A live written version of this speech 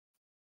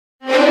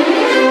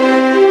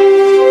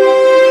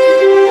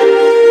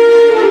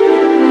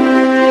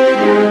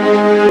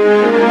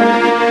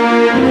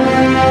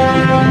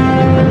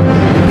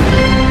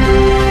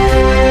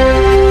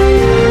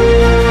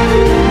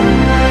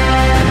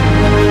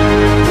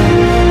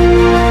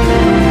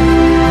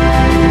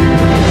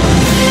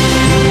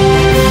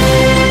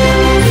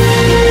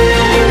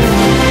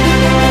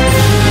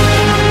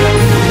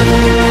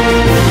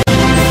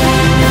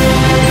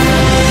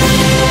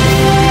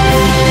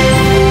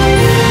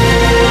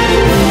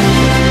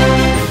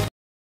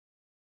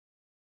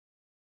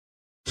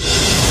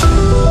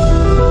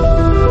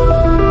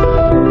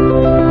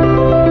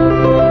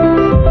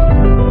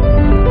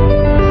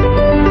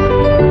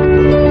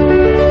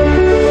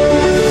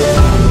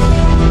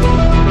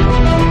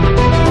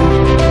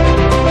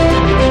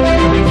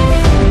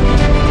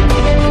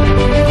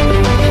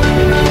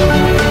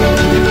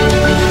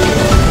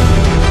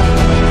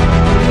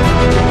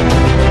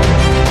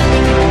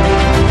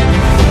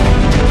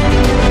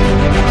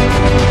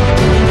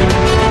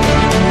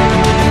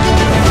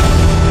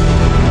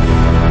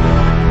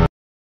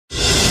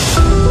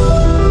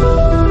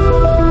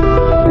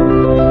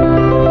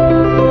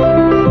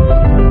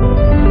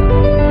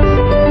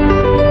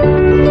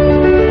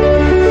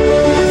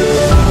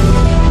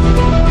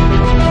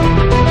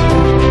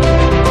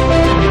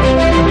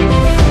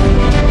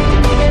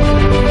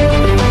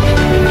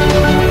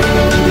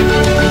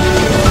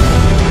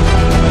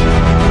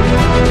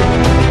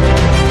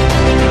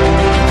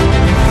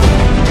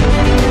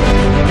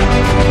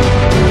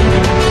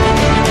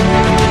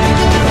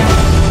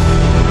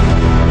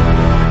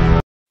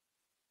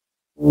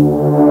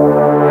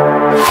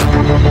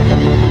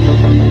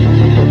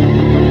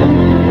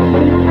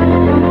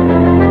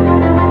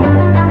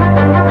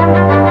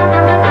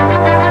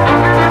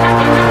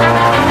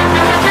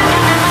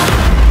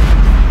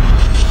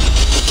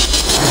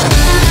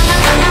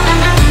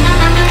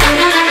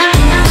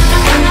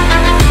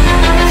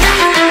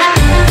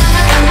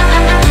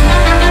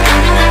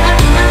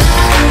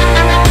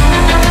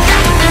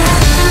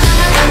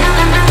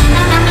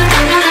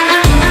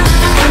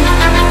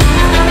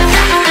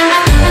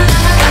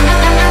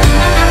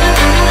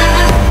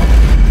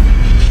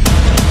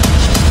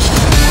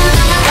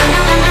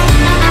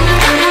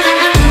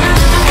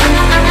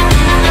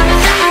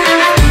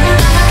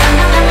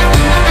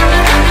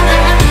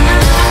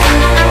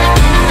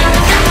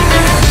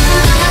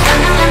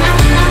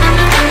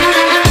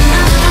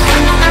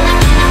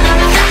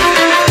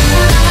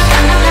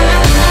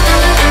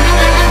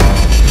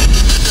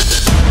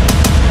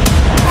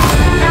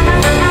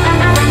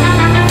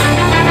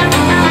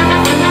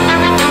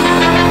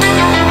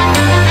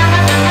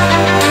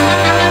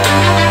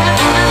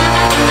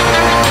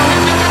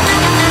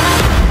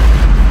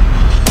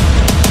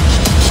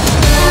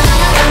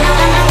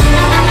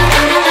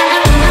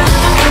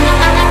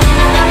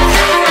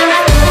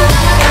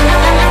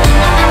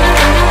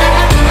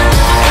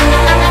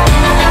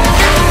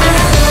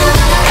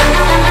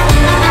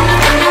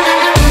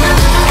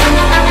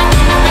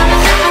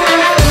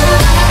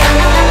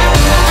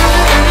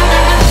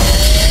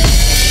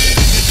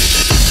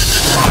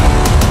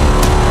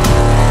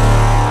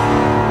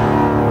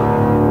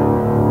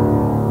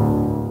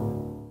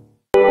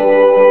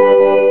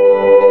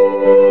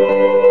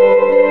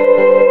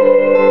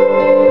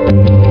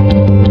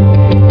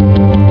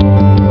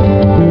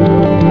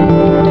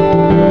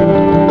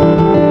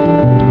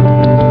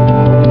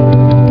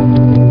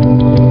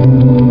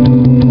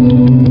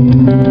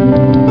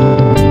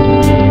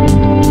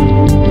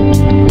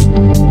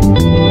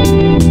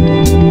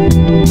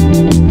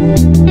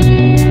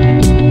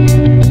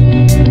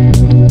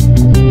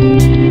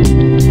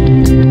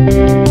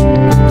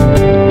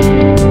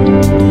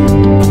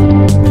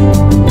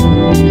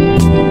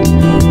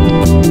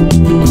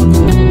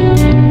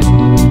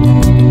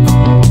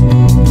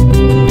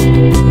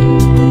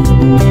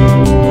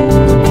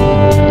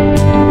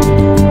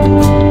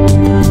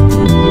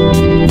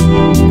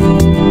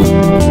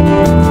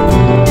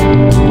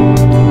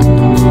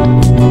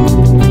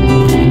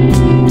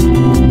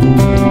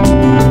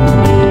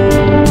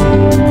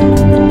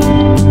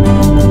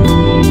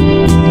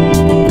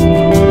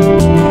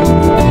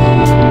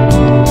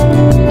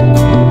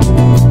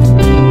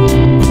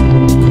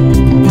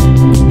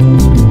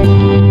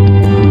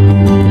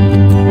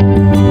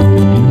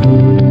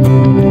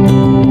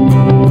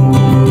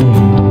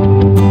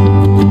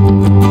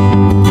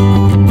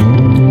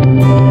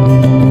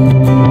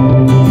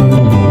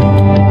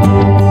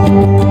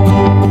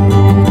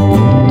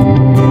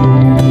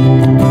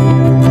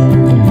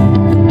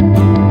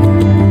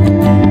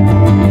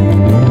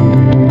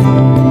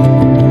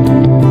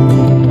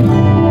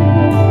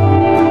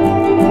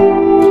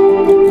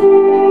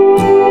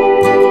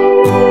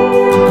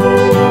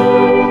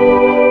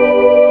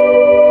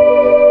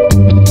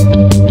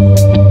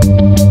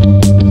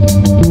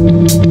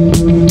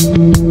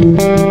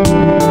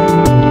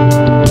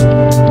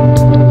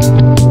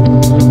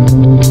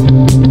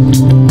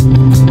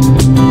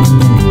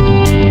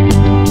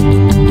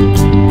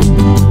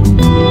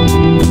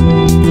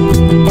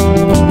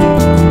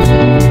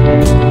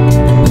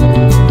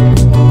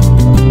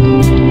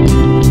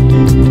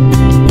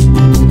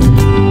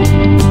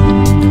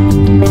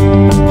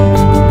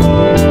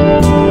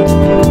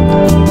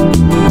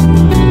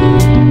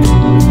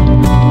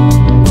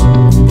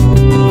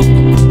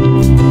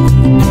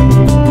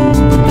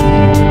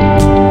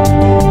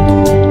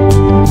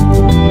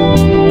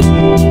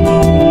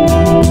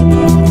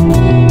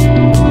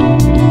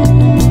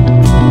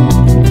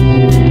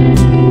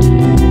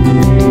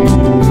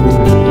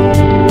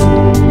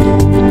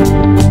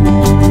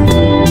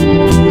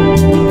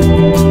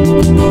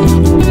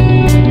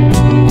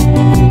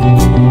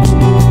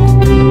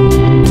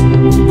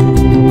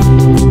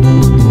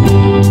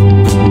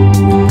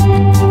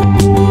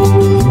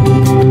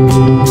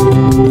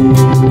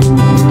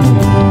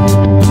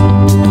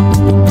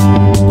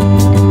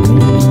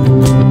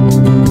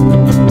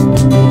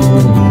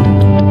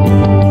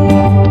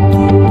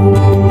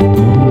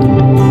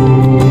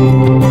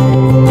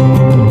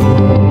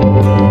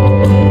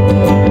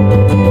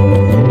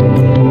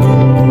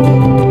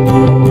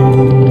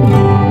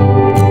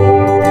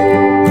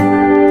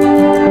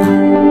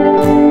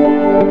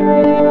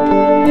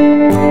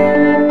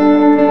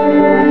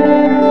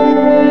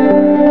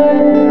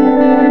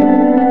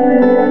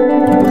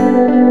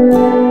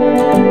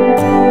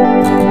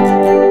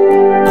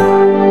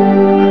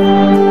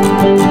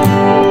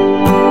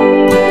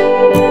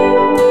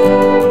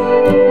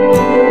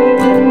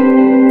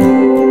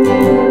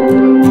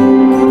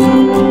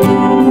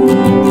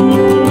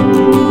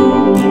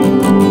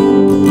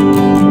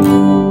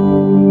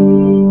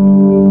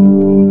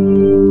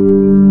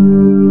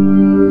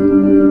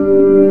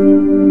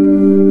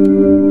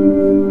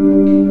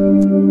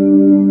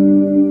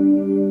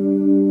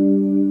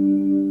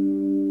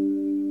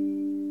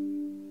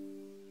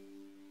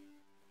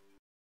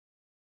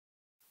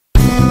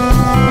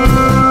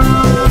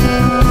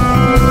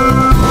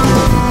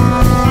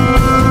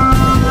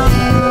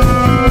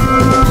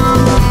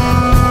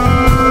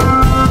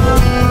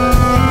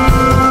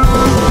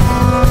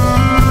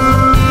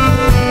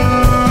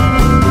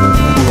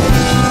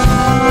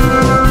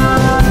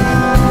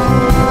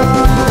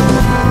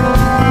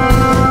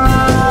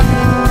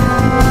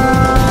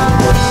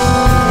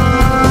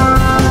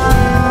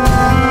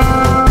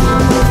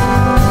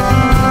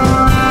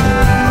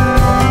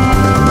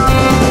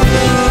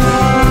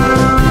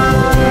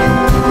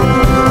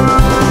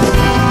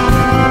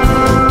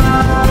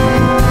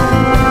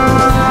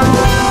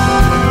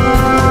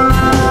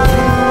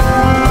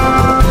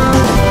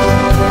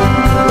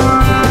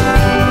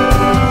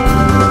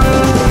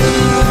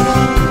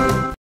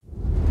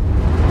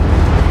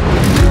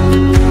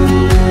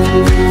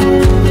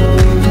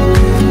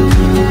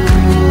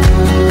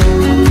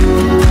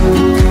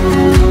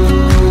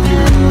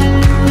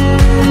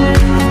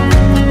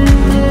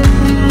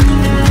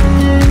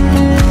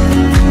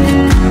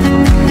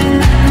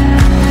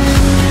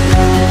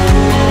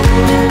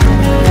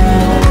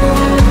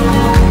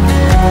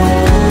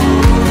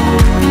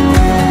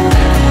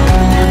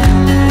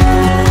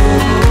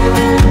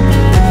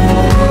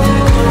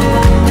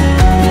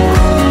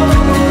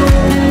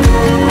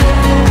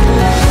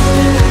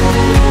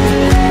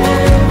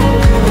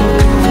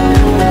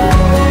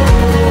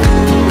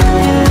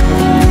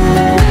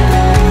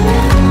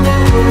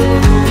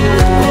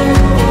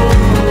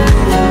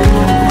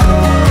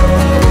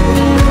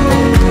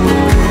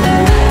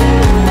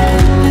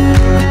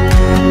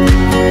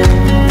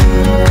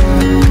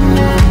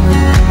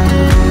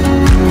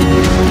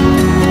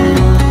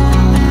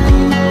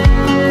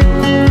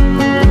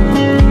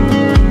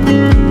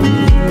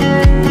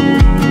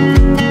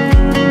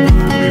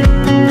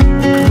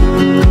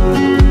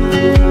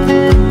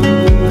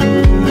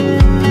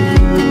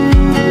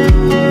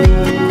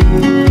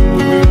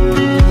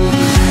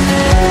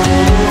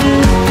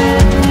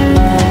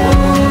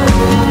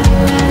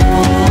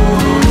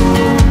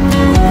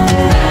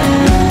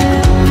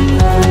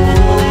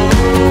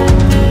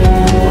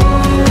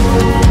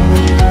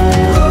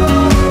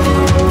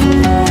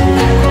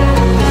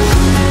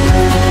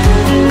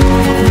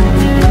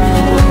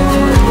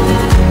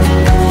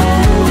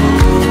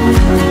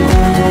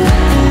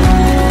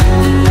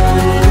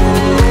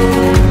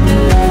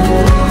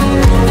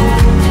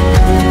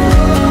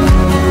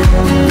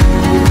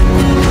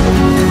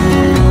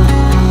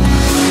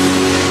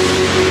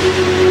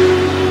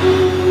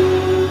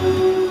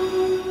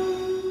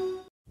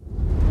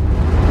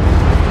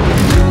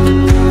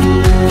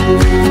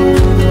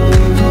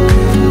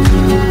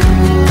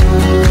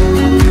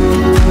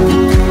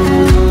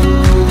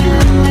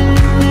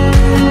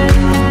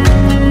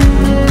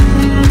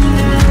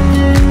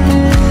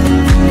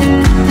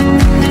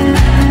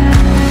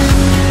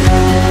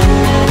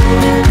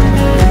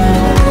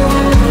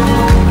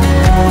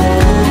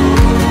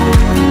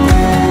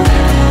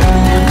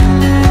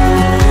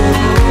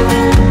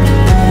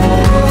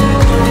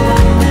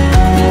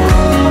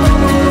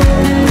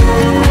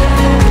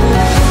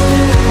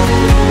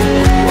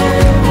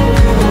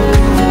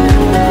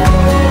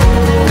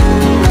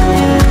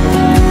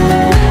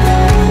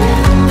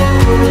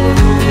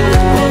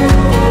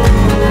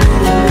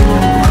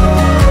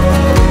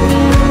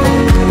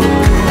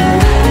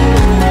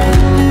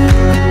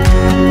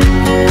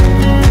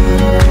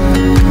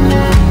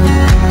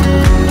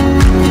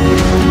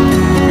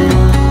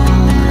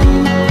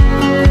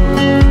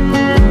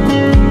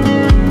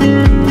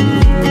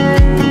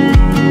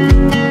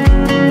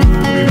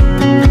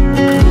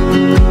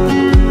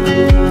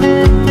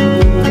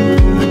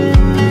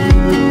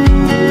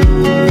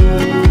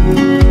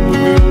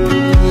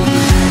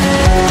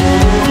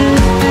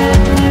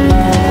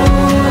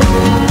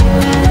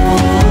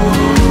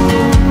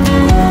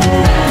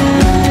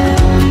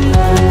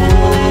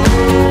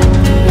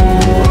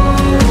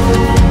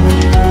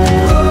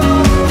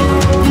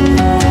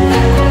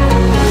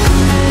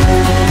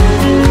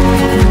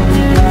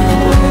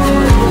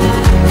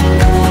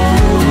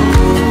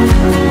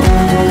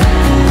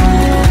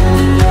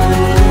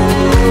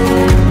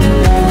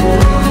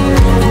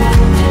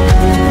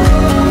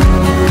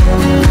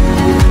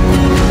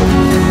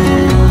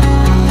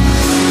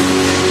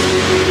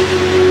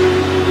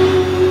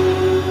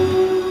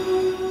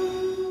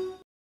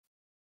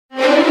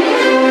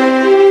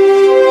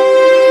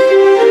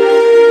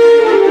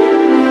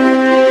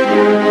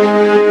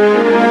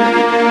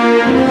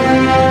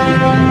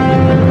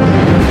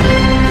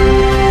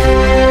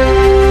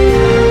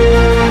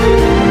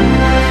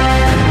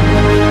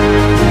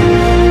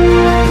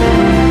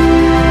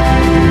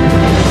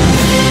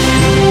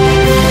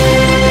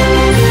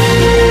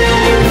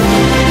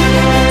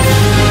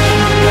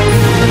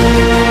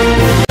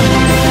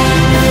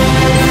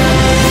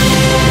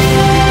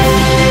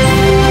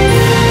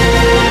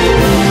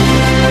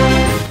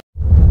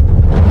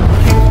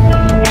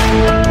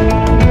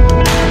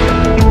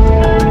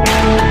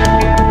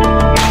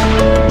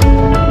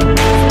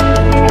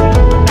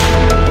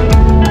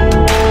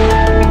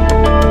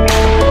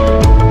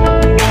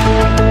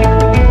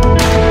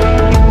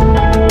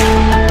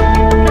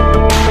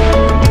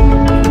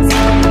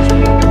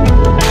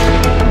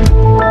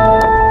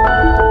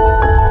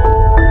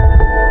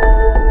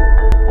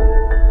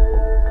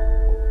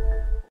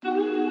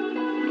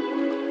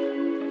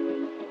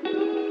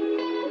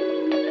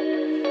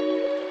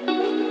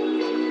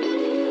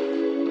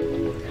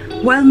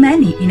While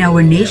many in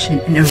our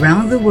nation and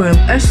around the world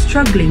are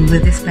struggling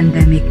with this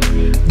pandemic,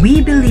 we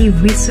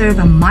believe we serve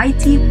a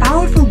mighty,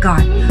 powerful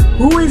God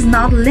who is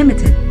not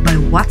limited by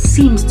what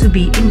seems to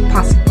be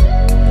impossible.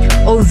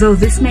 Although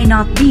this may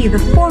not be the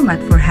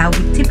format for how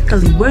we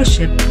typically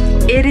worship,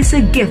 it is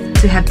a gift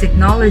to have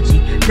technology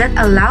that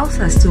allows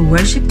us to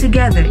worship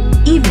together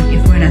even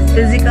if we're not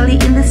physically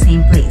in the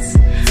same place.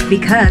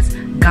 Because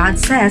God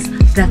says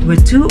that where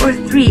 2 or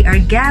 3 are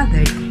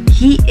gathered,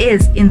 He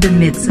is in the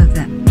midst of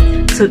them.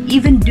 So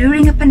even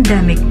during a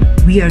pandemic,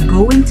 we are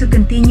going to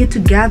continue to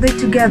gather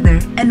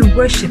together and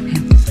worship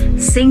Him,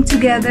 sing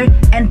together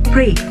and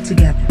pray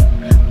together.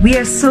 We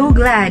are so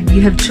glad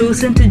you have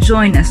chosen to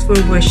join us for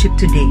worship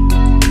today.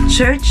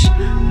 Church,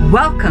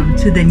 welcome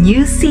to the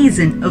new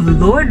season of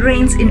Lord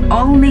Reigns in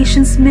All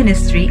Nations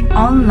Ministry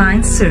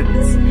online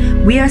service.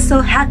 We are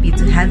so happy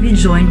to have you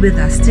join with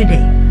us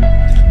today.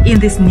 In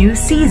this new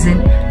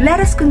season, let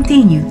us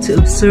continue to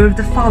observe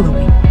the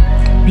following.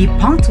 Be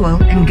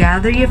punctual and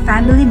gather your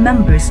family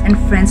members and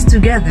friends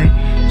together,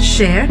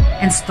 share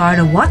and start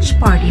a watch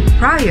party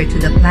prior to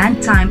the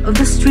planned time of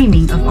the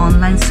streaming of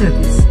online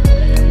service.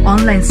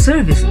 Online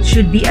service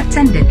should be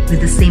attended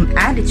with the same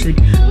attitude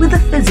with the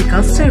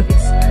physical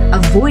service.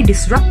 Avoid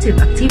disruptive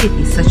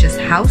activities such as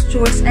house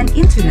chores and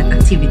internet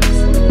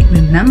activities.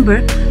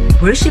 Remember,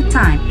 worship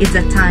time is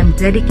a time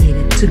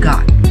dedicated to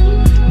God.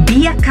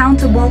 Be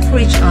accountable for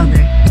each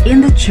other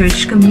in the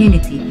church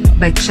community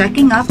by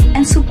checking up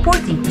and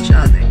supporting each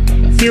other.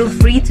 Feel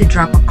free to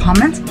drop a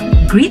comment,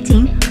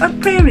 greeting, or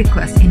prayer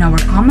request in our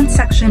comment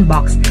section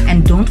box,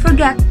 and don't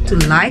forget to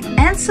like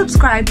and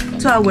subscribe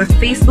to our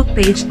Facebook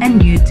page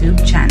and YouTube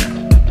channel.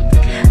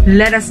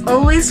 Let us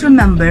always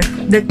remember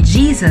that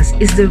Jesus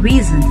is the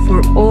reason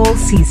for all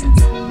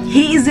seasons.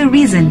 He is the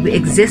reason we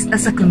exist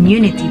as a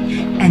community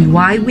and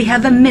why we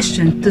have a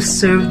mission to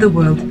serve the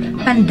world,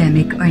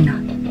 pandemic or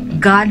not.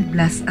 God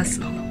bless us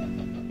all.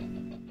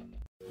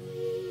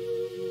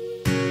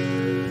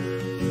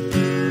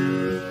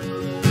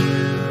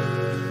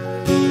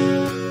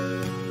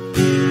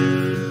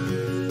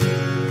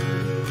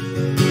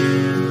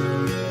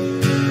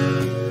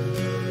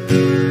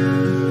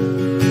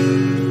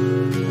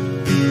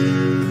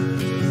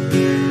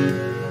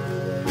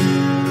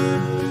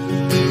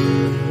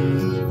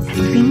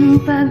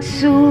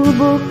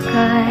 Pagsubok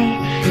ay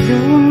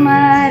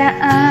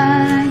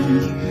dumaraan,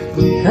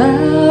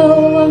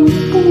 ikaw ang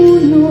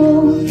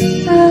puno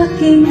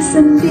aking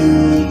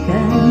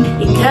sandigan.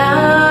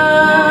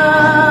 Ikaw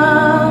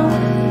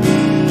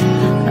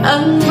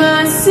ang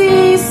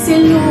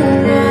masisilungan.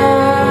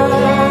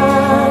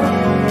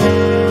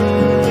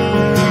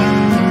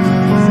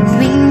 Sa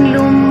tuwing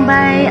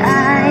lumbay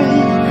ay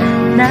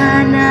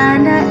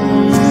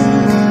nananaig,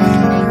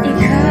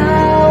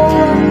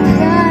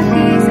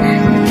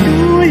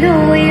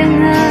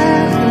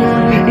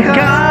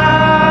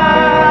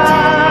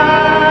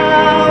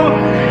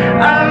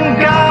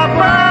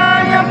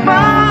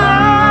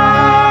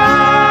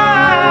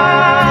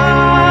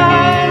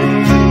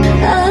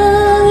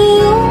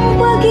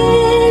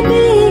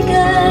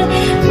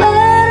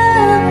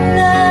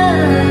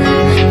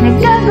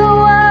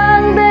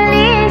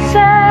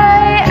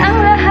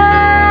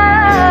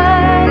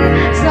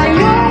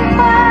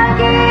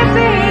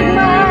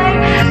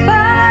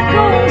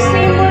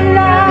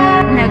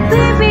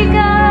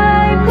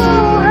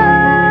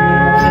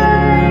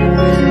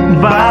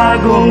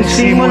 bagong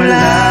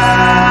simula,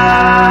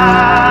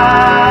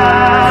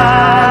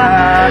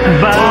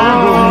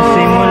 bagong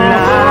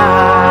simula.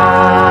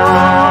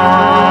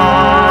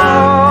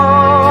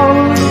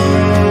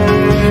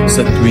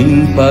 Sa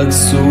tuwing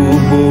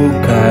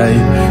pagsubok ay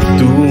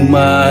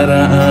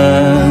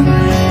dumaraan,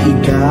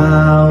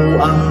 ikaw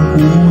ang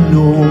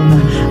punong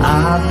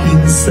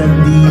aking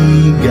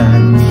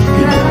sandigan.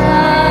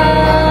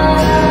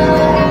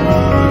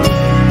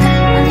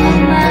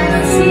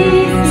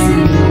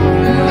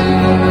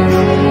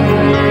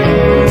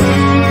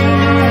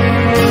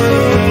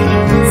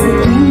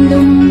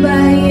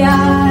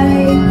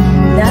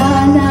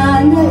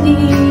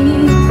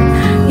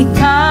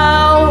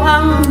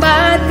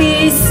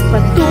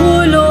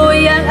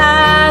 Patuloy ang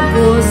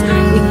agos,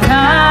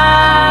 ikaw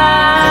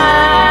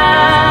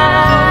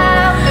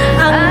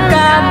ang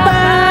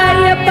kapayapaan.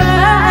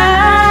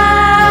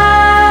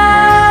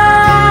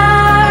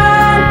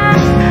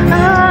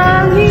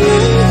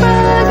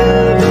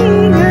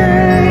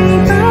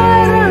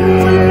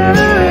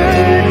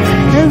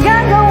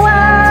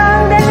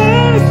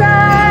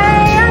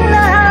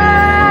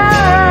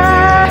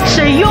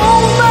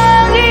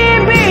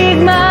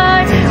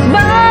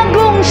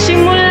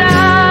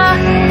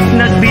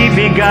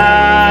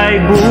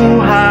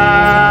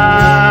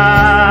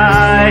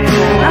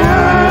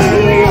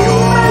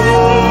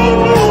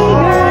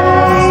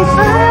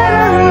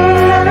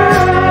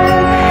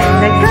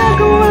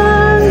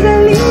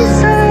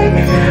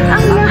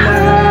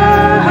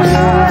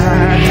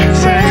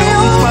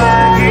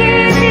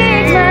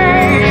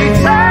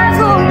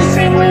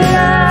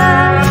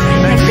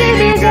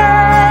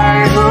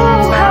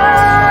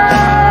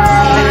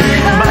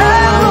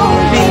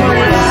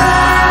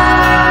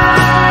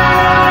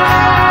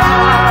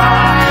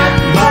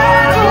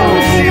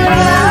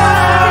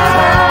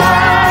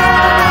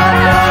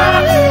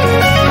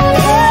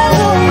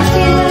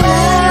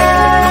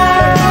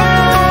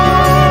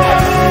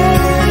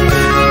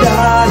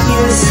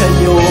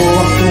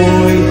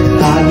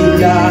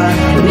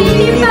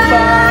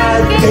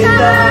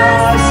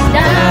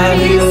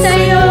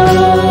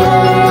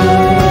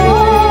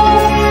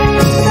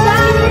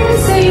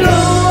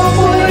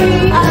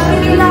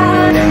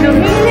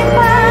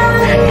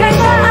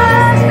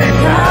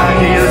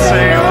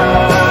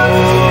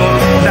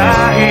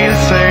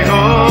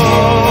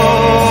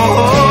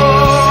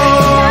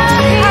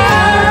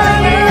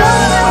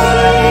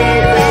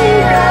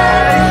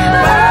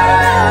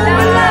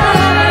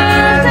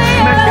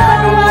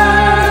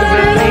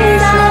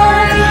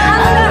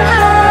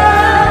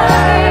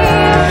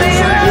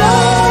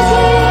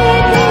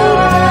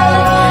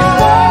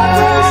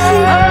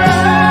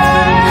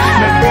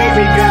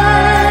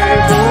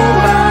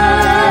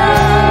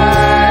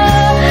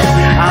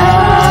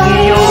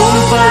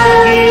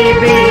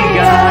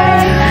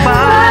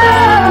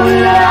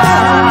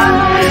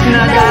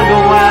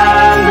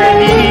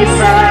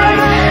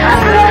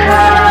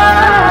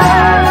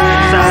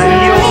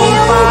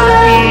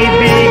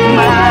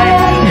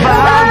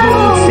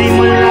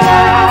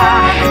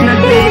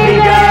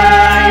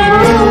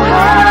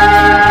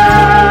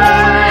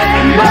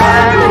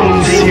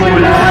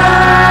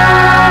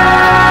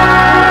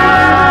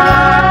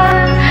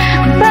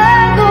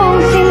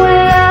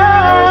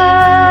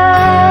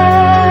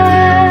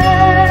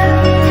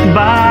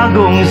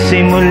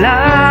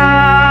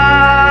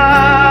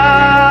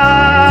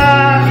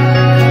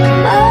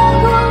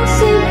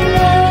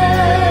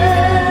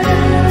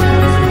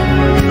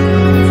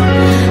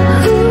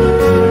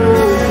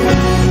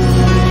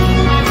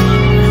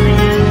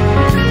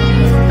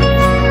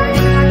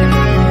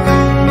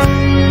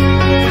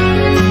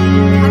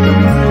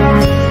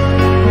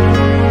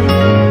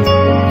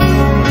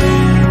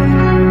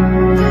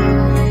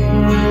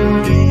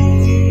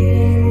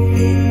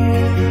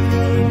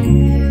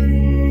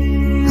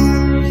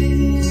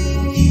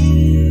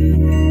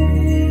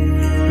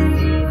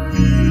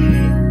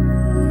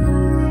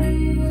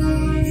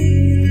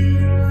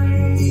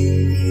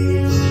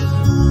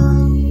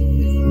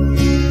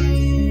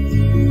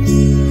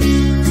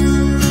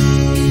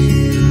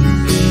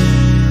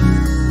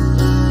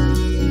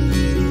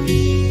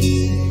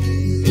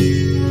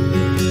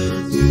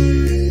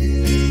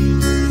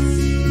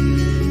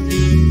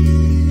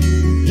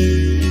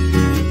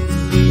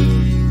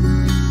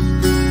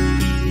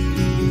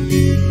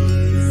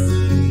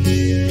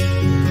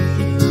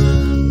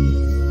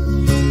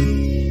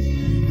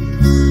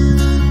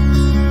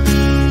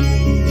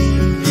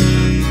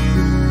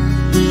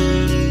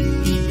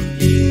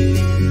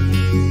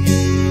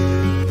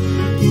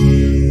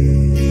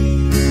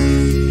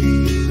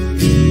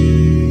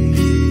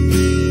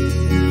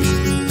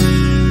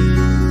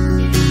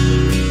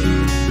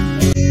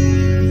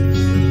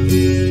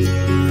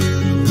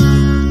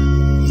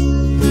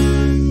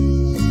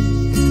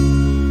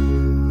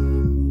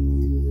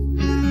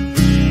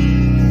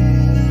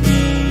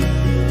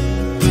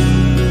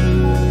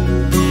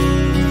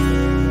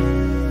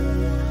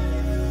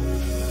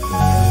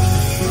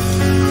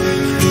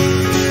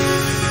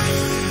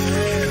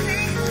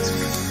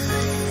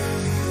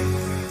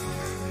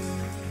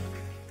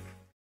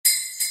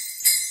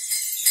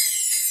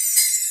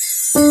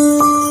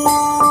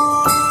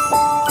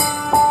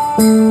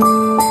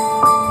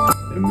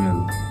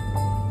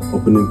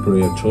 opening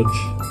prayer, church.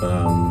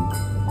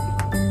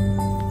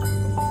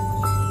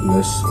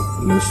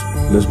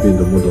 Let's be in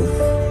the mood of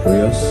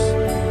prayers.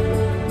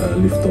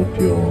 Lift up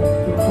your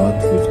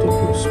heart, lift up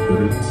your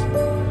spirit,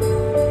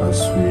 as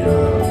we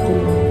are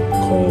gonna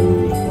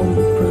call on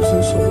the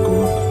presence of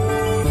God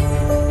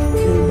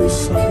in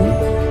this sermon.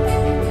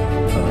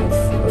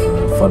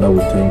 Father, we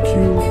thank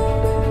you.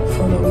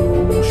 Father, we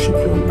worship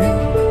your name,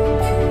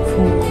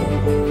 for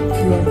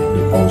you are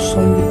the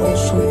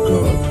awesome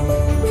God.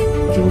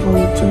 Jehovah,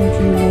 we thank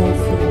you, Lord,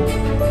 for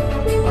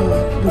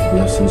the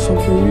blessings of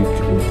the week.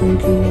 We thank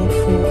you, Lord,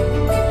 for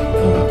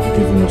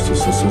giving us a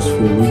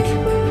successful week.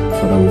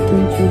 Father, we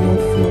thank you,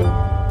 Lord, for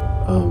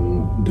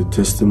the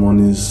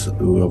testimonies,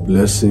 your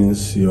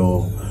blessings,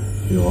 your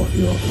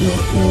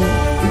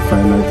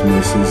infinite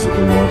mercies,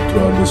 Lord,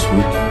 throughout this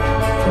week.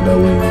 Father,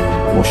 we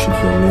worship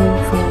your name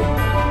for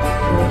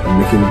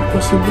making it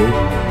possible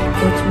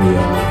that we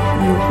are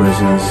in your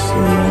presence,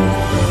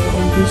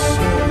 on this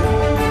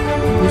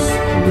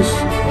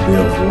day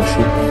of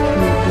worship.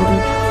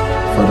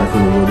 Father, we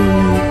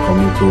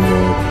commit, O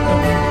Lord,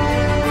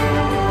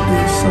 the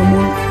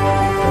sermon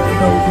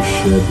that will be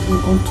shared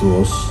unto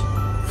us,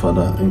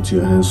 Father, into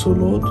your hands, O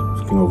Lord.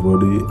 King of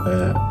glory,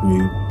 we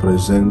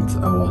present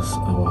our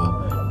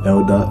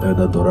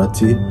elder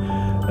Dorothy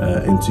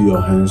into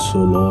your hands, O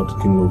Lord,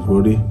 King of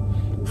glory.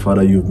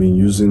 Father, you've been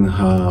using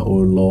her, O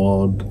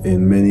Lord,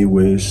 in many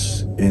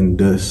ways in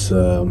this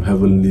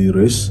heavenly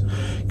race.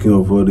 King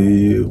of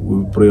glory,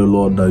 we pray, O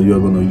Lord, that you are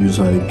going to use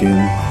her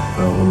again,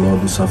 O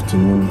Lord, this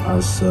afternoon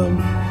as a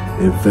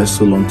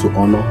vessel unto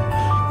honor.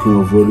 King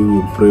of glory,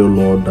 we pray, O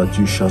Lord, that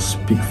you shall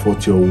speak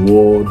forth your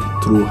word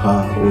through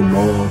her, O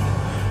Lord.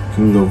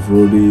 King of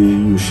glory,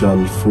 you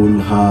shall fool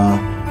her.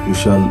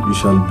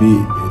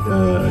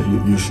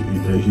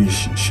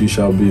 She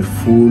shall be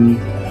full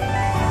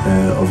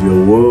of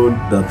your word,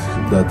 that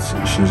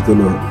she's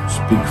gonna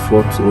speak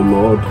forth, O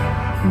Lord,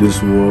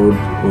 this word,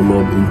 O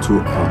Lord,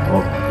 into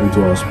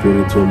our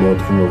spirit, O Lord,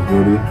 King of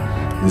glory.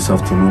 This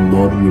afternoon,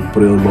 Lord, we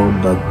pray, O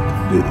Lord, that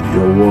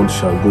your word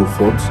shall go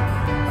forth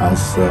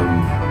as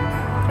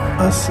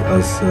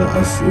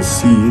a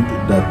seed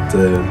that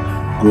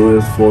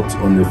groweth forth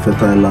on a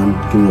fertile land,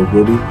 King of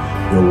glory.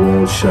 Your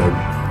word shall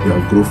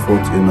grow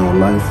forth in our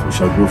life, it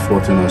shall grow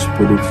forth in our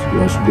spirit,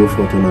 it shall grow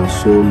forth in our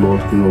soul,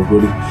 Lord, King of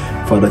glory.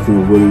 Father,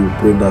 King of glory, we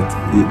pray that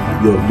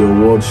your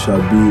word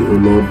shall be, O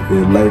Lord, a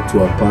light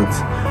to our path,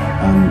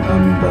 and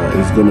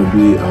it's going to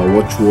be our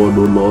watchword,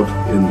 O Lord,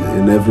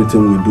 in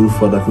everything we do,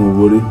 Father, King of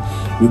glory.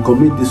 We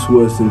commit these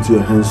words into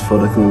your hands,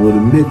 Father, King of glory.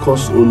 Make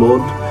us, O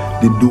Lord,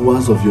 the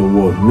doers of your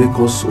word. Make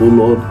us, O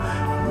Lord,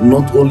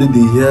 not only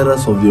the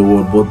hearers of your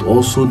word, but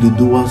also the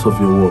doers of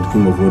your word,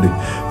 King of glory.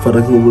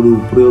 Father, King of glory,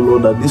 we pray, O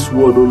Lord, that this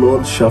word, O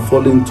Lord, shall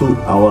fall into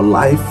our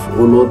life,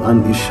 O Lord,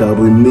 and it shall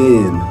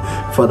remain.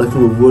 Father,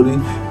 King of glory,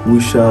 we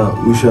shall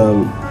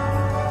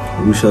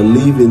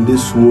live in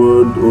this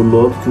word, O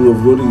Lord, King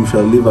of glory. We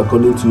shall live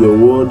according to your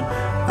word,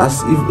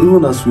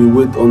 even as we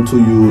wait unto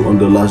you on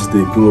the last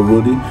day, King of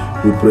glory.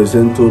 We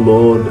present, O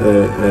Lord,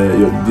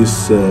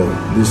 this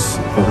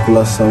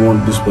particular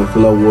sermon, this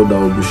particular word that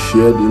will be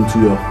shared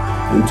into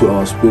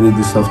our spirit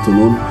this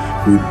afternoon.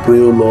 We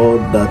pray, O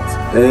Lord, that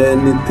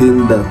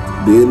anything that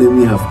the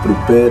enemy have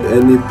prepared,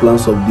 any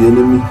plans of the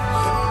enemy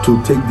to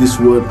take this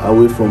word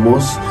away from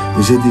us,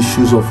 is it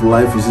issues of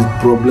life, is it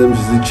problems,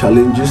 is it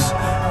challenges,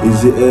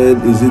 is it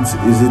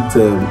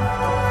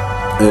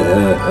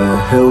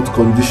health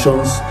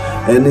conditions,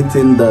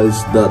 anything that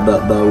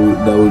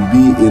will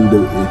be in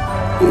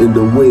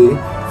the way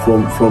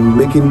from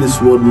making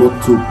this word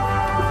not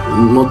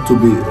to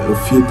be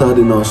filtered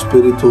in our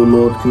spirit, O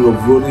Lord, King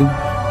of glory.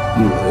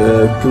 King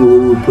of glory,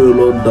 we pray, O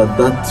Lord,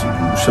 that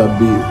shall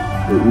be.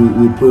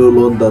 We pray, O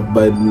Lord, that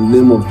by the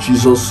name of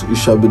Jesus it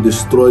shall be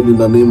destroyed in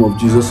the name of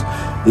Jesus.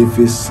 If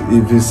it's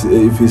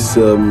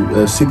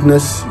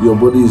sickness, your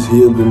body is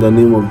healed in the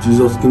name of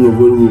Jesus. King of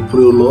glory, we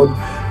pray, O Lord,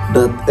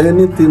 that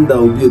anything that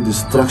will be a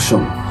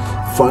distraction,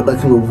 Father,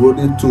 King of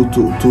glory,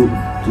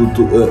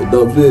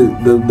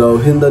 that will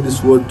hinder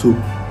this word to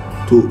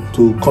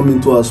come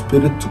into our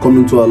spirit, to come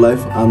into our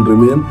life and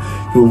remain.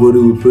 King of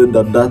glory, we pray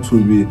that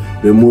will be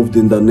removed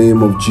in the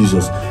name of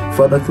Jesus.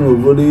 Father, King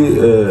of glory,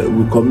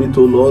 we commit,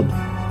 O Lord,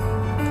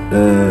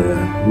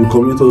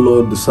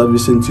 the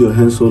service into your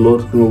hands, O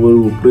Lord. King of glory,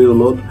 we pray, O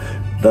Lord,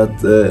 that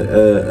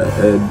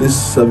this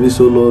service,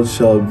 O Lord,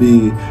 shall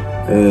be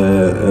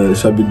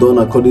done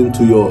according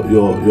to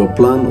your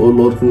plan, O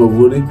Lord, King of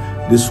glory.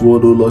 This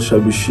word, O Lord, shall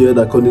be shared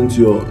according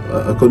to your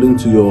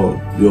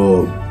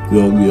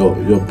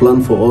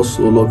plan for us,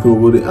 O Lord, King of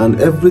glory, and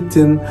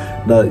everything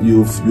that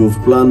you've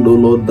planned, O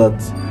Lord, that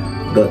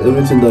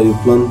everything that you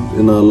planned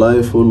in our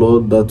life, O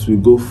Lord, that we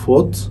go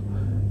forth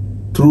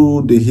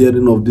through the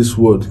hearing of this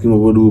word, King of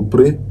glory, we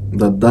pray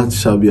that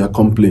shall be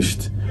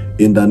accomplished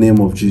in the name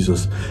of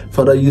Jesus.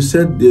 Father, you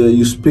said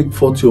you speak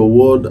forth your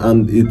word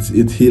and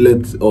it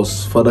healeth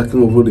us. Father,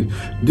 King of glory,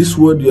 this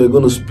word you are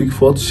going to speak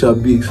forth shall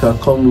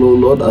come,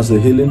 Lord, as a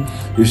healing.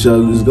 It's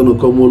going to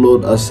come, O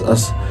Lord, as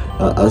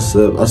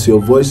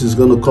your voice is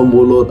going to come,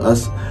 O Lord,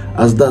 as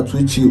that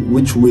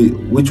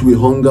which we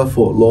hunger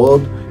for,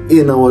 Lord,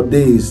 in our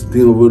days.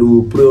 King of glory,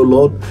 we pray, O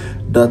Lord,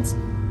 that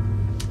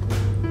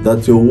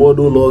your word,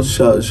 O Lord,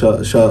 shall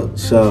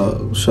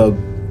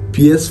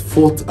pierce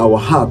forth our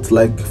heart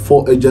like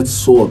four-edged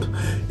sword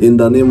in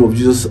the name of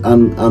Jesus,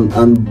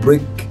 and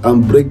break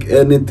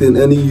anything,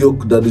 any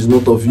yoke that is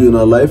not of you in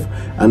our life,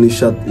 and it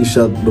shall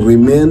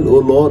remain, O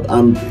Lord,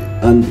 and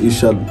it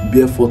shall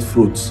bear forth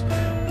fruits.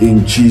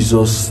 In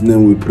Jesus'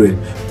 name we pray.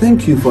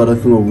 Thank you, Father,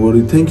 King of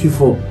glory. Thank you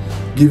for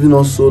giving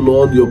us, O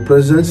Lord, your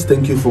presence.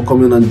 Thank you for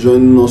coming and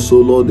joining us, O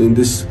Lord, in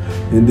this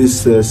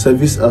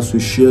service as we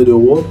share your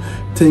word.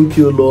 Thank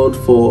you, Lord,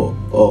 for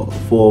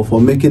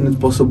making it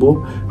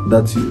possible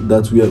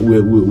that we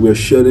are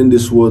sharing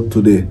this word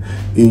today.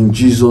 In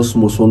Jesus'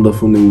 most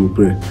wonderful name we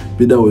pray.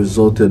 Be thou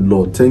exalted,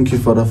 Lord. Thank you,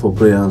 Father, for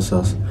prayer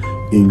answers.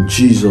 In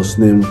Jesus'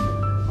 name,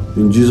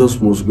 in Jesus'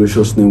 most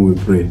gracious name we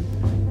pray.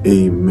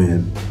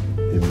 Amen.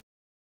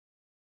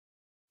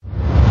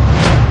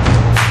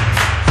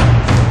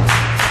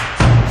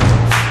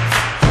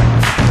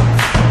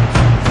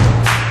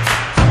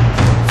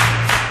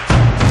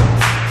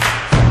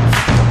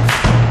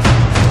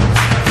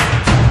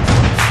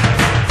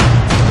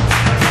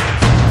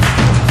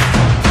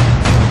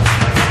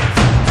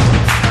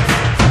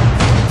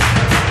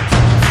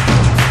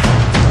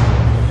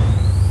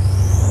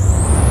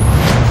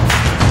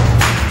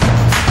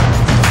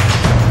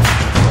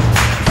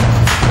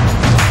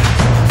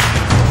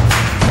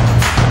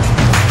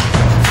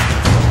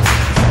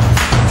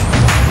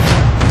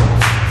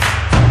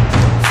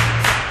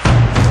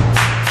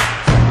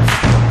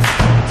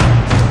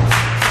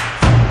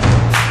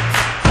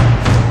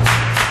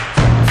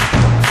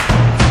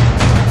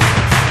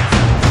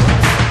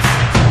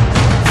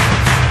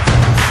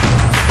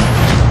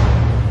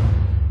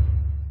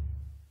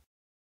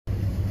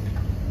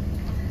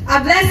 A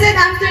blessed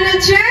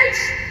afternoon, church.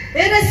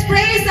 Let us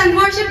praise and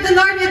worship the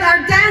Lord with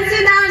our dancing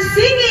and our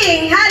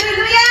singing.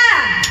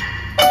 Hallelujah!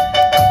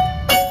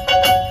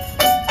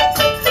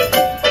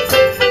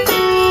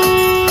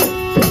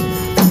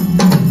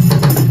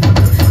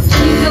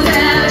 Jingle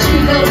bells,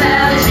 jingle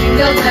bells,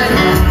 jingle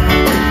bells,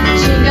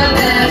 jingle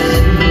bells,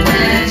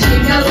 and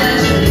jingle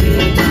bells,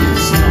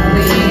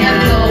 snowing and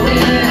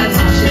blowing and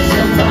touches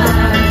of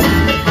fun.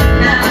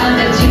 Now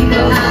the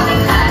jingle hour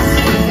has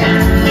begun.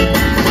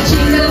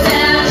 Jingle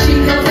bells,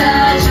 jingle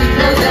bells,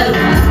 jingle bell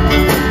rock,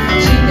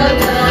 jingle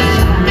bells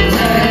rock,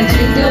 and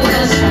jingle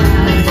bells rock.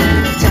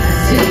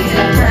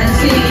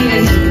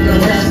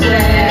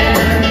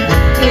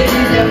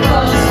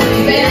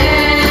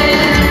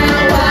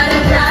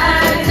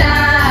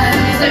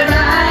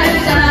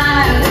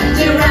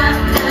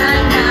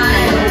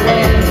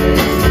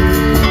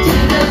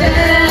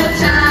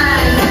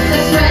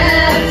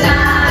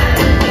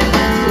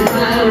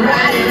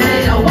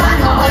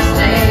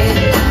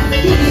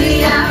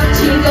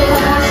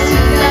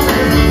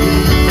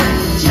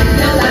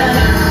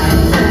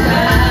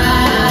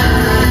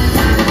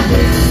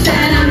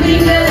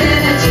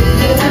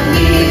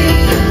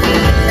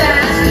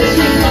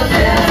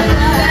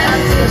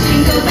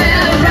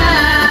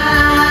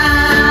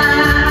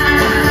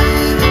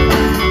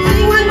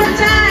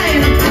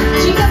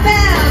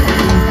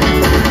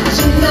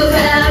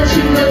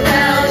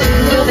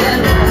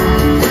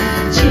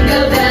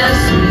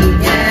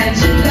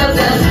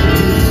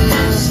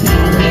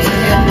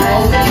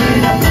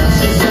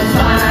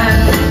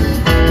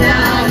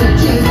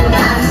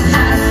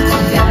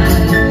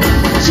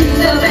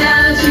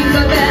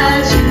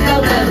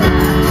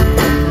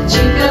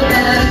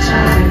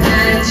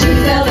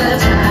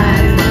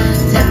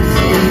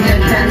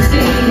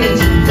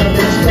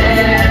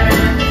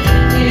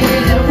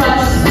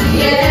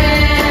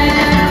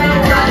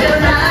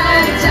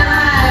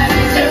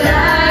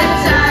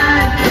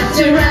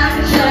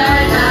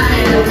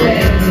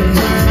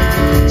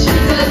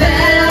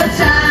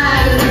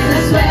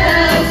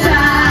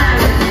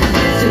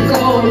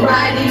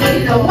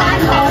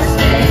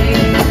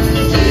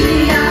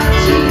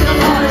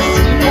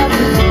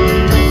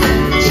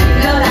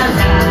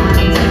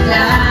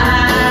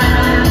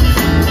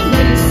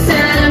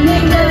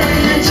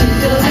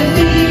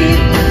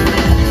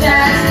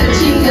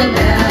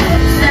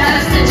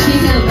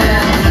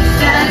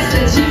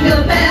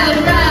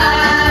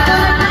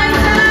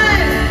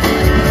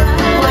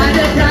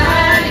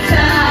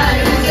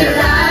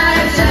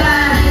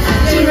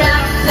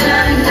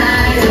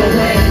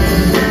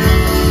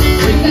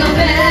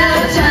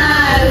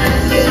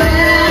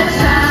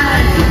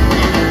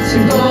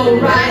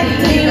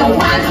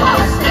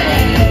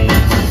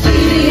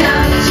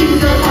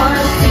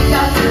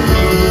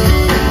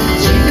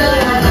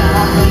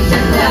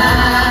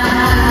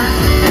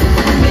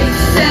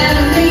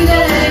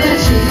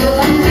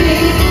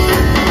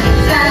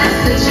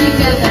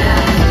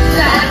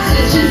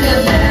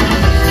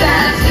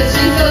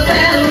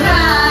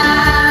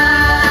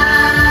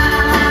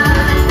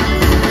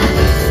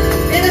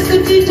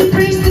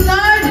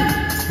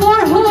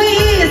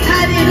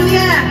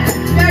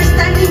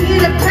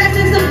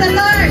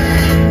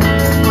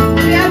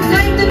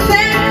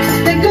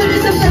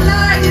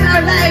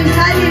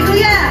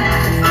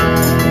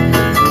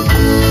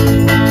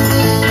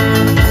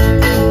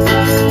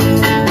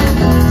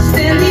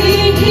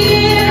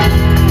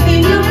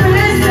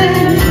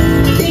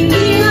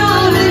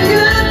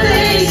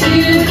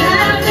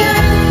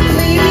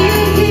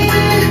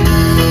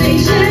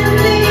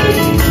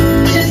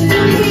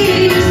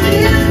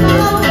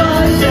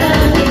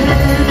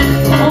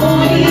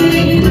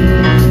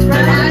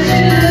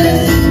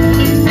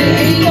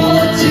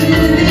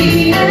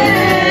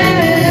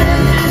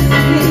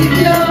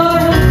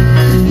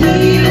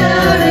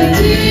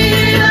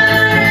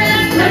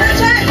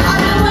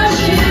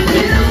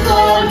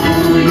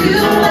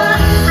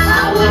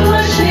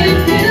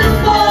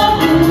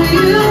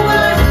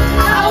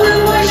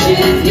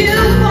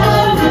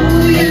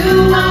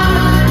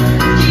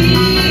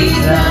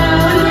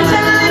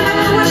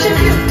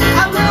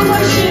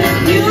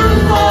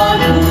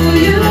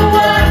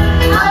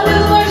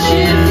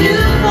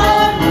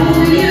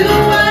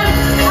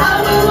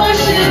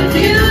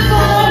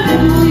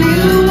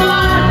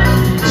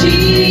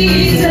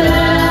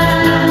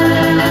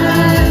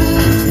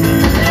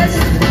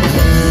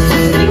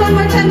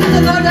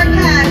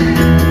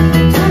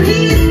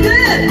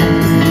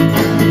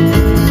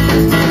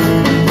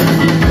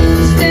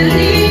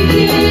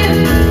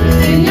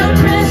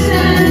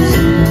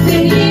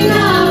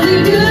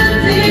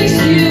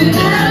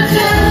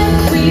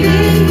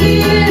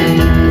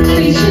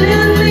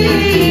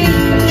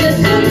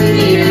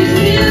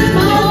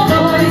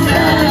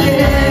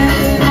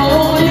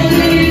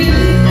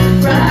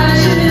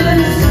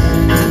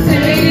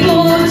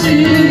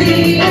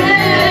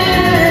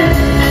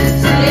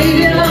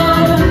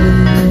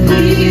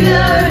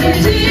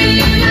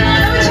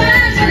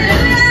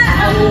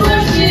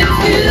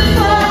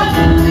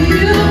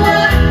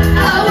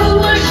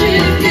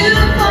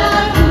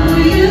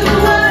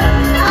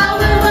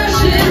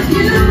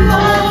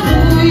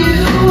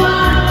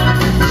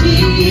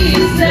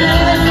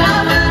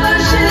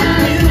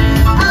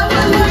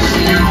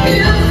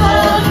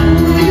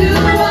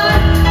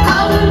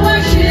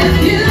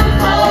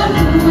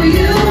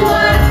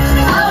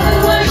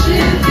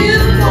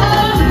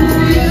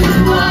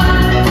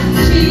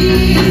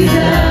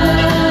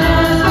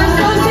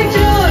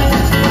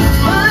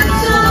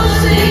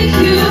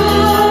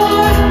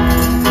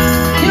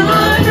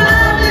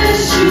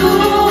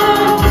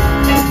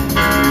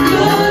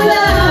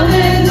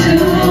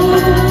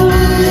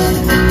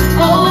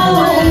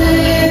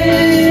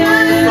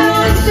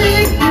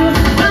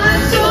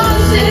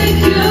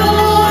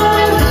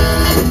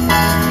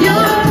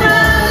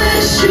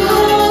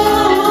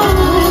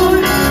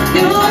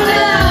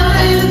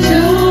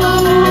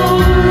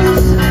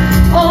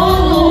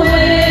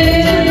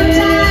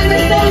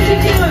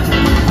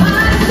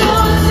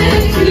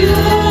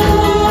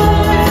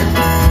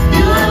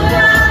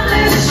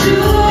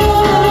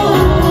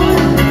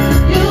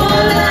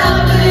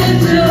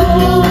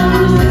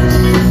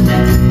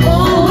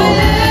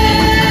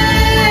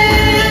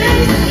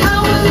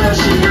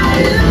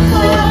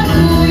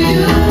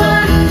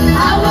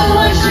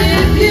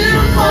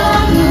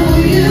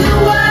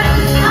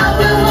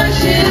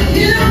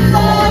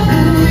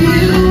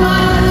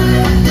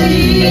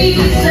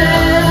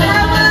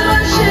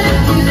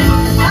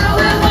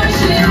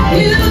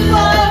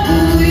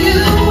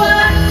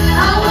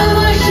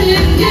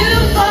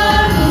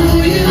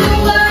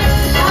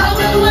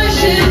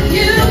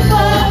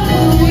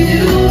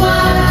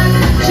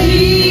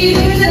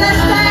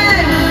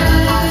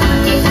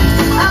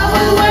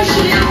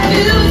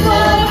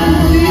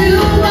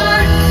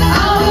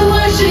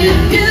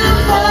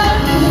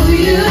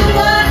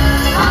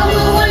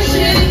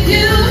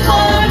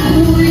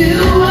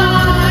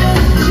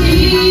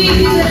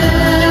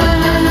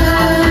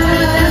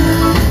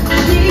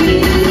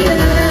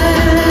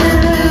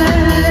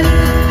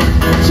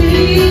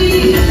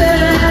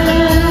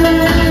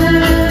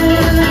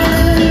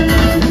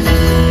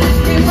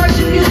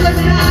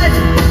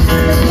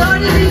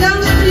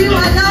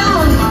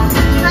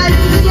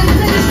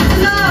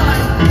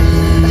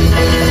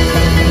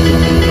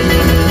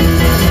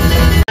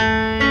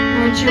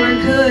 are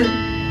good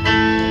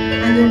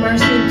and your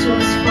mercy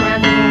endures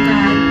forever, oh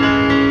God.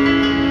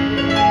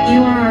 You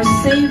are our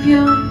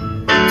Savior,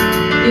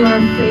 you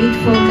are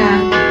faithful,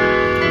 God,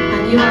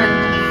 and you are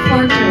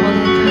comforter, oh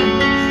Lord God.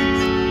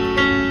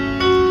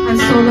 And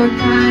so, Lord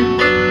God,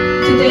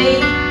 today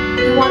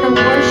we want to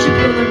worship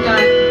you, Lord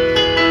God.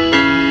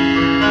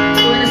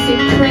 We want to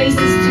sing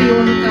praises to you,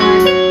 Lord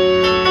God.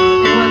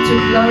 We want to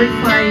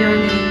glorify your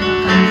name,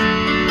 Lord God.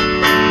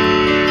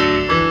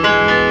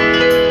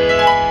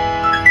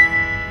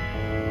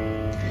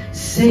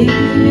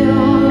 Savior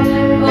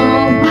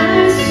of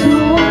my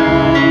soul,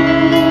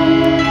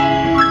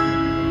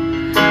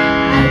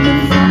 I can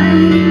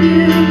find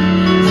you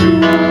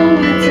through all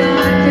my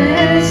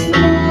darkest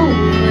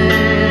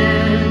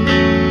moments.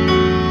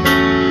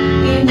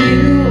 In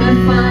you I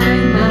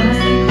find my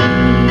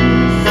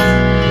peace,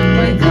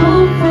 my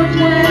comfort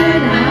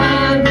when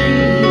I'm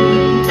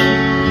weak.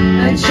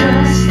 I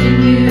trust in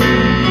you,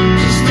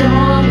 too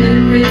strong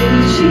and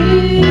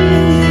raging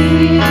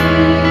sea.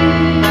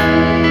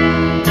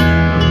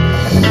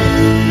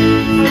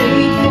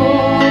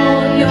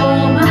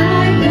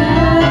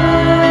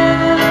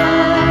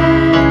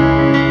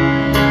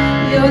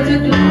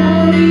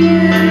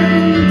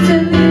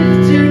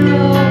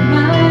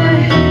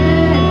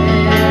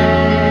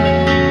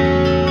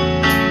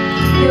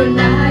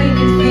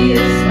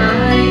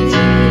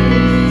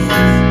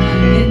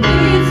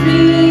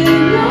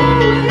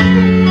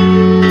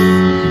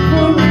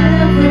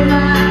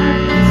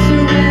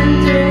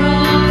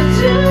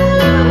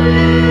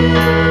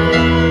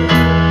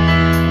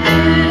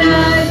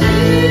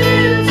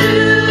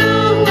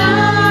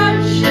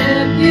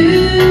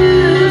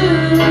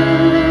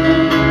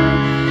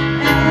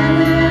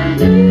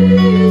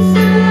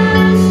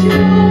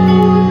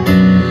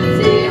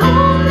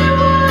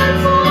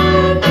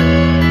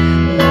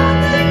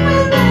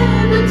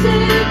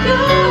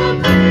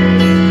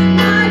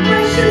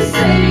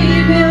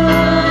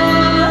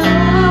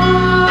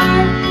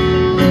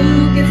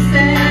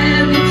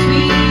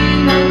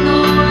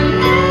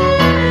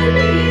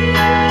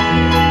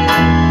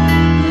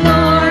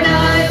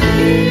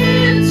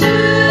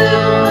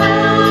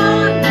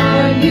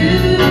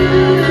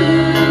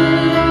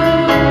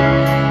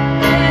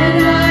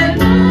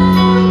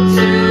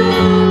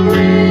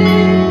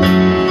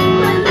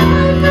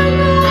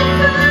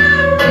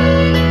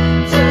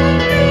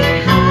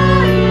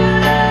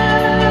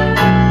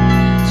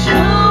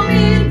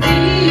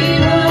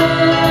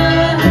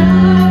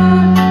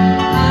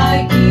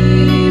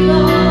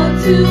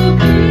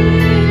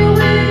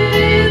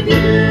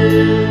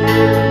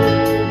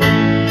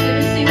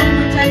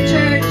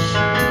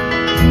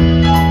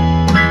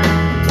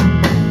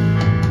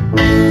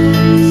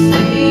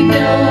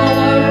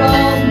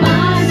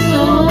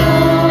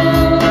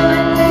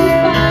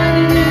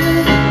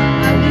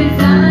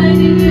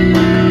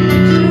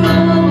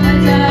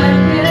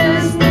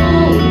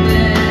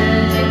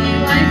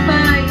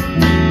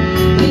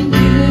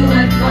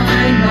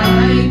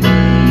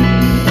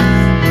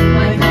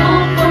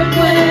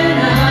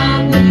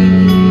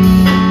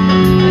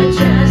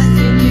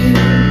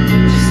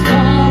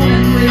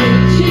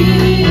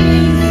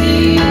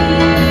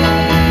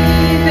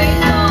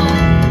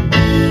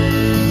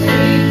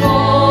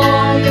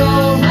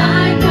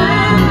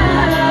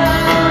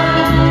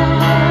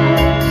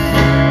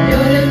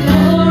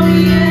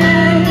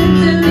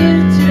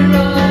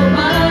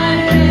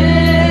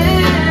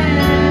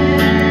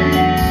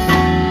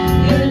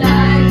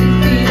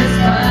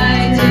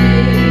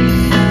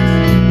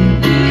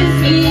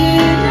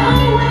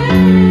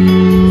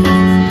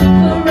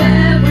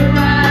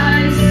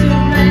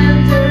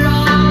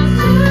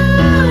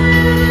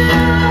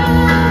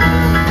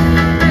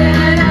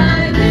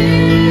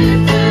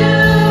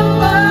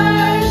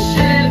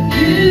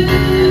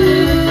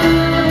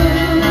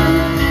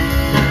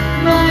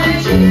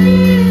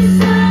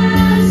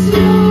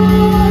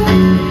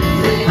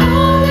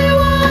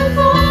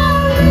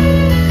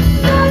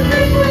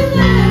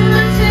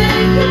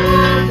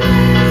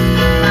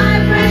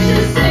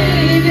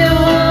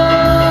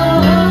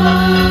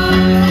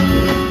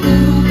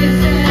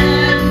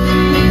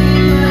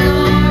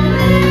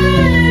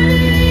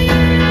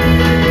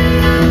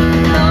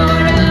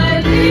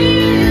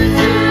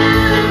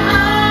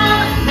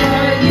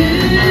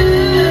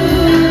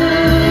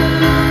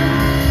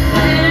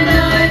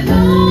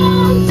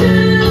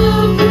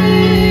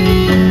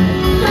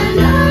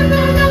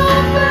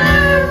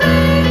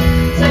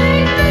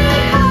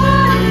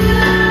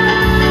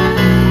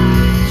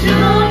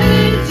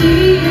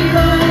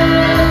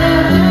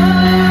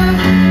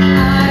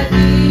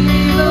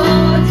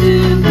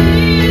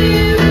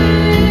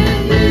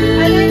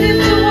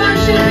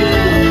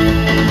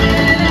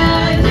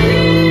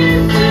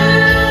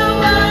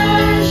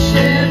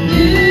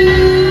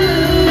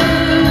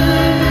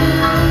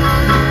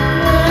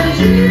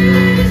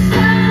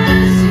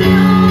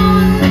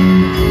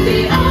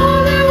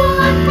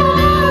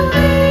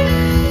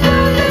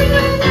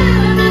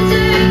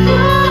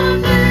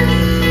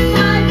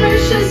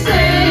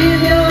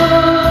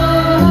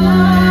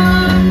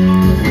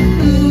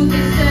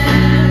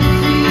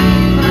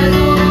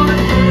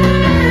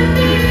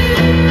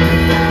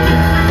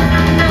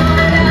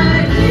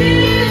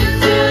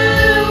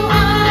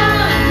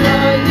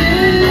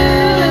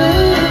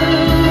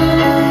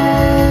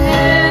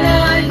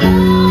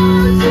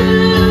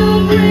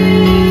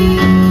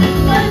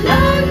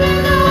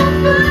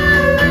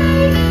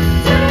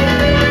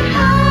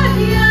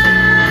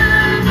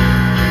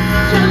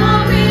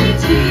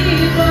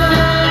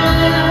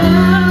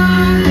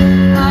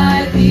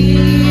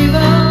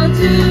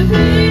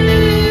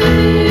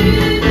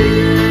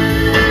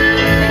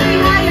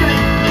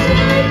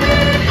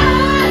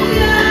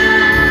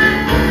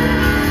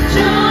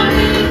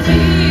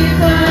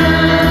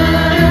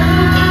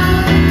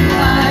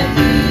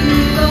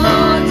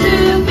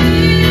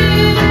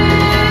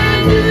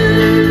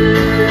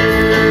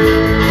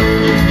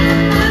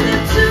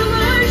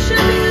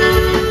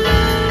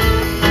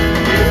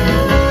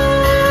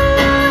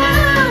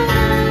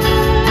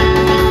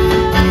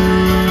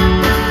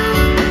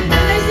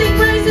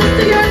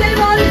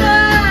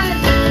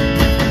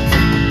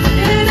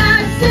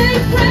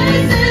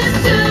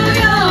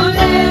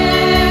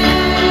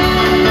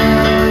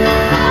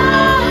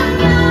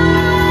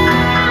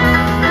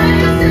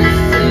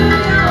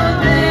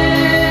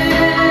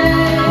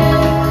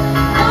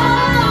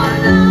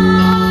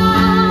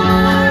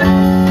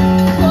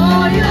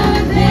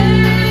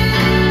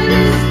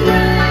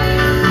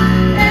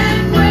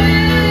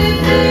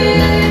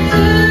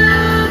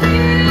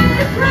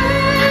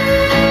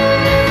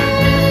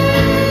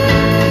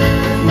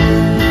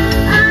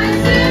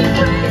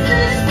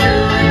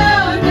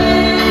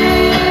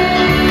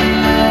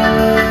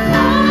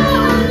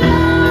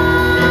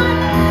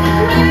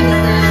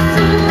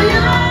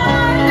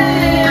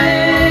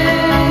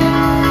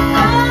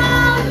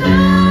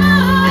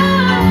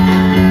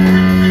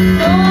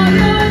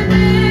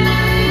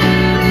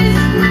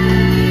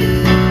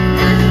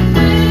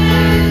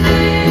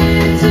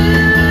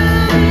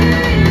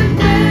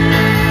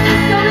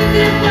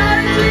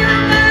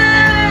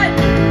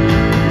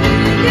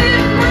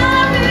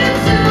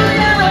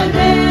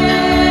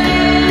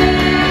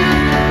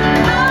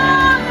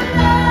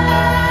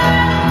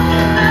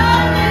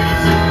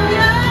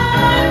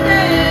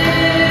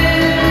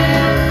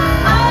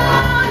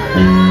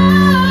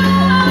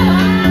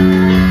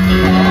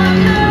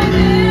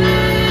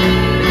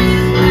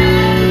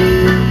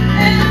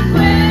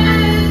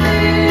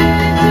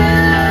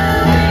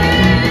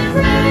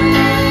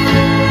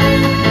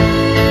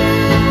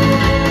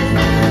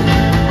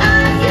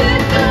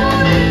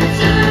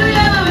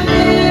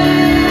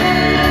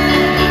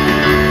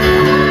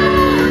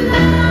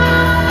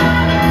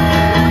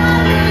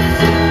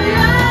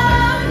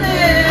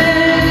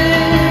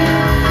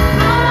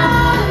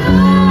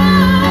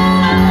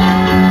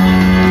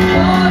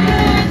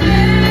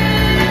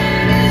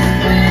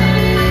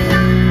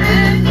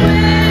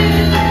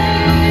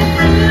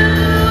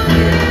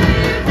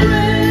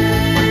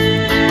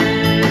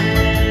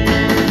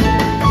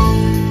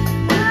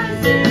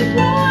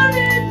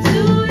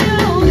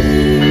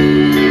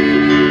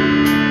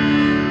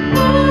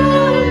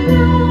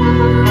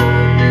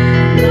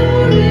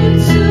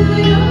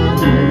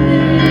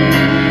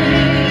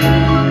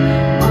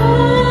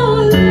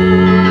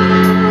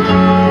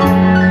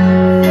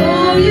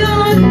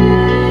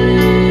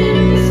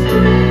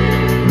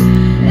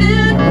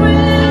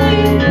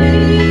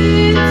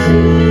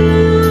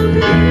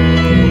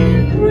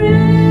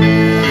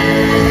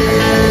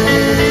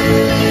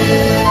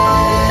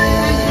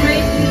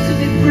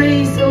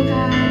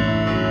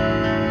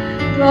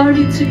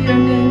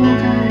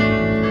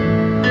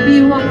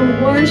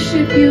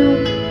 you.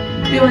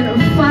 We want to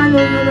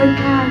follow you, Lord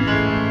God.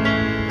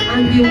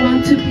 And we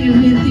want to be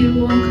with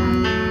you, oh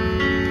God.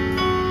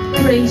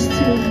 Praise to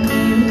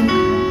you.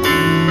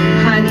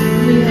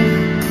 Hallelujah.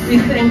 We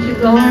thank you,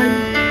 Lord.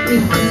 We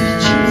thank you,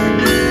 Jesus.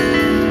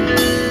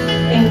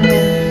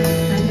 Amen.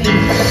 And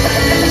amen.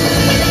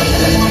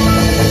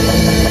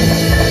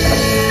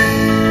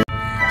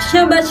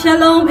 Shabbat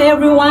Shalom,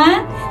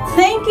 everyone.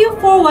 Thank you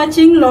for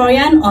watching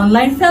LOREAN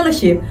Online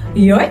Fellowship,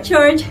 your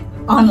church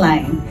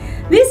online.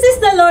 This is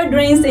the Lord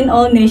Reigns in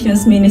All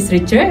Nations Ministry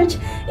Church,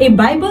 a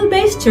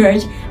Bible-based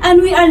church,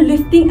 and we are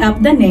lifting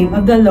up the name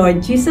of the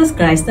Lord Jesus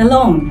Christ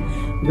alone.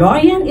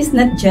 LOREAN is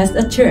not just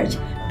a church,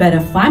 but a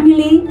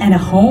family and a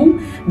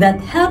home that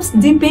helps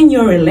deepen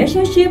your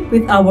relationship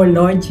with our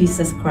Lord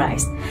Jesus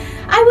Christ.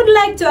 I would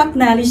like to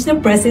acknowledge the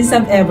presence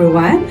of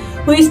everyone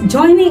who is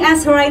joining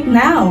us right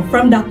now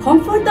from the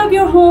comfort of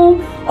your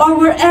home or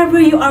wherever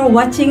you are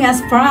watching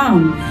us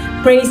from.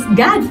 Praise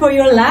God for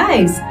your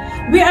lives.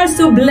 We are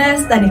so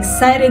blessed and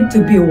excited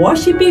to be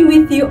worshiping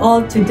with you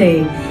all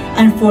today.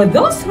 And for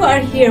those who are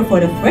here for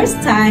the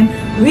first time,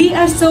 we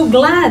are so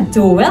glad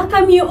to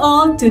welcome you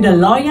all to the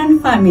LOREAN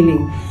family.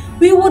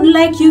 We would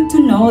like you to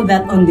know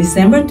that on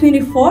December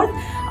 24th,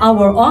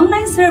 our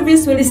online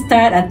service will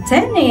start at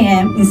 10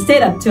 a.m.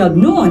 instead of 12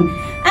 noon,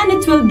 and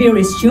it will be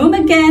resumed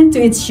again to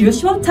its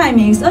usual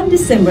timings on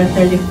December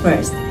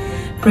 31st.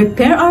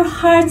 Prepare our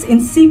hearts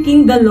in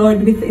seeking the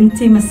Lord with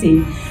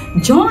intimacy.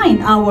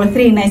 Join our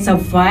 3 nights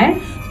of fire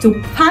to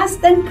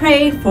fast and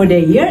pray for the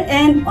year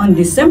end on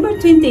December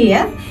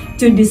 20th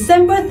to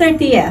December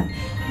 30th.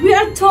 We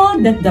are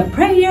told that the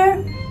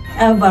prayer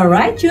of a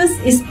righteous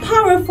is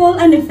powerful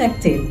and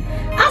effective.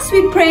 As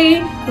we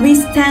pray, we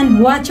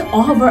stand watch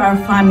over our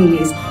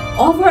families,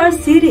 over our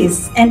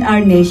cities and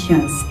our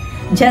nations.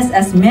 Just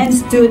as men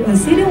stood on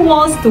city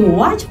walls to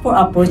watch for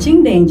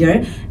approaching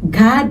danger,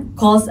 God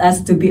calls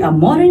us to be a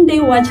modern-day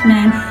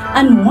watchman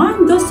and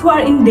warn those who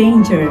are in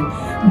danger.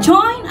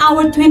 Join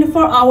our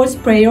 24 hours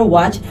prayer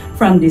watch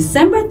from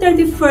December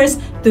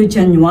 31st to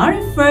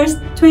January 1st,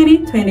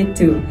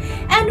 2022.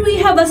 And we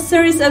have a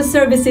series of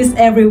services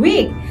every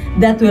week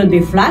that will be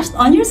flashed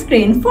on your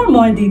screen for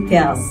more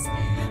details.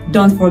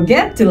 Don't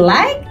forget to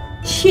like,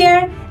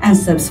 share, and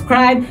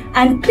subscribe,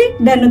 and click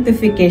the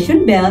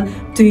notification bell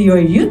to your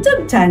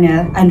YouTube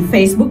channel and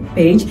Facebook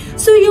page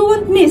so you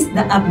won't miss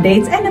the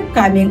updates and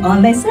upcoming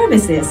online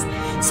services.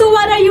 So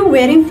what are you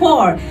waiting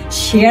for?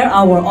 Share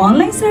our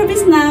online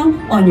service now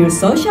on your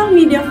social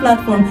media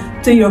platform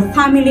to your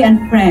family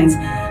and friends.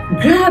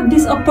 Grab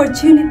this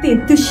opportunity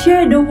to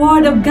share the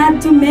word of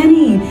God to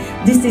many.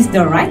 This is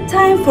the right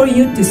time for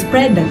you to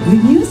spread the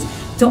good news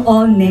to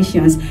all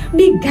nations.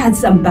 Be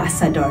God's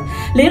ambassador.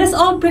 Let us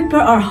all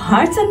prepare our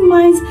hearts and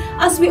minds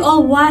as we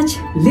all watch,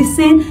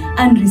 listen,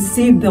 and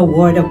receive the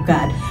word of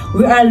God.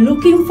 We are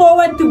looking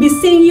forward to be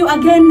seeing you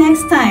again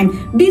next time.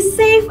 Be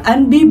safe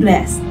and be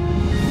blessed.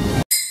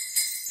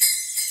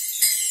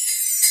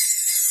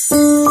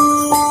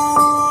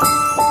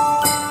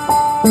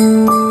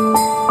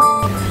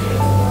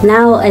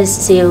 Now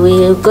as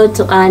we go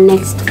to our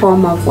next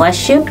form of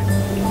worship,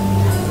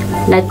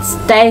 that's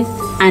tithe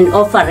and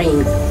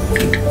offering.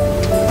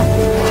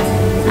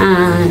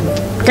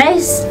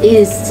 Tithe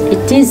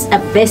is a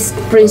basic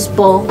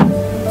principle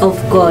of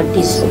God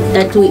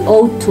that we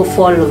ought to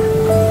follow.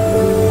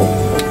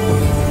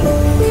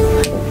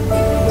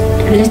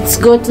 Let's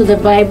go to the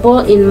Bible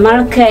in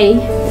Malachi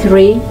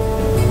 3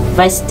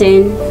 verse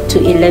 10 to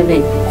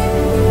 11.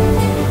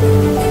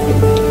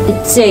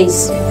 It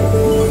says,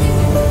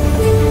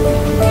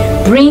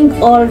 "Bring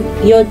all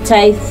your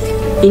tithe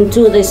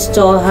into the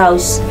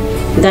storehouse,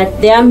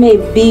 that there may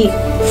be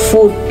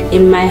food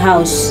in my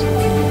house,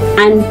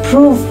 and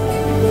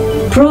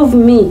prove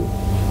me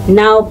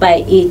now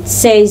by it,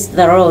 says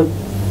the Lord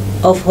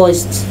of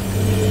hosts,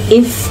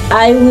 if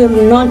I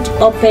will not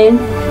open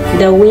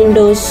the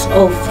windows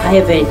of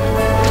heaven,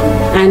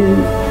 and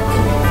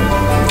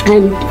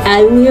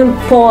I will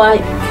pour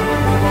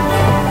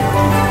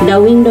the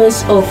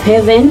windows of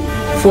heaven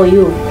for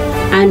you,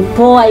 and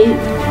pour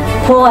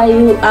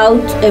you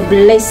out a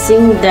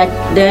blessing that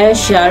there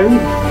shall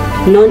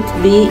not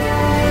be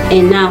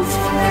enough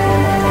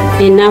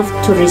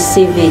to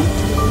receive it.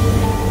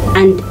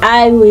 And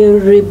I will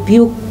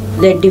rebuke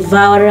the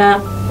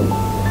devourer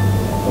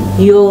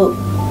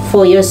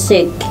for your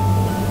sake.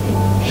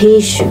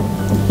 He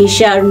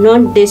shall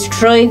not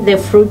destroy the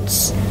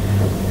fruits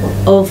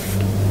of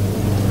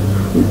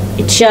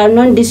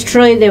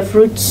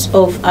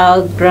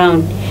our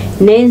ground,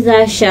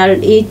 neither shall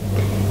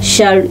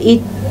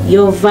it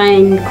your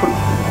vine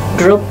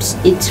drops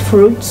its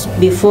fruits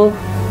before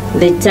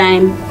the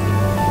time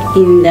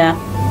in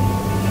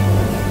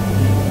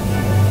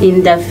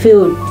the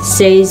field,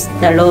 says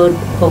the Lord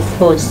of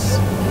hosts."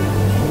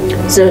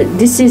 So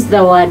this is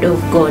the word of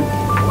God.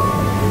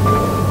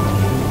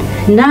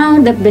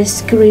 Now the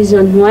basic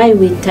reason why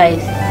we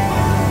tithe.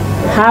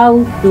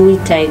 How do we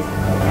tithe?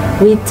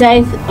 We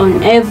tithe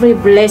on every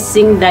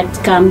blessing that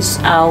comes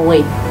our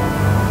way.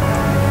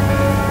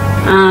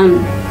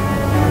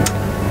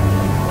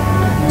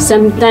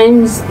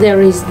 Sometimes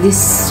there is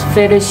this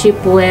fellowship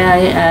where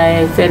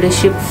I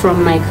fellowship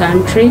from my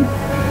country.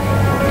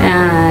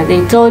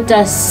 They taught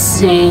us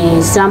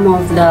some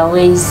of the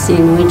ways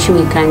in which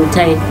we can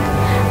tithe.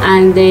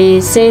 And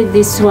they said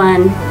this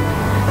one,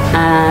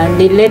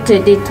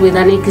 related it with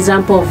an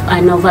example of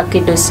an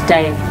avocado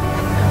style.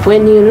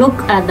 When you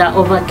look at the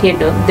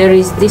avocado, there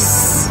is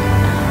this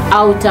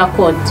outer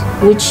coat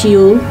which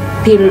you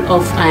peel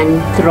off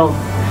and throw.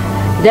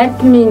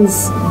 That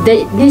means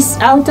this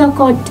outer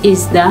coat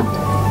is the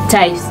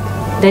tithe,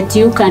 that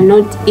you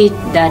cannot eat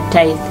the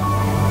tithe.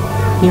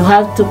 You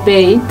have to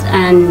pay it,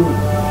 and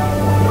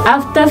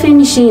after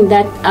finishing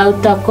that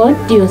outer coat,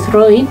 you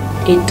throw it,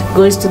 it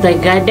goes to the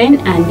garden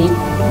and it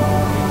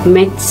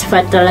makes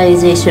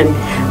fertilization.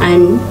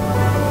 And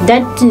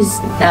that is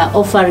the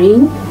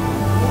offering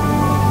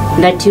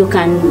that you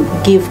can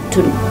give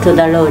to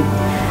the Lord.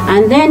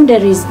 And then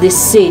there is the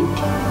seed.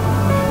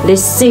 The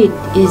seed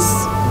is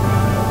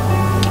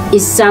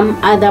some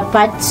other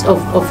parts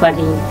of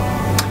offering.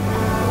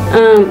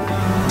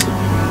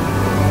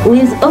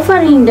 With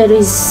offering, there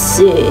is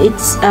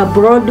it's a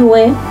broad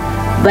way,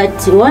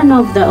 but one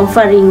of the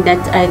offering that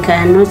I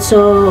can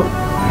also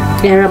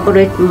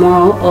elaborate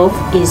more of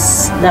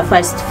is the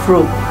first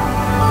fruit.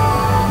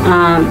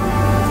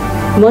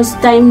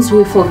 Most times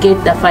we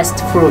forget the first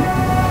fruit.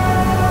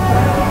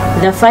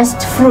 The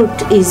first fruit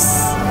is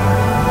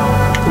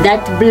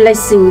that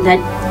blessing that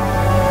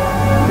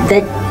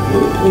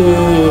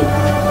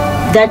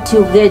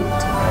you get,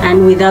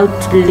 and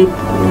without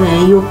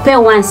you pay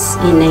once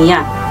in a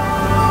year.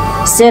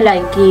 Say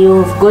like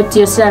you've got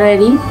your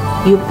salary,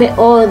 you pay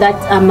all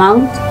that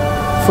amount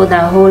for the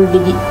whole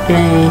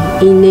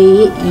in a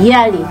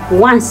yearly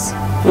once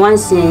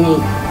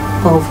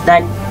of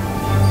that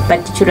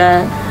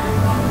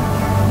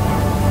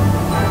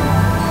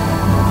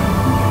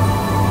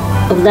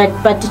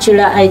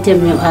particular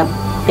item you are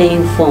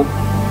paying for.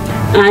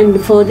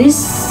 And for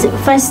this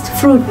first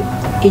fruit,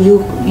 you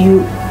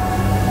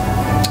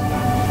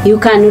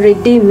can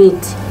redeem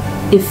it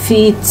if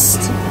it's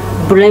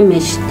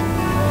blemished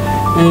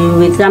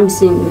with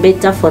something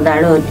better for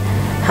the Lord.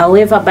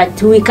 However,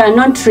 but we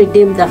cannot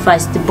redeem the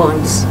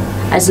firstborns.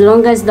 As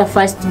long as the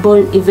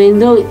firstborn, even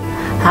though,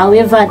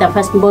 however, the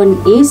firstborn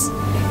is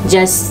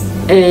just,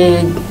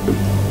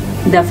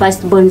 the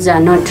firstborns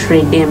are not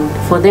redeemed.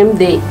 For them,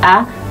 they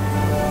are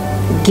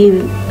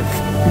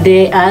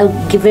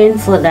given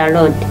for the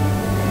Lord.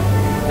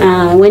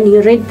 When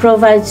you read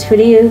Proverbs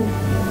 3,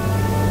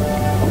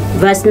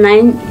 verse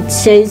 9, it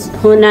says,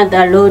 honor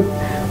the Lord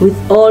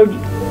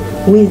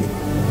with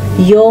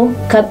your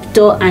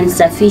capital and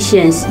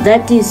sufficiency.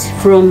 That is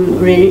from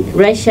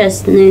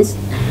righteousness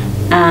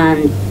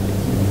and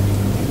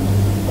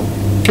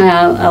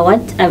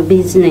a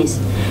business.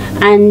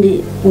 And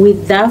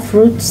with the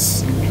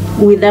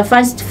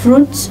first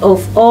fruits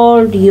of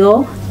all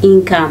your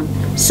income,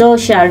 so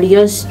shall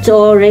your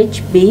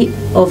storage be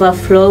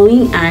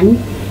overflowing and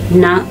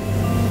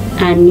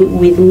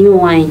with new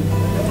wine.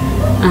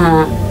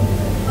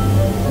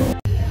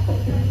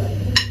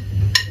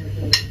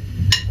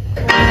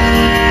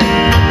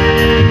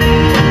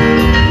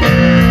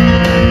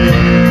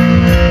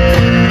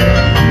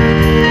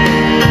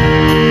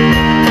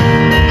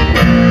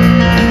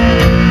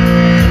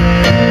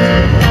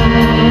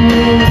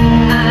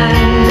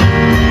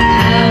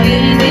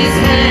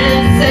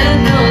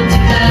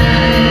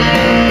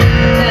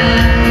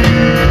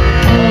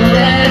 All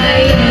that I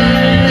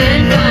am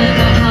and find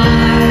my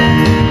heart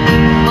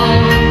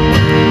on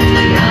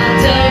the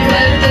altar.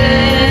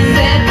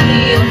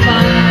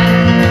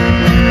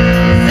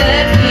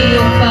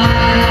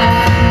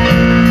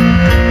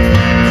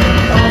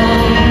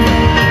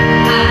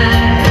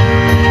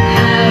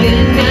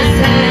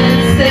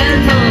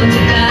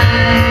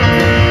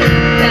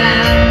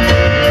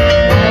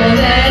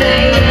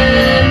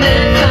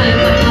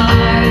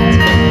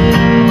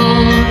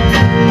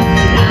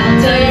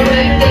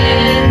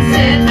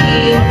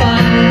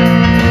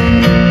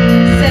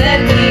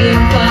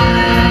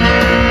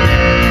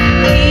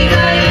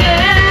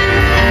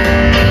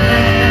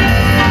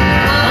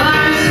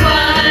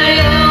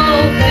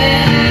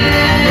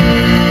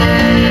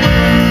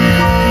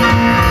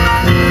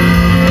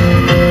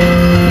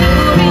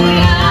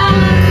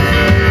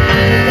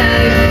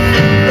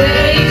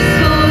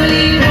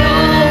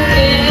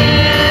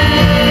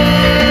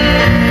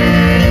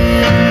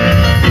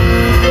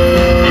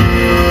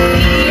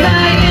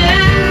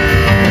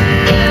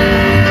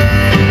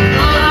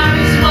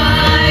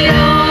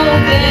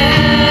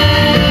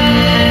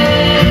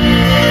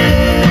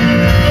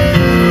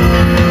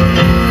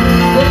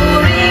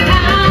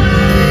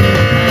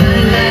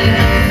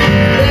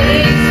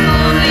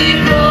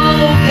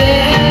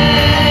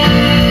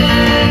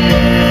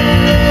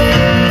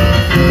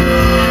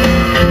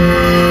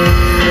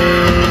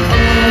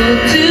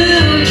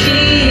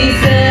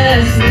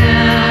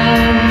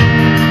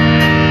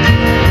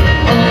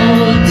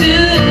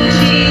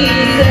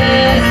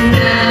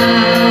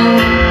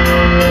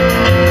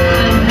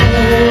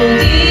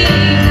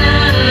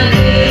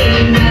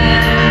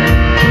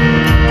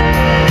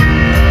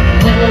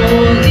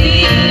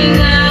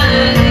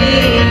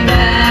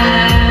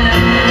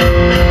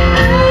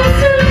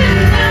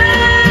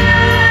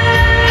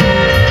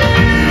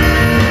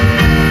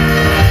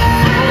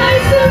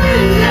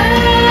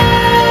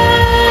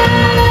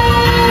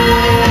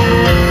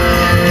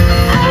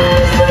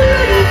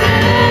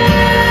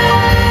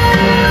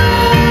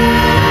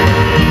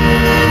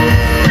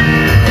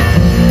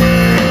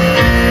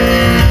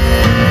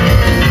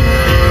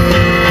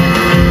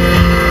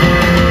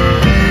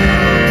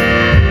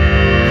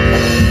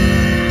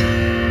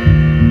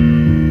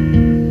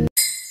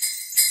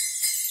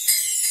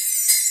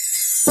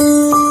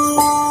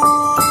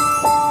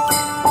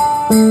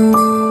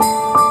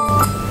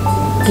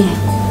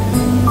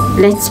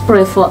 Let's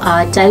pray for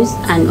our tithes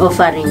and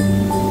offering.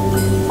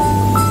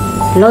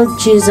 Lord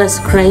Jesus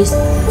Christ,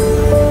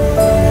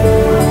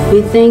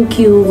 we thank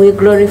you, we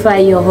glorify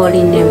your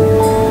holy name.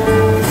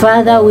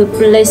 Father, we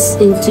place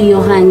into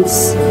your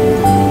hands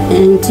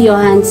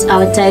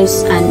our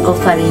tithes and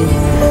offering.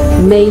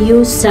 May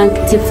you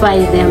sanctify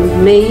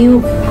them, may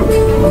you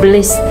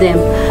bless them,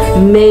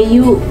 may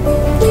you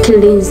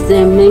cleanse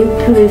them, may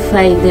you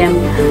purify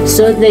them,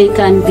 so they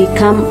can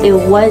become a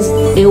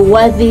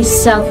worthy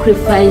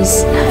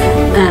sacrifice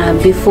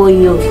before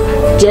you.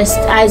 Just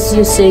as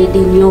you said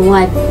in your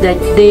word, that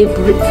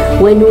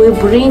when we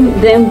bring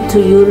them to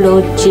you,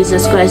 Lord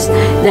Jesus Christ,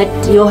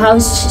 that your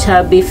house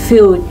shall be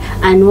filled,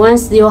 and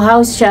once your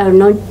house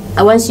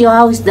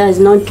does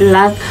not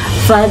lack,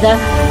 Father,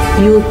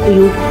 you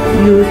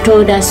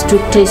told us to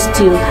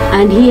test you,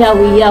 and here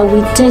we are.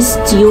 We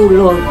test you,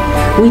 Lord.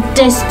 We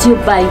test you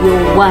by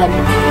your word.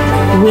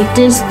 We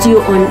test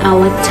you on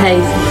our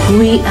tithe.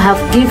 We have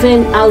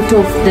given out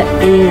of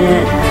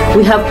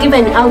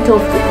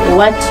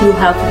what you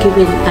have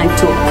given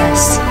unto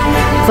us.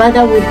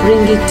 Father, we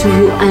bring it to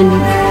you, and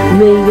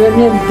may your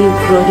name be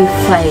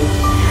glorified.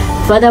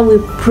 Father, we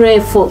pray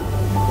for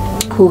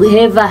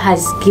whoever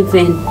has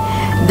given,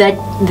 that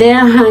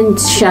their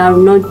hands shall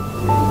not,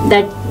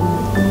 that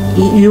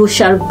you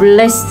shall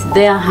bless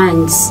their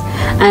hands,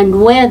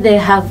 and where they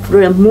have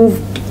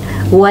removed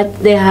what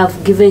they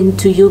have given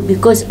to you,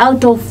 because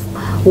out of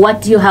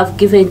what you have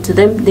given to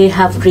them, they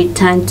have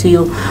returned to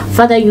you.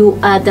 Father, you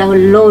are the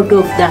Lord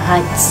of the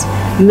hearts.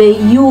 May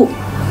you,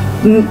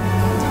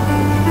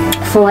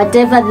 for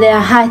whatever their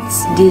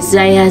hearts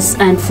desires,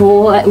 and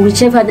for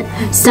whichever,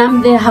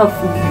 some they have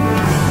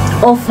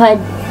offered,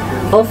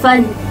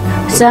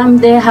 some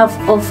they have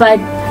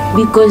offered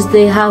because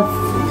they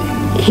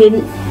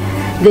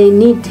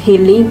need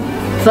healing.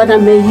 Father,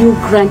 may you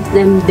grant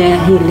them their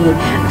healing.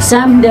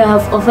 Some they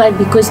have offered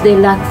because they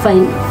lack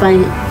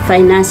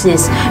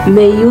finances.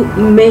 May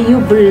you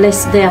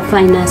bless their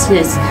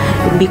finances,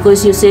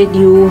 because you said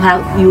you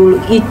will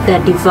eat the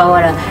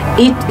devourer.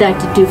 Eat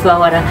that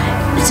devourer.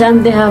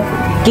 Some they have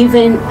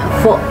given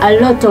for a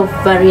lot of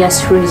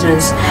various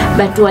reasons,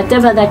 but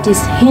whatever that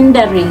is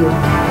hindering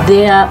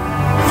their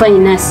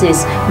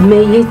finances,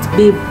 may it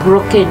be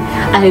broken.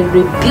 I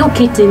rebuke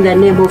it in the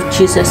name of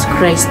Jesus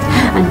Christ.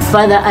 And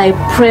Father, I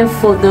pray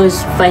for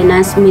those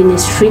finance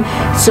ministry,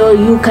 so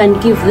you can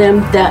give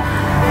them the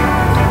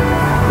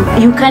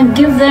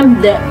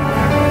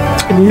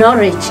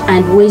knowledge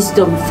and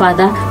wisdom,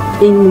 Father,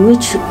 in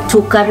which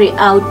to carry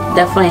out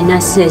the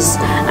finances,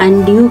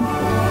 and you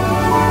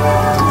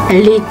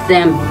lead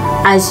them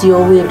as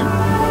your will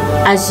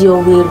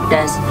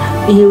does.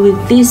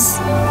 With this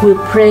we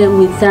pray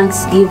with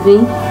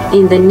thanksgiving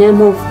in the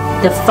name of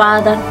the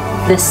Father,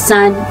 the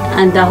Son,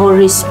 and the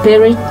Holy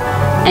Spirit.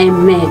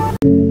 Amen.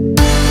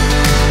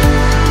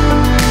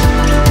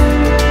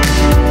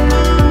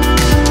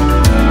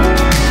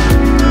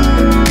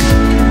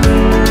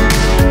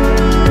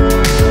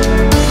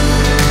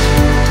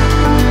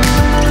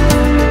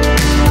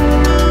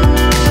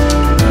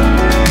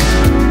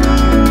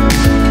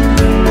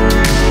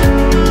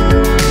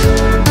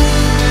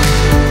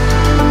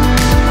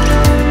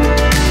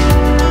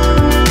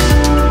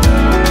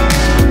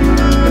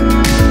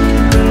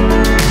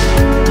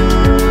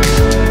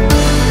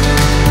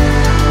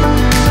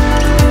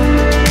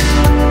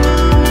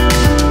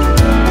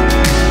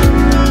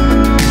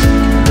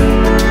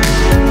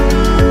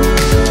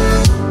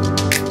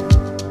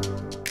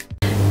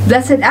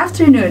 Blessed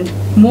afternoon,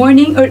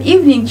 morning, or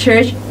evening,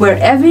 church,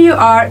 wherever you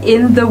are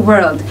in the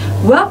world.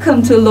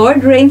 Welcome to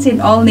Lord Reigns in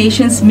All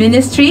Nations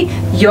Ministry,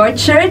 your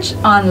church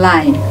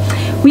online.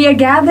 We are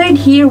gathered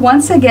here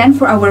once again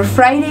for our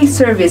Friday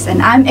service,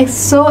 and I'm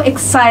so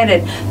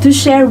excited to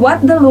share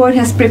what the Lord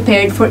has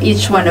prepared for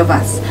each one of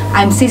us.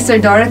 I'm Sister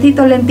Dorothy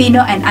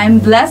Tolentino, and I'm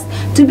blessed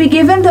to be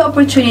given the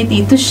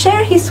opportunity to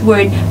share His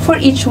Word for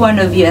each one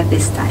of you at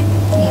this time.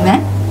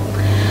 Amen.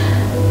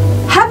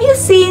 Have you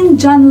seen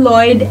John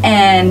Lloyd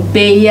and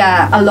Bea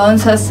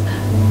Alonso's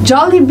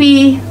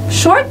Jollibee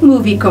short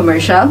movie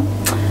commercial?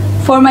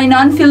 For my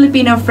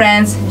non-Filipino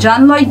friends,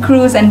 John Lloyd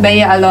Cruz and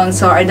Bea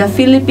Alonso are the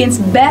Philippines'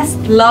 best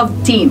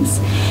loved teams.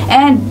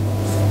 And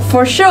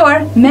for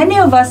sure, many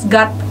of us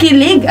got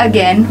kilig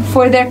again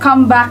for their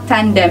comeback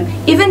tandem,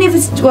 even if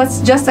it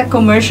was just a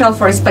commercial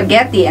for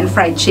spaghetti and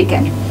fried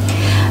chicken.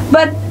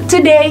 But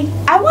today,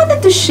 I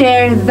wanted to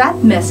share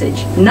that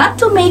message, not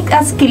to make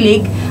us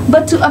kilig,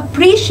 but to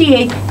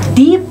appreciate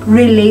deep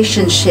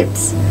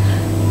relationships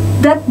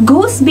that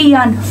goes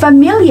beyond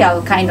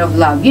familial kind of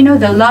love. You know,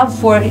 the love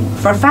for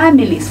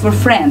families, for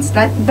friends,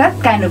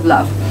 that kind of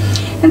love.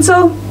 And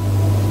so,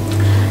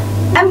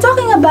 I'm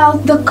talking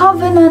about the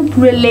covenant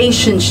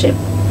relationship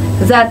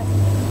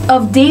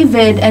of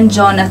David and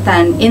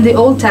Jonathan in the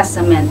Old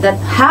Testament, that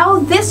how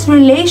this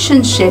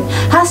relationship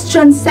has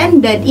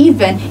transcended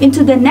even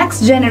into the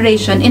next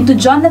generation, into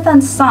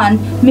Jonathan's son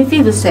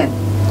Mephibosheth.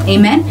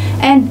 Amen.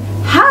 And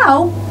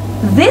how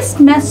this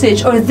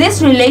message or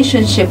this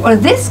relationship or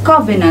this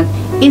covenant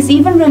is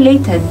even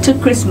related to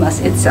Christmas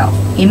itself.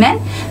 Amen?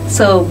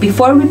 So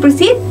before we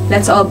proceed,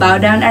 let's all bow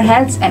down our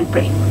heads and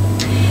pray.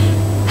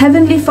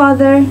 Heavenly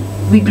Father,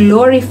 we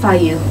glorify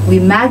you. We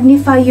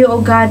magnify you,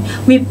 O God.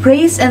 We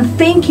praise and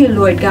thank you,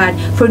 Lord God,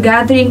 for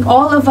gathering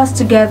all of us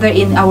together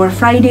in our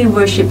Friday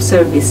worship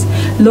service.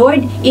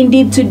 Lord,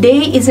 indeed today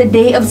is a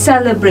day of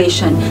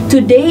celebration.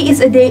 Today is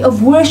a day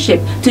of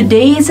worship.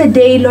 Today is a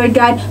day, Lord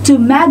God, to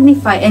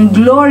magnify and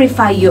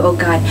glorify you, O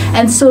God.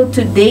 And so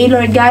today,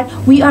 Lord God,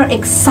 we are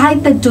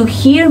excited to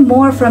hear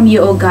more from you,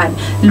 O God.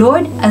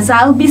 Lord, as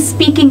I'll be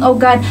speaking, O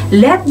God,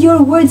 let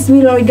your words,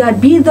 Lord God,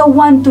 be the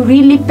one to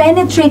really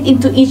penetrate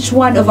into each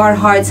one of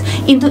our hearts,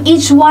 into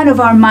each one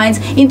of our minds,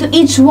 into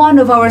each one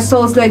of our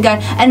souls, Lord God,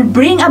 and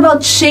bring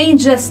about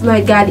changes,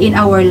 Lord God, in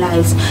our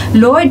lives.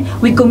 Lord,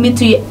 we commit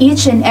to you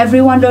each and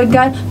everyone, Lord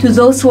God, to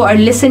those who are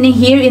listening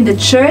here in the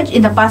church,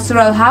 in the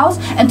pastoral house,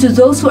 and to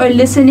those who are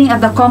listening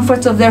at the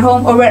comforts of their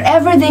home or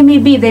wherever they may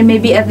be. They may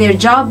be at their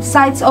job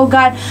sites, oh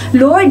God.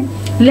 Lord,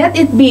 let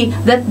it be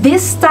that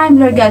this time,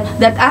 Lord God,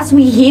 that as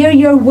we hear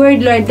your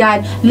word, Lord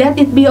God, let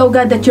it be, oh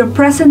God, that your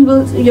presence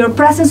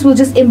will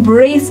just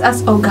embrace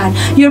us, oh God.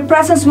 Your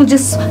presence will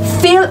just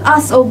fill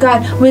us, oh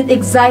God, with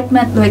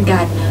excitement, Lord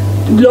God.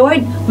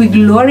 Lord, we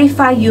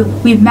glorify you,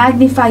 we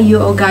magnify you,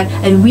 oh God,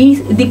 and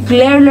we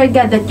declare, Lord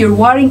God, that your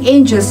warring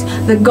angels,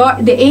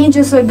 the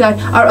angels, Lord God,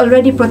 are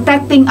already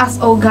protecting us,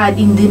 oh God,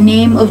 in the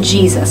name of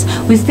Jesus.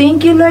 We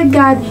thank you, Lord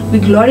God. We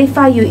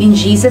glorify you in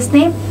Jesus'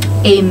 name.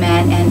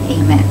 Amen and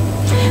amen.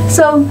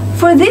 So,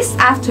 for this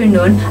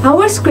afternoon,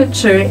 our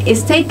scripture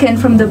is taken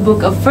from the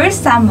book of 1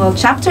 Samuel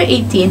chapter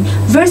 18,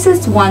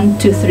 verses 1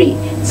 to 3.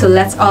 So,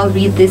 let's all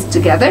read this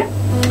together.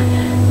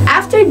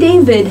 After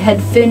David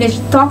had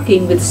finished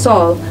talking with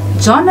Saul,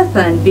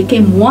 Jonathan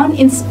became one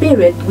in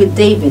spirit with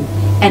David,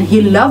 and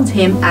he loved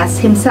him as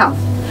himself.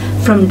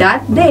 From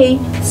that day,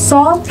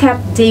 Saul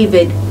kept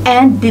David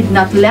and did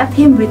not let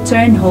him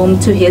return home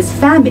to his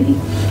family.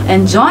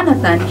 And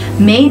Jonathan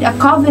made a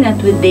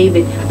covenant with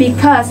David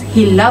because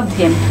he loved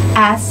him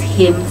as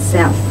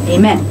himself.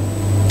 Amen.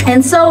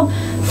 And so,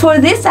 for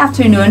this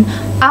afternoon,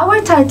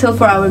 our title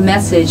for our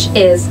message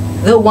is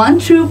The One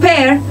True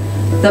Pair,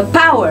 The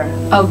Power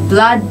of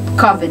Blood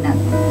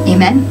Covenant.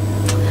 Amen.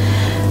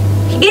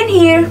 In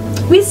here,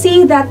 we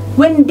see that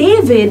when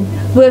David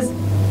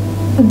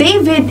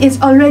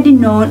is already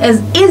known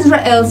as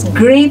Israel's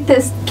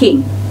greatest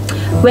king.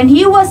 When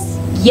he was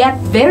yet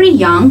very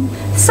young,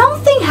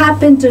 something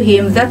happened to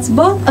him that's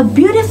both a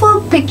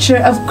beautiful picture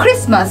of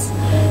Christmas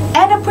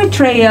and a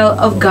portrayal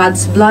of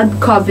God's blood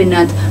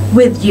covenant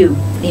with you.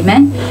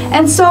 Amen.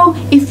 And so,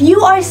 if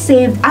you are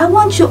saved, I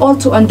want you all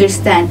to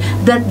understand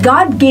that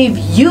God gave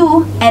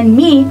you and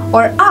me,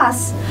 or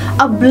us,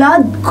 a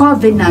blood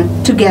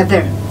covenant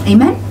together.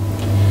 Amen.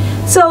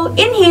 So,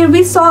 in here,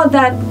 we saw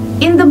that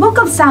in the book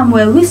of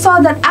Samuel, we saw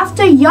that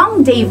after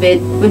young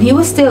David, when he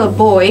was still a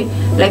boy,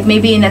 like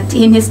maybe in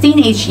his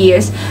teenage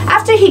years,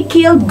 after he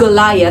killed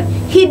Goliath,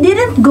 he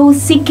didn't go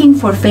seeking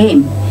for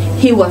fame.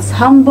 He was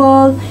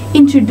humble,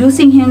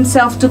 introducing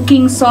himself to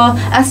King Saul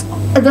as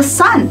the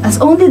son, as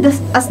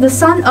the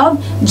son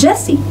of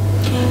Jesse.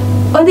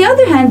 On the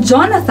other hand,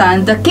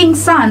 Jonathan, the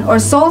king's son or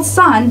Saul's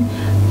son,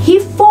 he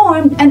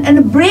formed an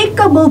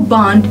unbreakable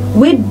bond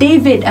with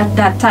David at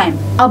that time,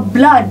 a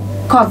blood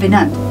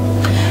covenant.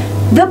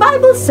 The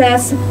Bible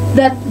says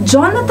that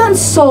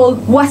Jonathan's soul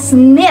was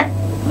knit,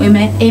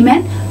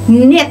 amen,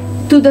 knit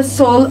to the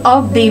soul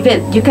of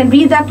David. You can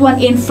read that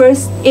one in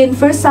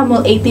 1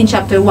 Samuel 18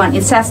 chapter 1.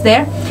 It says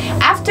there,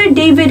 after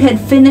David had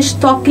finished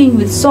talking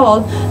with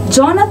Saul,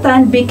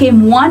 Jonathan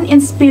became one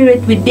in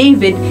spirit with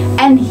David,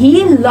 and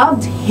he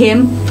loved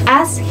him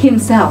as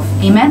himself.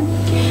 Amen.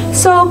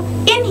 So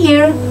in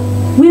here,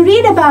 we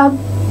read about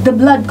the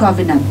blood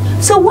covenant.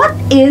 So what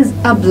is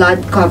a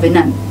blood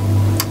covenant?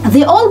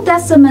 The Old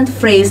Testament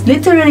phrase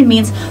literally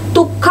means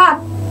to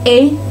cut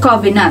a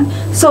covenant.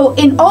 So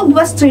in old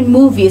Western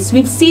movies,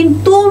 we've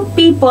seen two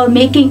people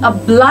making a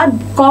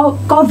blood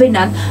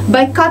covenant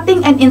by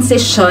cutting an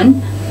incision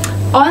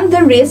on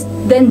the wrist,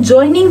 then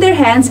joining their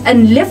hands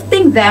and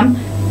lifting them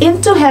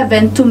into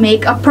heaven to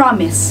make a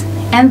promise.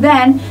 And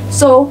then,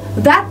 so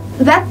that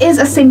is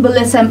a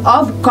symbolism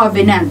of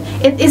covenant.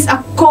 It is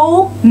a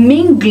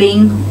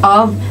co-mingling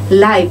of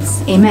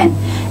lives. Amen.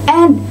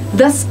 And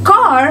the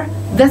scar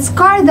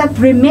that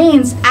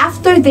remains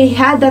after they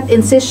had that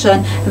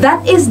incision,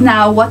 that is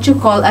now what you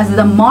call as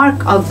the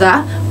mark of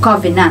the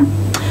covenant.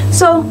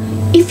 So,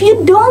 if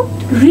you don't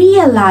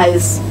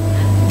realize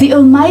the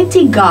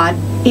Almighty God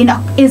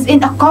is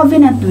in a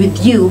covenant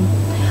with you,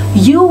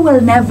 you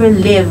will never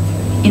live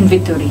in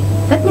victory.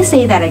 Let me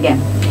say that again.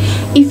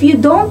 If you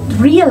don't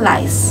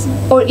realize,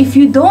 or if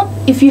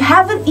you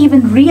haven't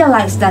even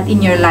realized that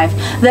in your life,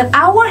 that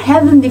our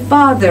Heavenly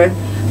Father,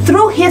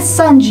 through His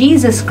Son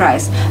Jesus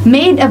Christ,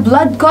 made a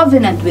blood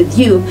covenant with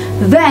you,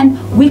 then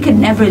we could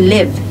never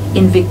live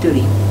in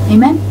victory.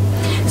 Amen?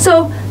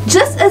 So,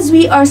 just as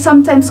we are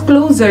sometimes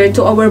closer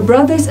to our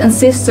brothers and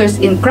sisters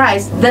in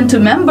Christ than to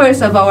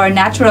members of our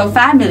natural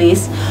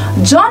families,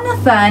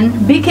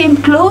 Jonathan became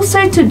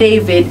closer to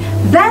David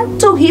than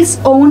to his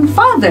own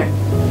father.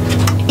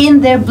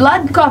 In their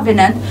blood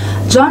covenant,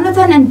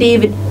 Jonathan and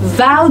David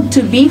vowed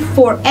to be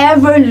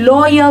forever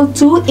loyal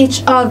to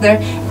each other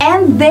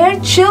and their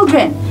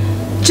children,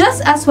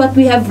 just as what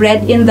we have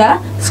read in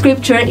the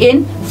scripture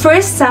in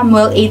 1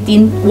 Samuel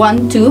 18,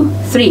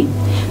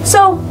 1-3.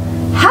 So,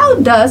 how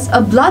does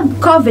a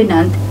blood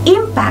covenant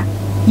impact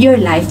your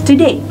life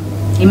today?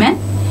 Amen?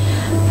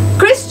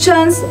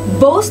 Christians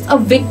boast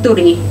of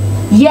victory,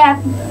 yet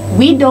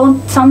we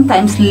don't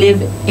sometimes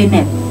live in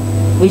it.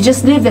 We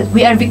just live it.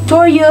 We are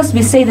victorious.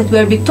 We say that we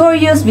are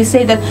victorious. We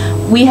say that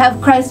we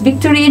have Christ's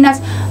victory in us.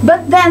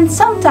 But then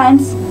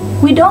sometimes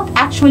we don't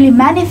actually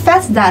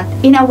manifest that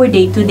in our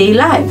day-to-day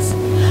lives.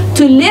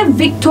 To live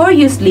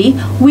victoriously,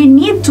 we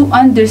need to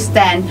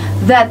understand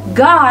that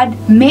God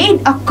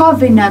made a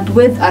covenant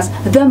with us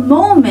the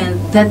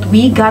moment that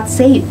we got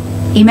saved.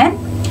 Amen?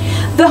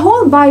 The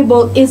whole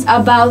Bible is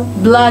about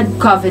blood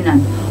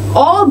covenant.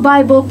 All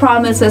Bible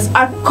promises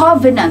are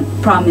covenant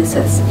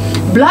promises.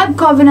 Blood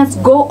covenants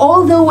go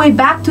all the way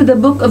back to the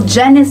book of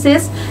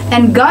Genesis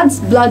and God's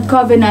blood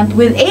covenant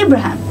with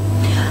Abraham.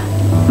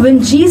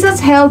 When Jesus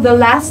held the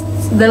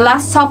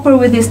last supper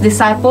with his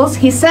disciples,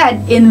 he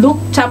said in Luke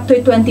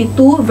chapter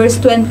 22 verse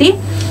 20,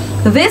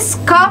 "This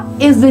cup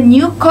is the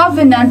new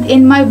covenant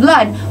in my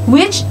blood,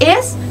 which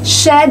is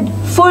shed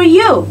for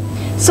you."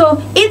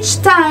 So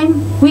each time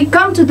we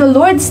come to the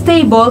Lord's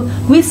table,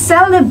 we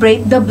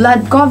celebrate the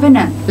blood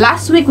covenant.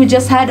 Last week we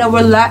just had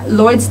our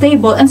Lord's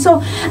table, and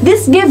so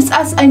this gives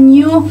us a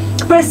new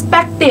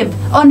perspective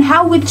on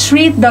how we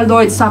treat the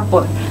Lord's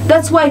Supper.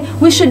 That's why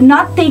we should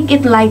not take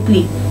it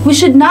lightly. We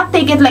should not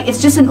take it like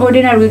it's just an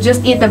ordinary, we'll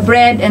just eat the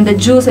bread and the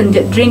juice and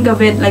drink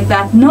of it like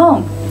that.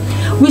 No.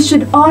 We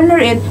should honor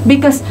it,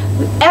 because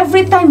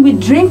every time we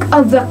drink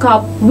of the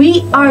cup,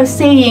 we are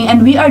saying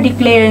and we are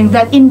declaring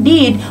that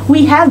indeed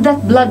we have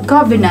that blood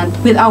covenant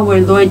with our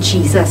Lord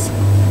Jesus.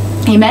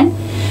 Amen?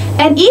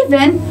 And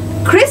even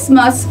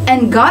Christmas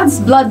and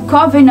God's blood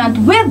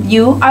covenant with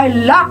you are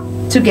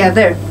locked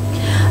together.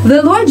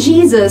 The Lord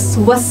Jesus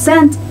was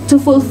sent to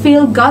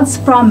fulfill God's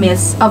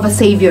promise of a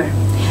Savior.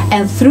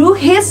 And through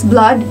His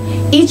blood,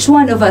 each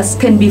one of us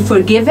can be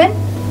forgiven,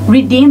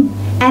 redeemed,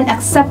 and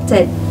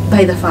accepted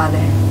by the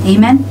Father.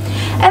 Amen?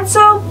 And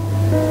so,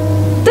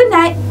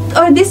 tonight,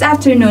 or this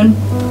afternoon,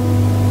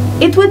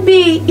 it would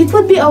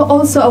be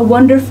also a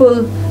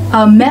wonderful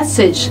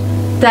message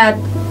that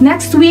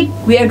next week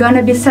we are going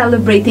to be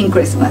celebrating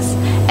Christmas.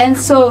 And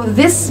so,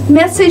 this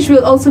message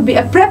will also be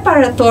a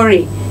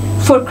preparatory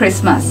for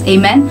Christmas.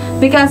 Amen?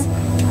 Because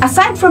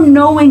aside from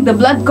knowing the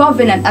blood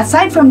covenant,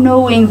 aside from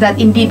knowing that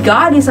indeed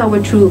God is our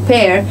true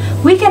pair,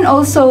 we can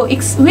also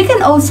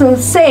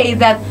say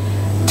that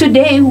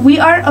today we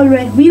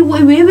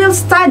will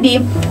study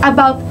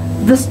about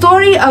the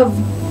story of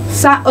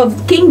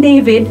King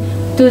David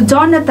to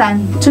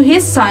Jonathan to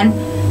his son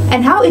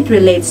and how it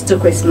relates to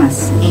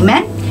Christmas.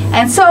 Amen?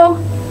 And so,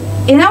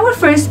 in our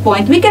first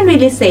point, we can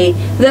really say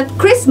that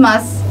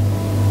Christmas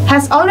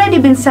has already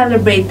been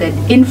celebrated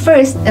in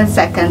 1st and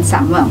 2nd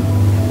Samuel.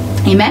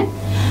 Amen?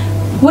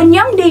 When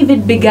young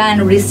David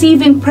began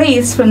receiving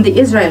praise from the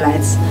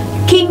Israelites,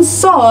 King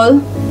Saul,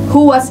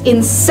 who was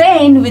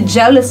insane with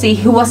jealousy,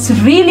 who was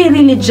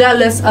really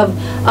jealous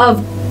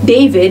of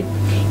David,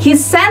 he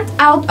sent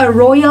out a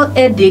royal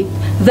edict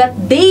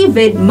that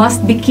David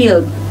must be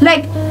killed.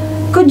 Like,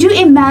 could you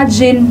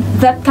imagine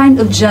that kind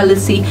of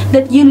jealousy,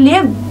 that you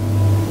live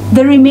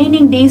the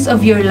remaining days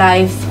of your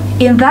life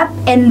in that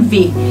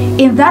envy,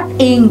 in that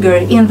anger,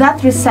 in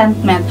that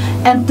resentment,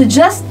 and to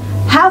just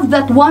have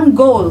that one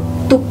goal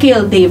to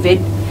kill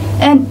David?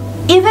 And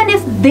even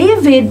if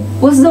David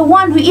was the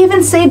one who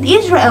even saved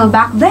Israel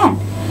back then,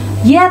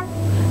 yet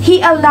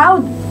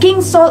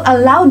King Saul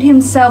allowed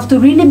himself to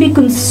really be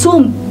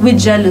consumed with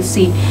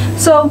jealousy.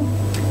 So,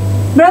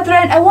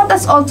 brethren, I want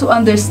us all to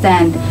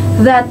understand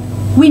that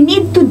we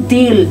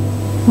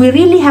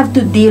really have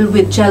to deal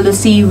with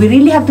jealousy, we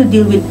really have to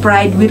deal with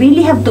pride, we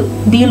really have to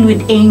deal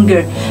with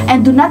anger,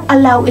 and do not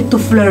allow it to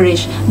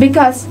flourish,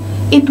 because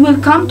it will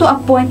come to a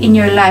point in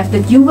your life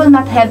that you will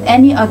not have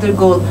any other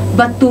goal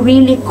but to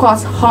really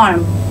cause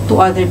harm to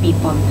other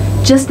people.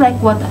 Just like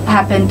what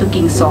happened to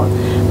King Saul,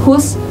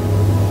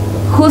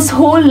 whose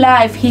whole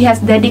life he has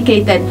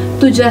dedicated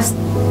to just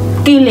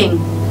killing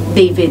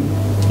David.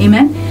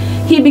 Amen?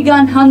 He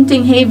began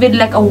hunting David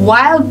like a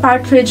wild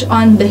partridge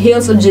on the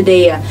hills of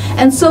Judea.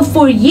 And so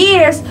for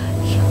years,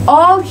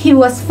 all he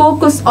was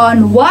focused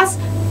on was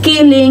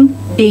killing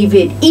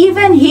David,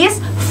 even his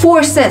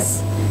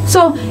forces.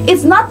 So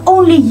it's not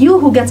only you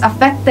who gets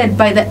affected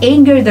by the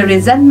anger, the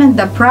resentment,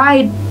 the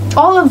pride,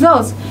 all of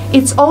those.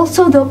 It's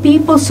also the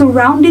people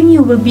surrounding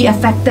you will be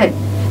affected.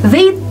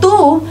 They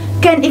too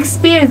can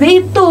experience,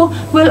 they too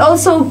will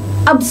also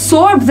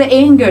absorb the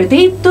anger.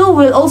 They too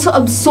will also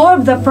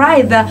absorb the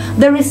pride,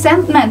 the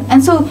resentment.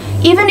 And so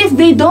even if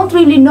they don't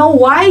really know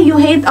why you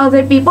hate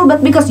other people,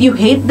 but because you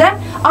hate them,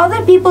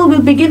 other people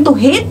will begin to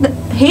hate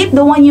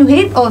the one you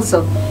hate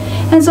also.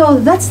 And so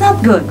that's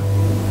not good,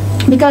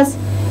 because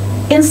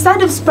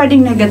instead of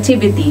spreading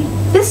negativity,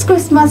 this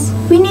Christmas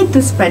we need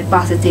to spread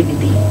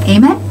positivity.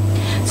 Amen.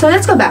 So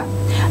let's go back.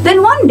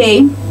 Then one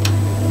day,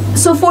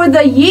 so for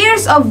the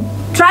years of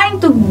trying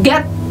to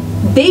get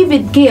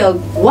David killed,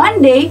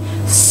 one day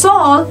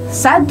Saul,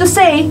 sad to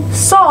say,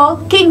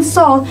 King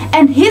Saul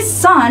and his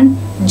son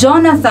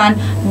Jonathan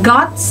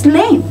got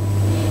slain.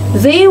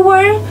 They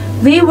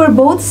were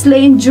both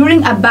slain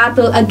during a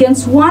battle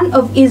against one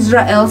of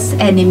Israel's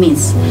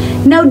enemies.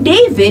 Now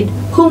David,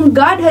 whom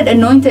God had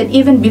anointed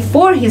even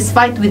before his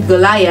fight with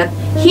Goliath,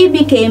 he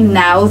became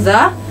now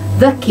the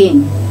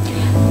king.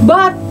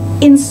 But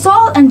in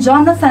Saul and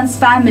Jonathan's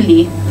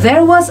family,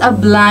 there was a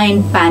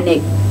blind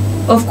panic.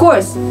 Of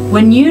course,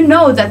 when you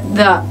know that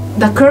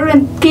the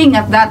current king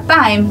at that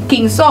time,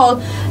 King Saul,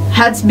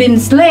 has been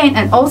slain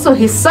and also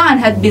his son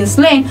had been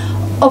slain,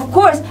 of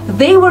course,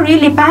 they were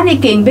really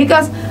panicking,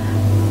 because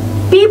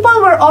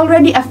people were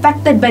already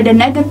affected by the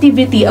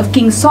negativity of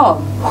King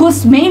Saul,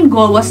 whose main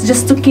goal was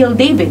just to kill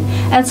David.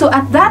 And so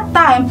at that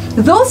time,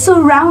 those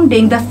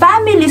surrounding the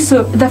families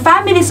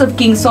of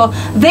King Saul,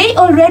 they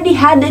already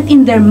had it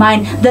in their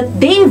mind that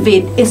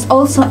David is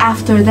also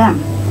after them.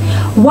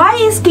 Why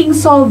is King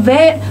Saul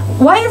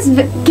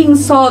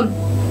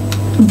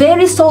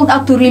very sold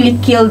out to really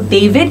kill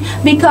David?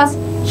 Because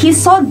he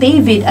saw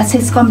David as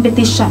his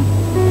competition.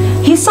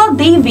 He saw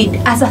David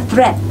as a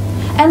threat.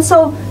 And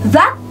so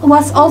that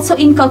was also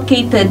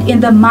inculcated in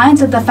the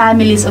minds of the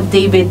families of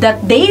David,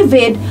 that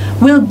David,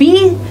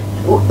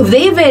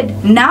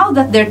 now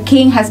that their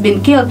king has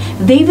been killed,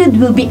 David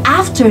will be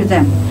after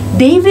them.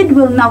 David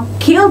will now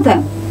kill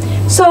them.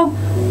 So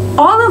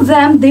all of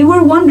them, they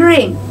were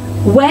wondering,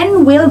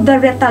 when will the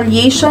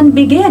retaliation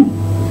begin?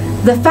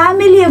 The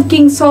family of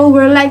King Saul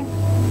were like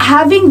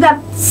having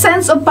that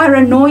sense of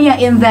paranoia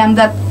in them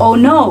that, oh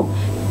no,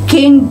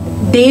 King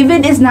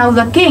David is now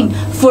the king.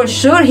 For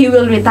sure he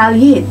will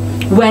retaliate.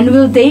 When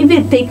will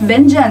David take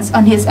vengeance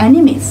on his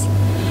enemies?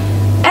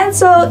 And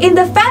so in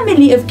the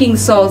family of King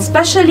Saul,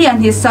 especially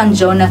on his son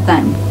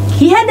Jonathan,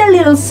 he had a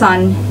little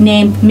son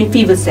named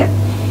Mephibosheth.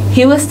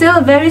 He was still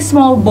a very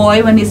small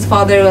boy when his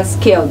father was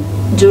killed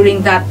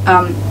during that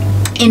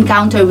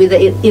encounter with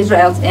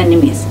Israel's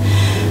enemies.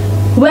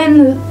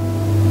 When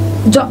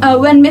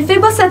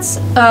Mephibosheth's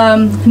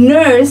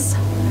nurse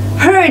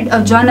heard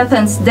of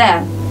Jonathan's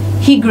death,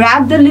 he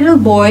grabbed the little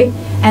boy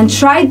and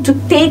tried to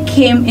take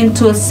him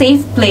into a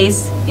safe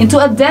place, into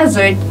a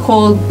desert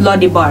called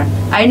Lodibar.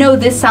 I know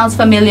this sounds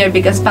familiar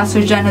because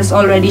Pastor John has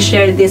already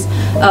shared this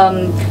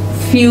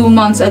few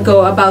months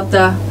ago about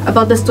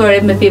the story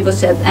of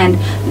Mephibosheth and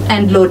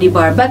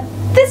Lodibar. But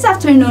this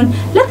afternoon,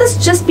 let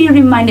us just be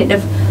reminded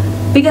of,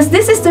 because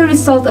this is the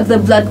result of the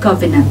blood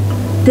covenant.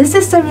 This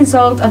is the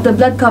result of the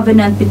blood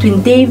covenant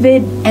between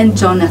David and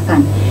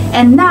Jonathan.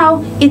 And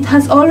now, it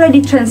has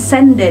already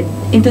transcended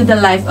into the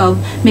life of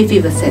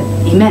Mephibosheth.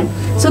 Amen.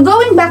 So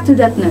going back to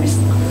that nurse,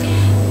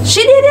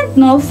 she didn't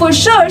know, for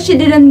sure she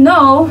didn't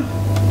know,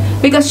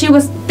 because she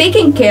was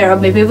taking care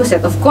of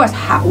Mephibosheth. Of course,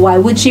 why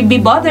would she be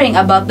bothering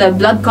about the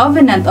blood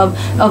covenant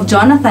of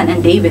Jonathan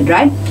and David,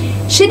 right?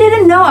 She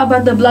didn't know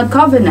about the blood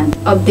covenant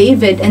of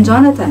David and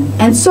Jonathan.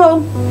 And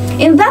so,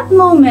 in that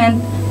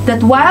moment,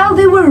 that while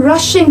they were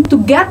rushing to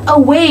get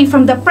away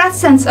from the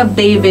presence of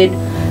David,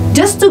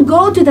 just to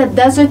go to that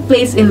desert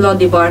place in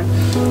Lodibar,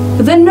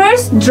 the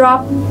nurse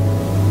dropped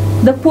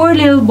the poor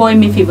little boy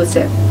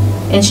Mephibosheth,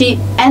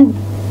 and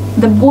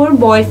the poor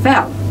boy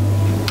fell,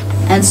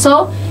 and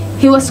so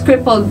he was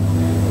crippled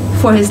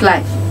for his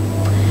life.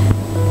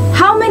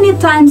 How many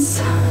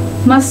times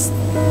must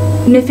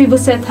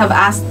Mephibosheth have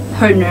asked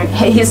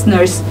his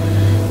nurse,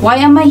 "Why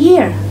am I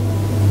here?"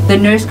 The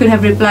nurse could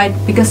have replied,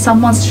 "Because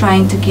someone's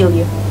trying to kill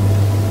you."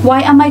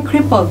 "Why am I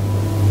crippled?"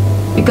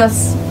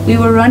 "Because we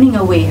were running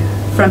away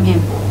from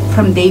him,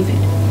 from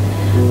David."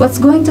 "What's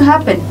going to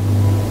happen?"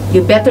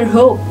 "You better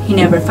hope he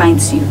never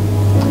finds you."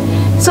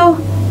 So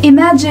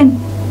imagine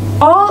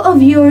all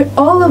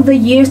of the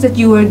years that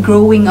you were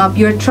growing up,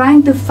 you're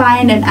trying to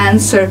find an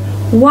answer.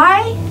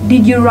 Why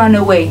did you run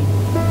away?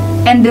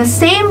 And the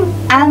same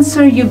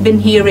answer you've been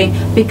hearing,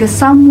 because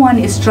someone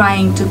is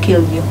trying to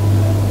kill you.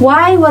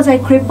 Why was I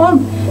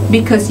crippled?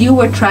 Because you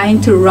were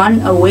trying to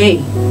run away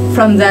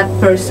from that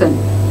person.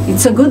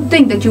 It's a good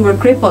thing that you were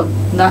crippled.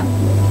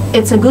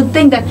 It's a good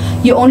thing that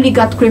you only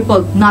got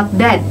crippled, not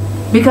dead.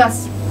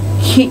 Because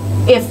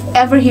if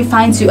ever he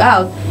finds you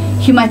out,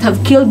 he might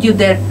have killed you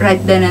there,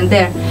 right then and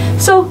there.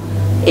 So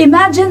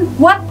imagine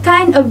what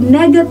kind of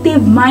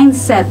negative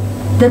mindset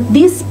that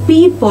these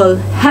people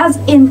has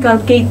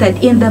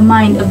inculcated in the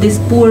mind of this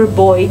poor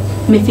boy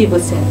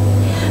Mephibosheth.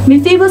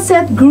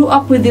 Mephibosheth grew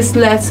up with this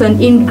lesson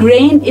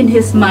ingrained in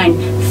his mind.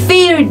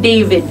 Fear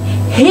David,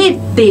 hate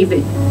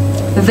David.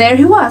 There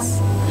he was,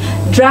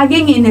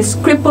 dragging in his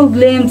crippled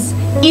limbs,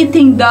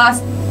 eating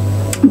dust,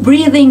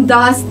 breathing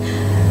dust,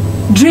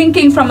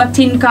 drinking from a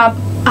tin cup,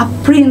 a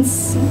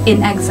prince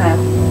in exile.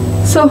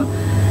 So,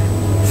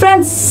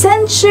 friends,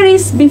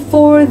 centuries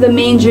before the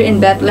manger in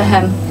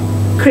Bethlehem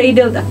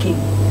cradled a king.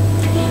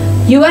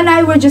 You and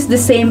I were just the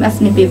same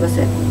as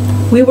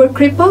Mephibosheth. We were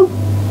crippled,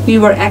 we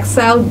were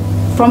exiled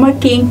from our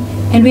king,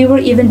 and we were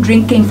even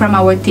drinking from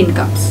our tin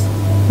cups.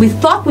 We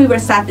thought we were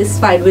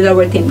satisfied with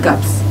our tin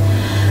cups.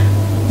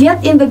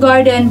 Yet in the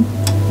garden,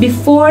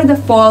 before the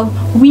fall,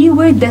 we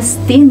were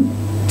destined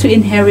to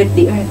inherit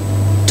the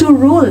earth, to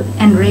rule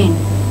and reign.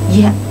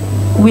 Yet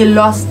we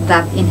lost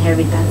that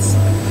inheritance.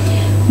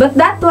 But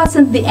that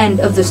wasn't the end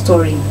of the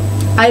story,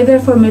 either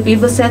for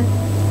Mephibosheth,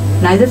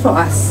 neither for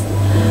us.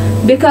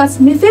 Because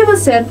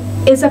Mephibosheth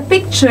is a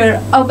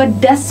picture of a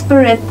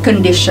desperate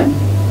condition.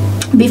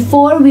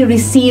 Before we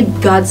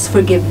received God's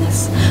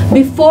forgiveness,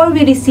 before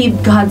we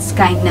received God's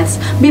kindness,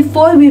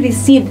 before we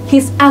received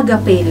His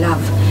agape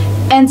love.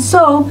 And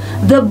so,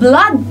 the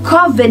blood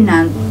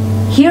covenant,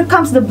 here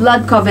comes the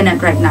blood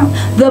covenant right now.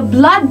 The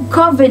blood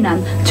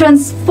covenant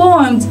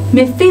transformed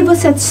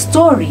Mephibosheth's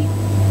story.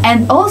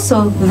 And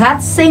also,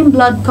 that same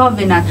blood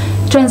covenant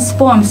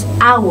transforms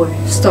our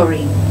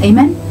story.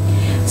 Amen?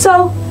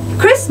 So,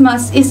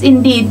 Christmas is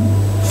indeed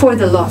for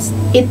the lost.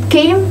 It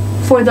came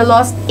for the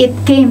lost. It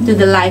came to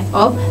the life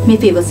of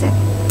Mephibosheth.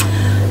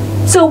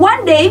 So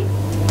one day,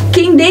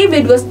 King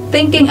David was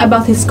thinking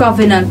about his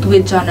covenant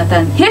with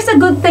Jonathan. Here's a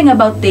good thing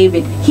about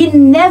David. He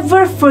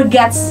never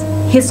forgets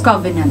his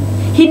covenant.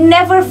 He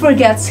never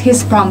forgets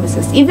his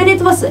promises. Even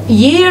it was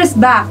years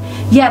back,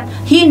 yet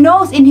he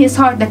knows in his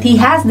heart that he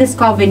has this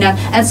covenant,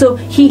 and so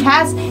he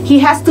has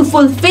to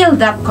fulfill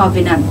that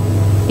covenant.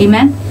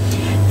 Amen?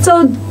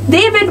 So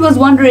David was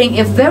wondering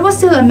if there was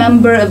still a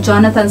member of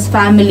Jonathan's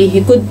family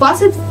who could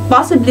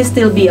possibly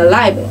still be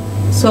alive.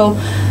 So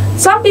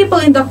some people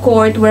in the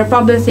court were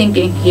probably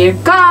thinking, here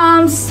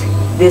comes,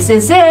 this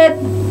is it,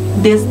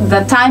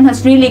 the time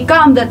has really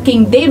come that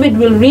King David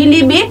will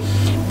really be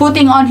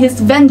putting on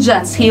his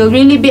vengeance. He'll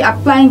really be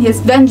applying his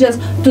vengeance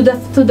to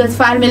the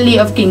family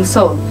of King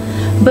Saul.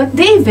 But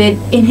David,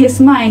 in his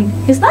mind,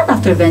 he's not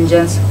after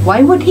vengeance.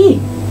 Why would he?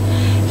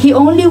 He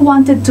only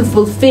wanted to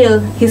fulfill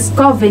his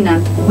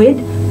covenant with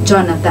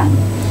Jonathan.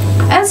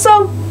 And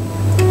so,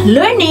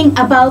 learning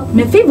about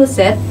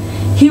Mephibosheth,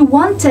 he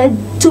wanted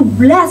to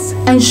bless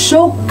and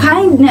show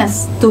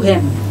kindness to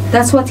him.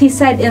 That's what he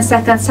said in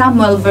 2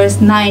 Samuel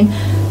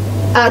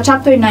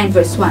chapter 9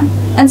 verse 1.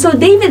 And so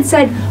David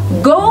said,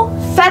 go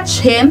fetch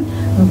him,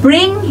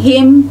 bring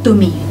him to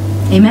me.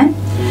 Amen.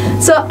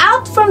 So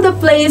out from the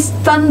place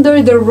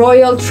thundered the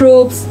royal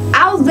troops.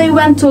 Out they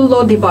went to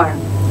Lo-debar.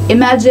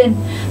 Imagine,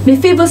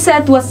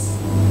 Mephibosheth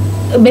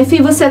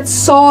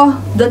saw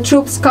the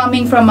troops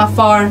coming from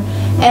afar,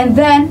 and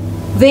then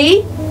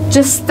they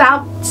just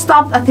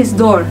stopped at his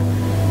door.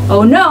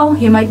 Oh no,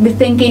 he might be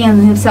thinking in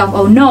himself,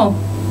 oh no,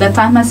 the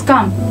time has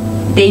come.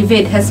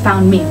 David has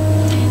found me.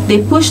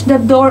 They pushed the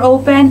door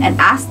open and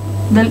asked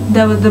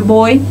the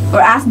boy, or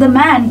asked the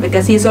man,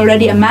 because he's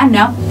already a man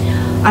now,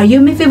 are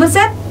you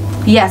Mephibosheth?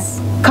 Yes,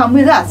 come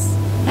with us.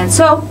 And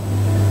so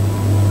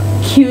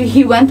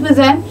he went with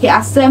them. He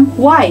asked them,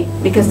 why?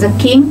 Because the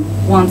king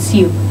wants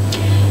you.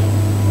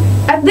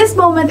 At this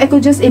moment, I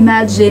could just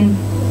imagine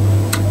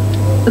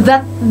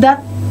that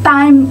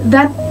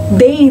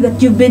day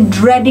that you've been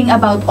dreading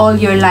about all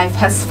your life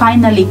has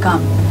finally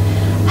come.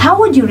 How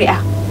would you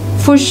react?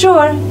 For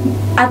sure,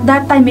 at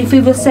that time,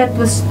 Mephibosheth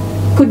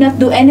could not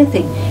do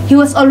anything. He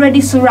was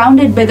already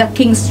surrounded by the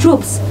king's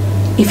troops.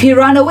 If he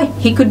ran away,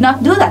 he could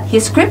not do that.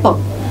 He's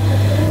crippled.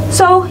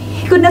 So,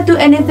 he could not do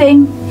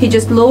anything. He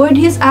just lowered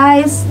his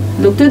eyes,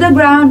 looked to the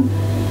ground,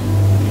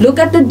 looked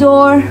at the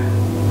door,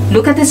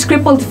 looked at his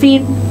crippled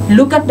feet,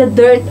 looked at the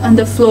dirt on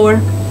the floor.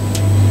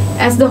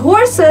 As the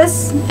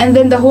horses,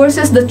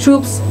 the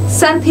troops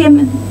sent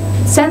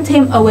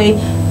him away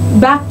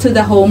back to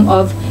the home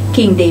of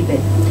King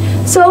David.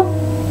 So,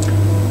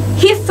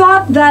 he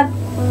thought that,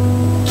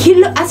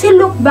 as he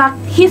looked back,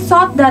 he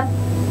thought that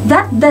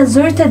that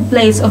deserted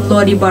place of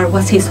Lo-debar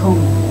was his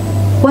home,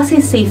 was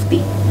his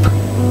safety.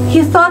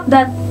 He thought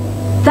that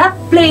that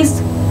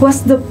place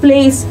was the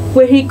place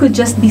where he could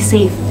just be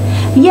safe.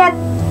 Yet,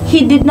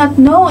 he did not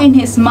know in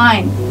his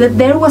mind that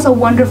there was a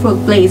wonderful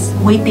place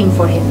waiting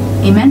for him.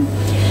 Amen?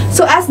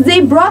 So as they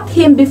brought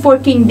him before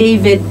King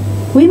David,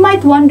 we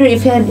might wonder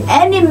if he had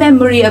any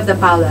memory of the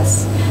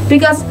palace.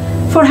 Because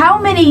for how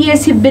many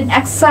years he'd been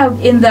exiled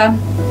in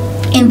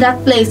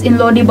that place, in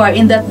Lo-debar,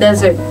 in that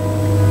desert.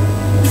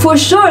 For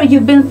sure,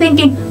 you've been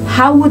thinking,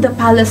 how would the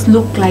palace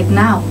look like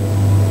now?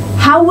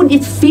 How would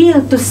it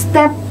feel to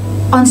step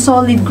on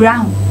solid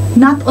ground?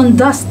 Not on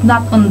dust,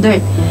 not on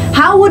dirt.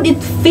 How would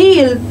it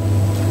feel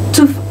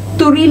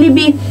to really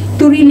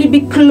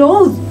be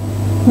clothed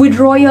with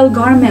royal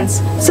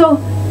garments? So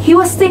he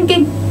was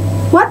thinking,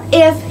 what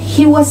if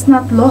he was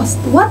not lost?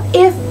 What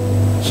if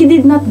he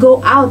did not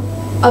go out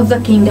of the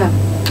kingdom?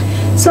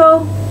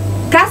 So,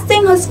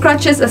 casting his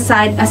crutches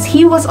aside, as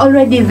he was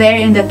already there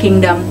in the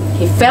kingdom,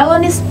 he fell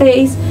on his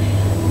face,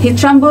 he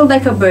trembled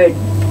like a bird.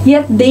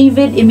 Yet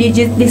David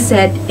immediately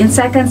said in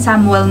 2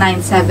 Samuel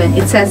 9:7,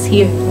 it says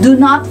here, "Do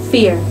not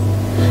fear,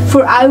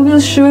 for I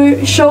will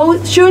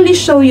surely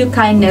show you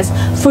kindness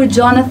for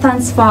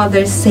Jonathan's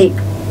father's sake,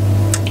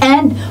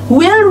 and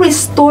will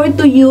restore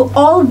to you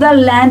all the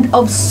land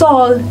of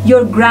Saul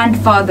your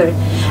grandfather,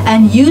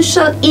 and you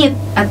shall eat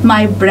at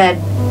my bread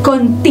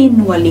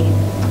continually."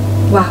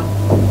 Wow.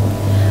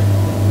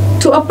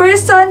 To a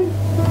person,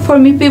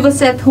 for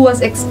Mephibosheth, who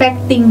was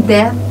expecting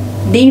death,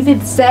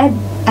 David said,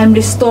 "I'm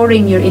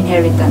restoring your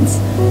inheritance.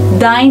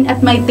 Dine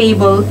at my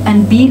table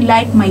and be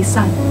like my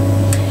son."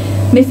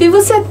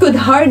 Mephibosheth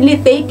could hardly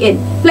take it.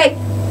 Like,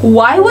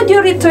 why would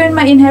you return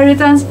my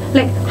inheritance?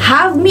 Like,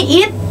 have me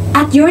eat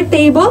at your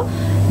table?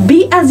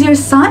 Be as your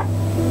son?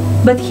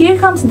 But here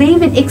comes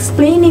David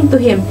explaining to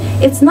him,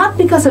 it's not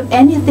because of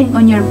anything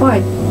on your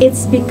part.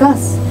 It's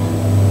because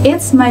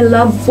it's my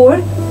love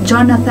for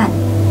Jonathan.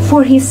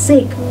 For his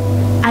sake,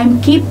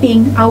 I'm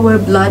keeping our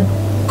blood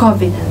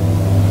covenant.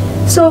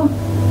 So,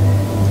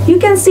 you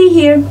can see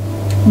here,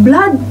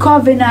 blood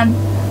covenant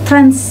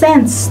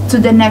transcends to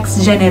the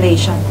next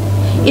generation.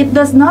 It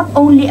does not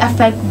only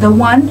affect the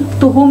one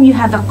to whom you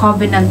have a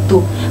covenant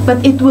to,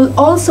 but it will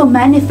also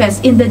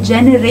manifest in the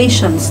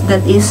generations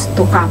that is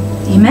to come.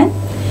 Amen?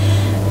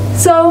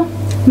 So,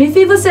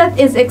 Mephibosheth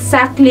is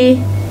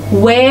exactly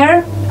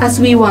where as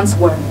we once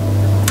were,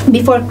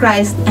 before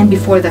Christ and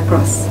before the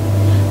cross.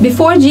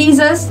 Before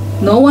Jesus,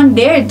 no one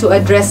dared to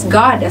address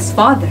God as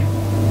Father,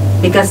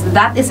 because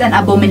that is an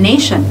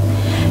abomination.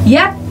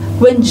 Yet,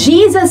 when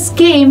Jesus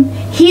came,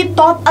 He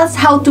taught us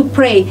how to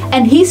pray,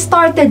 and He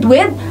started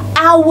with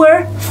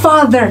our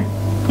Father.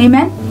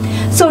 Amen?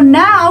 So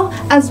now,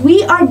 as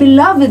we are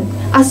beloved,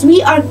 as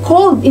we are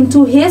called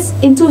into His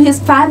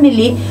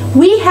family,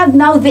 we have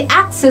now the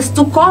access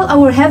to call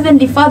our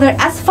Heavenly Father,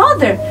 as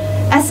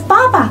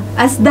Papa,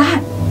 as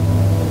Dad.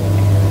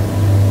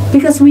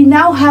 Because we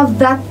now have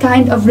that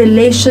kind of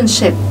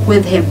relationship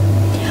with Him.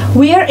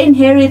 We are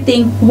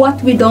inheriting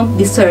what we don't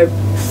deserve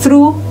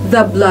through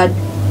the blood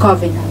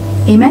covenant.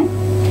 Amen?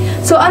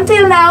 So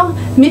until now,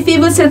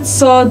 Mephibosheth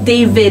saw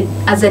David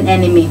as an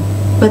enemy.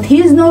 But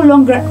he is no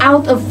longer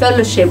out of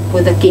fellowship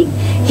with the king.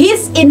 He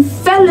is in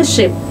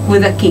fellowship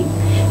with the king.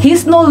 He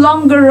is no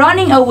longer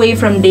running away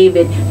from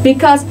David,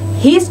 because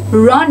he's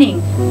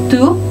running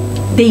to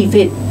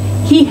David.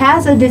 He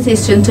has a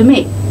decision to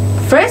make.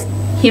 First,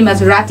 he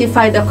must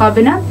ratify the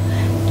covenant,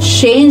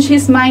 change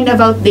his mind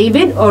about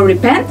David or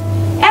repent,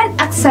 and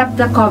accept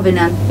the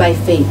covenant by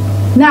faith.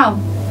 Now,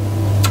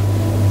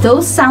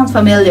 those sound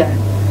familiar,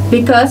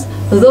 because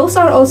those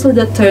are also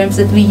the terms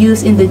that we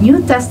use in the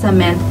New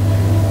Testament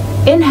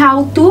in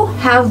how to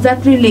have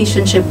that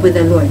relationship with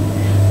the Lord.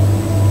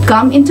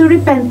 Come into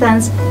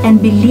repentance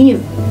and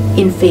believe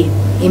in faith.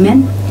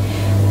 Amen?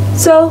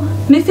 So,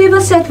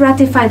 Mephibosheth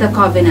ratified the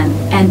covenant,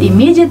 and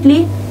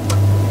immediately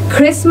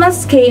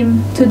Christmas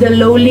came to the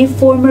lowly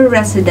former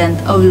resident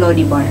of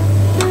Lodibar,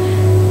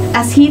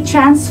 as he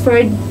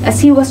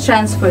was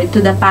transferred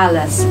to the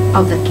palace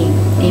of the king.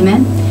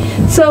 Amen?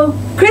 So,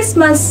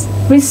 Christmas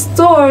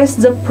restores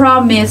the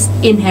promised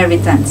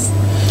inheritance.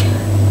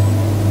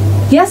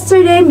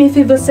 Yesterday,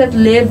 Mephibosheth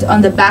lived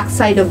on the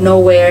backside of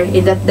nowhere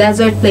in that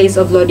desert place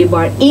of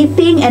Lodibar,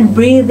 eating and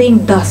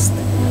breathing dust.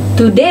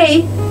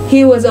 Today,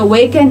 he was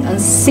awakened on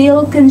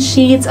silken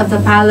sheets of the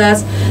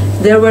palace.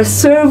 There were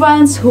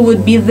servants who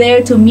would be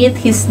there to meet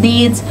his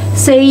needs,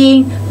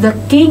 saying, "The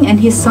king and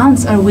his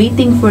sons are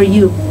waiting for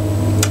you.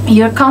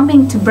 You're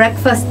coming to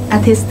breakfast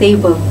at his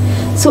table."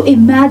 So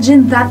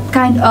imagine that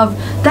kind of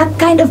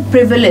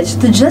privilege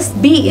to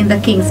just be in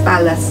the king's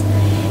palace.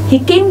 He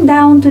came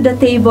down to the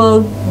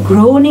table,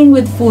 groaning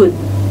with food.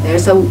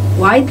 There's a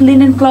white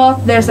linen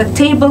cloth, there's a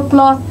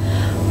tablecloth.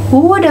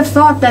 Who would have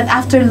thought that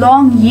after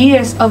long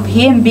years of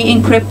him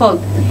being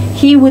crippled,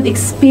 he would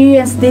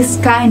experience this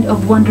kind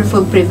of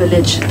wonderful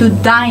privilege to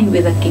dine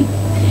with a king?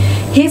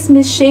 His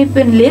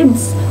misshapen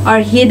limbs are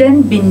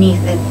hidden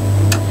beneath it.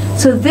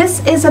 So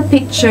this is a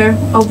picture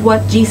of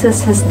what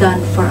Jesus has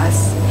done for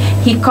us.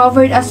 He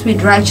covered us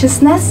with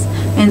righteousness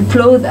and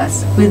clothed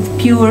us with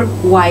pure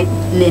white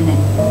linen.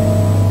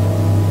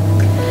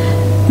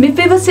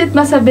 Mephibosheth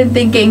must have been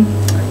thinking,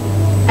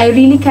 I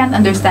really can't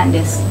understand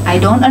this. I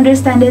don't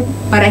understand it,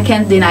 but I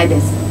can't deny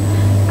this.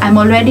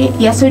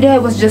 Yesterday I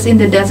was just in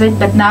the desert,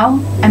 but now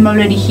I'm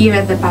already here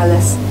at the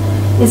palace.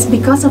 It's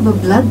because of a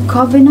blood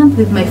covenant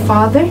with my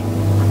father.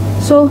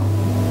 So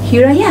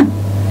here I am.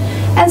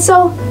 And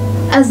so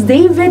as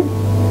David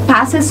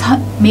passes,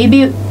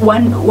 maybe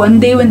one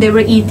day when they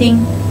were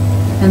eating,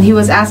 and he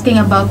was asking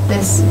about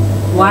this,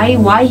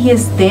 why he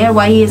is there,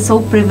 why he is so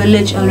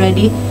privileged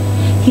already,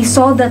 he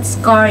saw that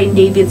scar in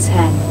David's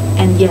hand.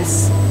 And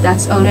yes,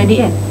 that's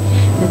already it.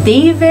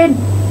 David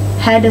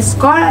had a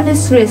scar on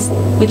his wrist,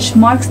 which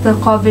marks the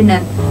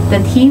covenant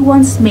that he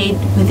once made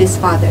with his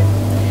father.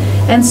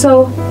 And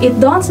so it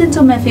dawns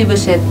into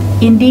Mephibosheth,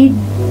 indeed,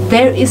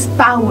 there is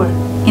power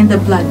in the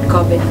blood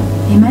covenant.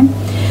 Amen?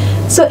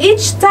 So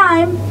each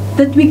time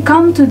that we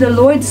come to the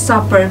Lord's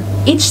Supper,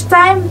 each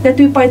time that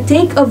we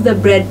partake of the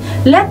bread,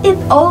 let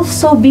it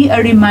also be a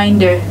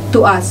reminder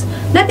to us.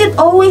 Let it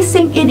always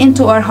sink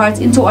into our hearts,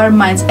 into our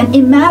minds, and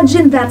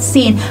imagine that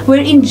scene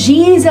wherein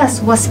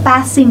Jesus was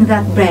passing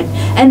that bread.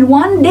 And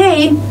one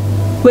day,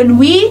 when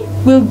we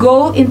will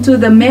go into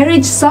the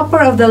marriage supper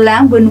of the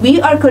Lamb, when we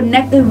are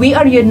connected, we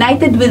are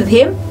united with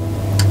Him,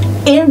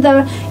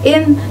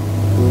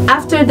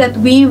 after that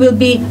we will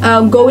be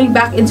going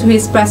back into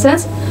His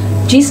presence,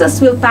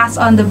 Jesus will pass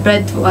on the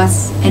bread to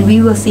us, and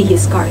we will see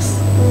His scars.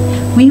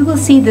 We will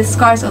see the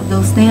scars of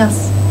those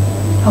nails,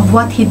 of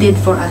what He did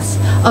for us,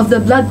 of the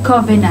blood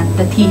covenant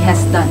that He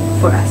has done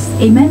for us.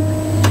 Amen?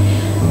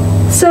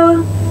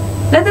 So,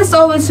 let us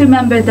always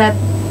remember that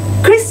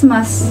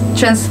Christmas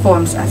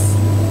transforms us.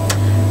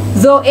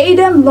 Though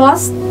Adam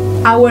lost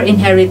our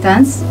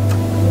inheritance,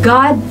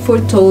 God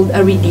foretold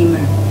a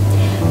Redeemer.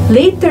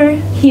 Later,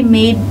 He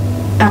made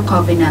a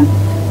covenant.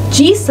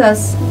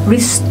 Jesus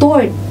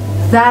restored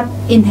that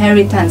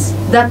inheritance,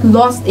 that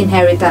lost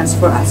inheritance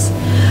for us.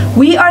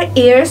 We are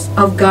heirs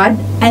of God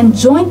and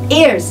joint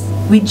heirs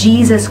with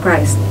Jesus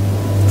Christ.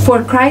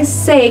 For Christ's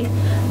sake,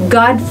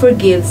 God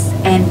forgives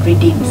and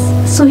redeems.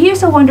 So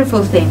here's a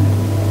wonderful thing.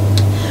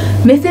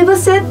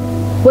 Mephibosheth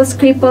was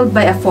crippled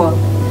by a fall.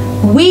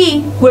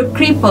 We were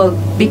crippled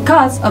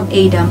because of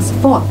Adam's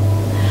fall.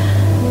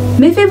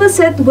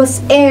 Mephibosheth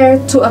was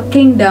heir to a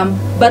kingdom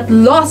but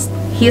lost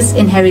his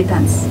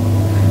inheritance.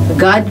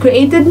 God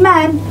created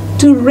man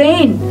to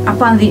reign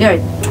upon the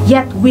earth,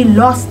 yet we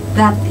lost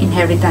that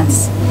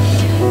inheritance.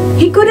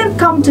 He couldn't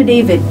come to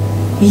David,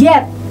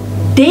 yet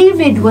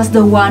David was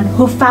the one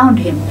who found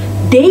him.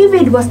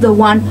 David was the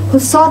one who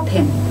sought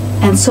him.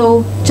 And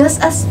so,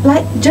 just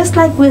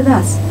like with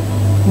us,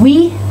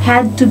 we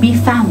had to be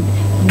found.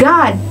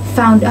 God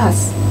found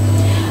us.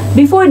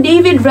 Before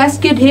David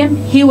rescued him,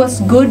 he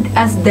was good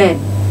as dead.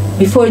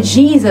 Before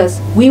Jesus,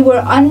 we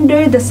were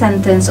under the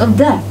sentence of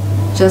death.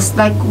 Just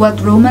like what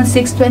Romans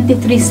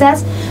 6:23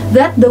 says,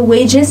 that the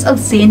wages of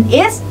sin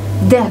is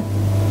death.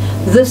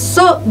 The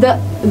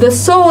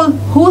soul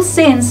who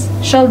sins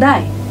shall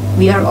die.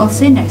 We are all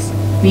sinners.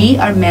 We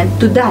are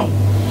meant to die.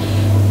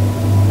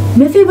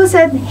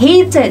 Mephibosheth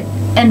hated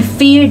and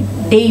feared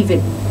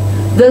David.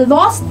 The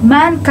lost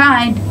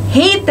mankind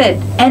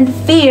hated and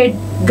feared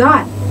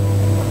God.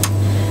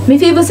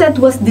 Mephibosheth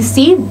was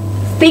deceived,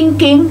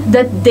 thinking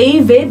that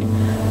David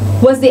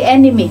was the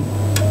enemy.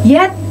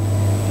 Yet,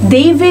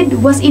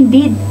 David was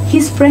indeed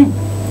his friend.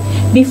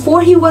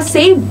 Before we were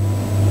saved,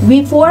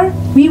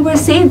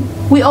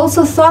 we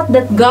also thought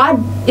that God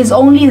is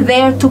only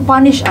there to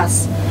punish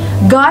us.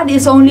 God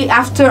is only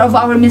after of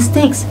our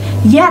mistakes.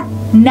 Yet,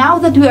 now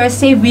that we are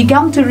saved, we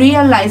come to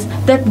realize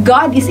that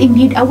God is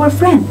indeed our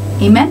friend.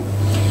 Amen?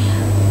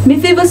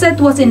 Mephibosheth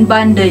was in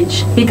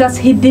bondage because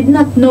he did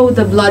not know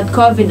the blood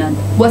covenant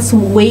was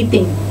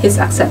waiting his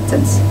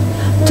acceptance.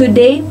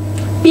 Today,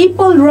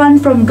 people run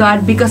from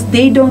God because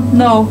they don't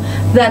know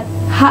that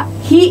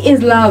He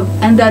is love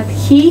and that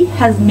He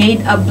has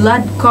made a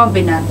blood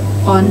covenant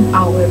on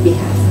our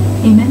behalf.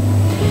 Amen?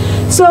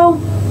 So,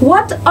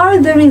 what are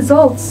the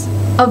results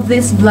of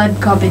this blood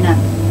covenant?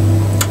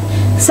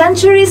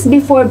 Centuries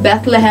before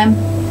Bethlehem,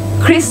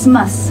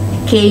 Christmas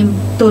came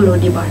to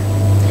Lodibar.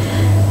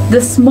 The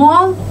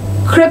small,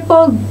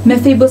 crippled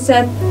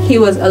Mephibosheth, he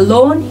was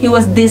alone, he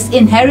was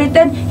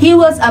disinherited, he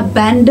was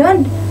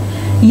abandoned,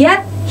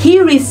 yet he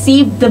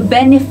received the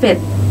benefit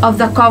of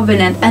the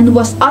covenant and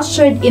was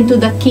ushered into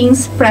the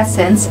king's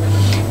presence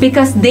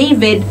because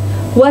David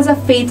was a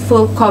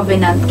faithful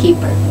covenant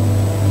keeper.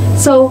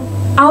 So,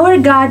 our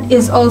God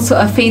is also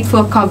a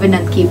faithful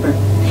covenant keeper.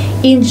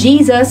 In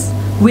Jesus,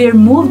 we're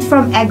moved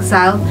from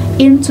exile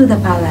into the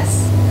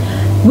palace.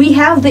 We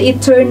have the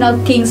eternal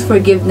King's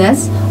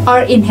forgiveness,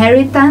 our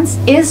inheritance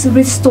is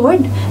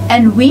restored,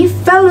 and we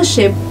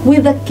fellowship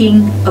with the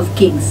King of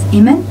Kings.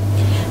 Amen?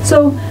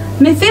 So,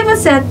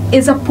 Mephibosheth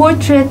is a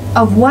portrait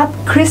of what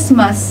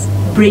Christmas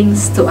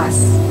brings to us.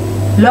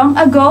 Long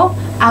ago,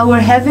 our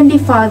Heavenly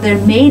Father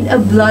made a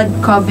blood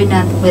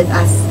covenant with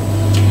us.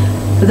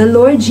 The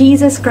Lord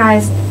Jesus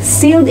Christ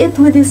sealed it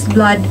with His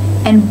blood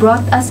and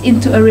brought us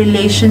into a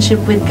relationship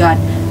with God,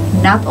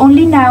 not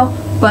only now,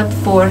 but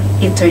for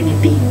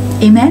eternity.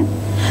 Amen?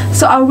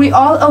 So are we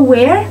all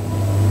aware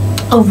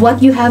of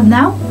what you have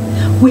now?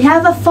 We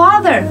have a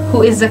Father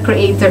who is the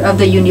creator of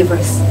the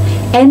universe.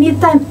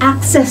 Anytime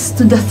access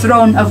to the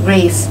throne of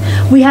grace.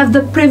 We have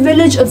the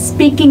privilege of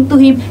speaking to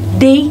Him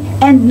day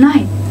and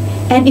night.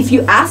 And if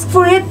you ask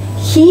for it,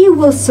 He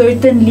will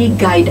certainly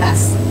guide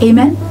us.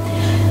 Amen?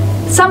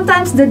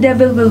 Sometimes the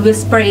devil will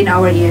whisper in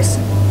our ears,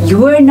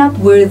 "You are not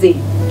worthy.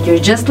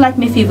 You're just like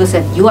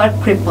Mephibosheth. You are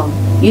crippled.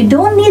 You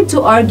don't need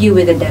to argue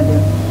with the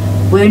devil.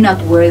 We're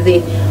not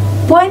worthy."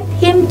 Point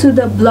him to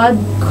the blood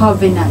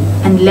covenant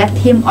and let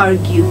him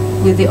argue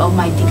with the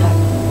Almighty God.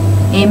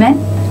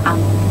 Amen?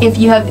 If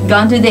you have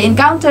gone to the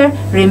encounter,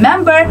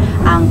 remember,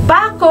 ang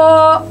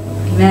pako.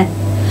 Amen.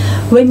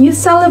 When you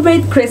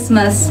celebrate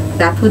Christmas,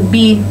 that would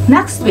be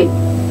next week.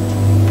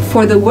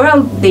 For the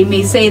world, they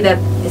may say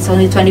that it's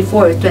only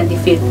 24th,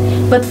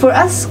 25th. But for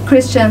us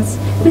Christians,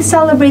 we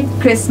celebrate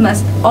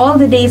Christmas all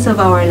the days of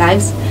our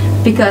lives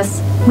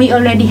because we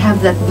already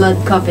have that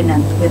blood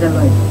covenant with the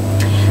Lord.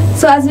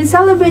 So as we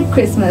celebrate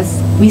Christmas,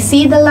 we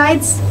see the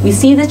lights, we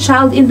see the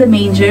child in the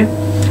manger,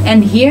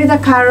 and hear the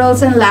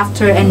carols and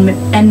laughter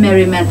and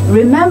merriment.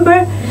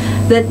 Remember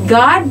that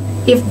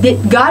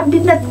if God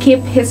did not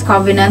keep His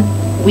covenant,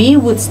 we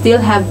would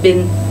still have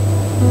been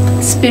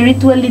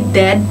spiritually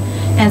dead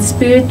and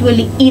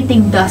spiritually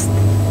eating dust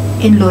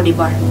in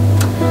Lodibar.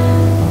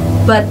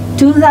 But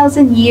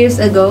 2,000 years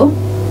ago,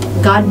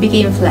 God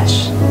became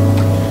flesh.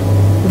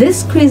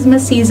 This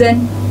Christmas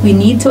season, we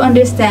need to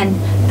understand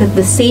that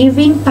the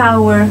saving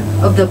power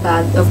of the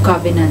blood of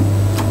covenant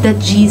that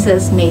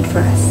Jesus made for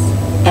us,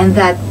 and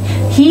that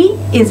He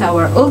is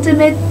our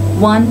ultimate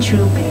one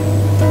true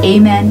pair.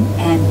 Amen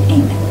and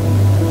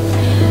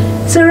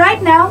amen. So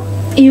right now,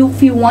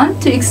 if you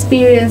want to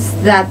experience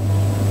that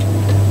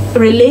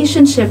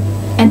relationship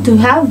and to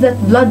have that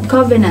blood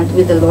covenant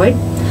with the Lord,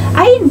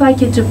 I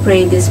invite you to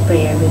pray this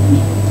prayer with me.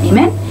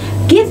 Amen.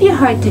 Give your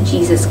heart to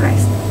Jesus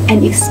Christ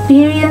and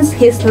experience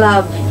His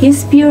love,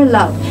 His pure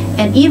love,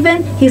 and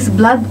even His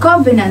blood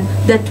covenant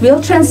that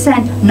will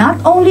transcend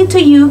not only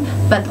to you,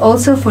 but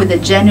also for the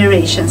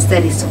generations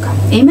that is to come.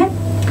 Amen.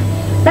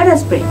 Let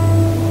us pray.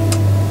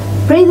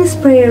 Pray this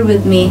prayer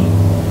with me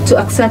to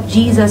accept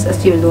Jesus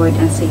as your Lord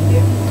and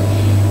Savior.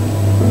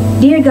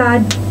 Dear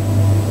God,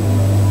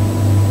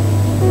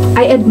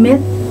 I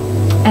admit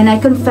and I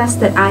confess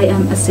that I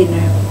am a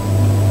sinner.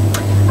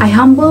 I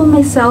humble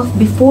myself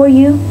before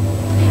you,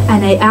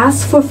 and I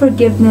ask for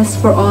forgiveness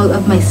for all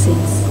of my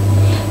sins.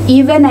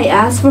 Even I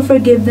ask for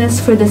forgiveness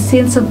for the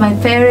sins of my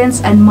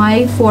parents and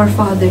my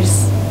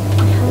forefathers.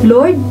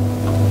 Lord,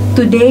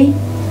 today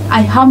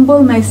I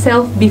humble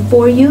myself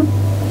before you,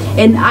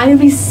 and I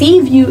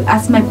receive you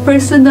as my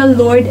personal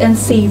Lord and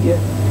Savior.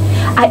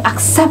 I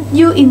accept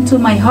you into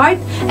my heart,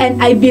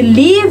 and I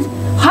believe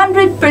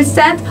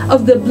 100%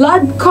 of the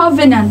blood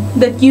covenant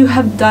that you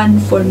have done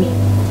for me.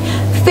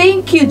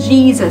 Thank you,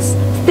 Jesus.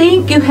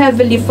 Thank you,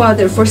 Heavenly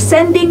Father, for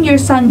sending your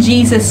Son,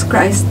 Jesus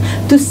Christ,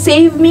 to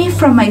save me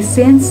from my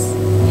sins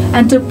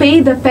and to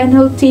pay the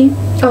penalty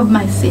of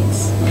my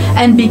sins.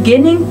 And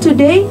beginning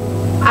today,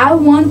 I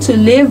want to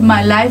live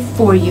my life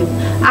for you.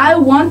 I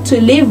want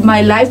to live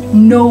my life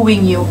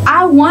knowing you.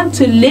 I want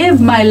to live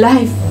my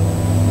life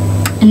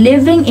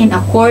living in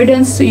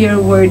accordance to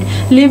your word,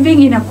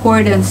 living in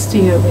accordance to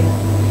your will.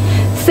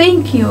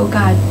 Thank you, O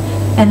God,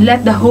 and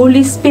let the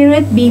Holy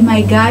Spirit be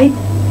my guide,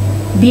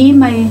 be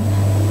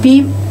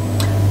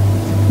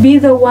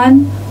the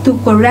one to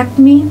correct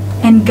me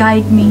and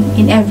guide me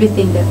in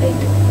everything that I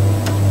do.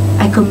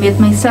 I commit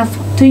myself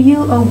to you,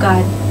 O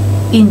God,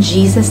 in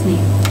Jesus'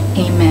 name.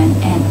 Amen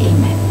and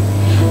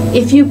amen.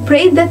 If you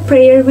prayed that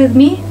prayer with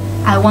me,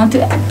 I want to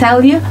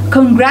tell you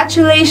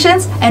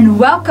congratulations and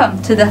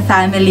welcome to the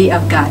family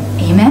of God.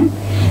 Amen.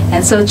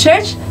 And so,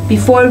 church,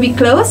 before we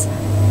close,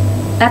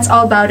 let's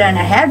all bow down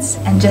our heads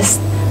and just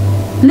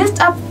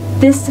lift up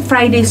this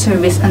Friday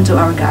service unto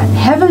our God.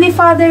 Heavenly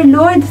Father,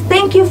 Lord,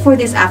 thank you for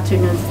this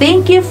afternoon.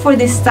 Thank you for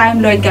this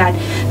time, Lord God,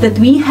 that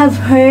we have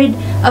heard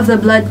of the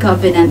blood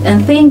covenant.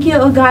 And thank you,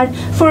 O God,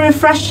 for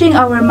refreshing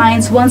our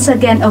minds once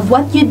again of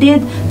what you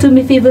did to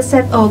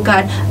Mephibosheth, O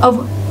God,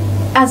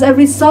 as a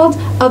result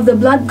of the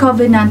blood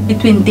covenant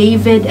between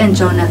David and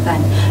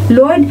Jonathan.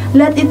 Lord,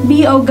 let it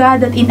be, O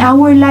God, that in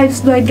our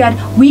lives, Lord God,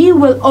 we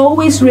will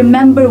always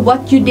remember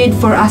what you did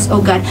for us,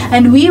 O God,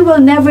 and we will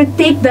never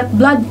take that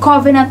blood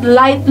covenant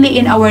lightly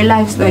in our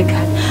lives, Lord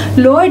God.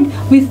 Lord,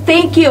 we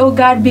thank you, O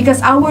God,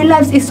 because our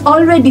lives is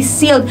already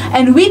sealed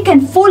and we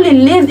can fully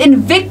live in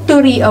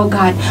victory, O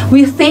God.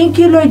 We thank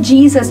you, Lord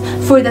Jesus,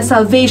 for the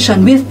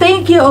salvation. We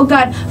thank you, O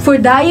God, for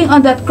dying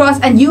on that cross,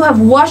 and you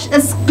have washed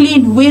us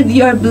clean with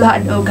your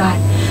blood, O God.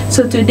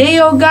 So today,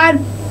 O God,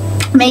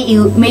 may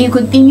you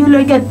continue,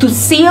 Lord God, to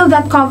seal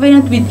that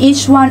covenant with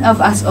each one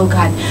of us, O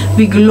God.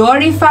 Be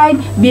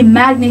glorified, be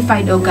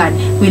magnified, O God.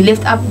 We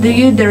lift up to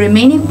you the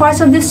remaining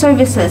parts of the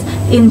services.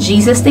 In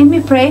Jesus' name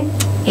we pray.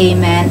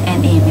 Amen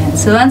and amen.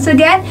 So once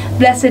again,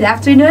 blessed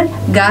afternoon.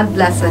 God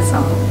bless us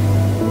all.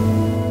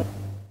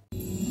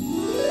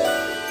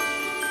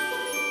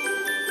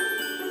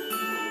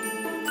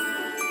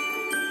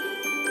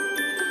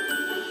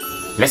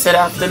 Blessed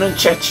afternoon,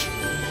 church.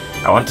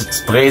 I want to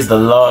praise the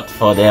Lord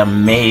for the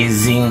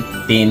amazing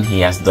thing He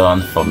has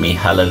done for me.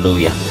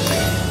 Hallelujah.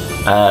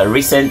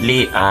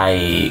 Recently,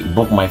 I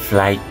booked my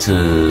flight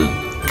to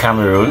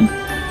Cameroon.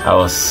 I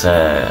was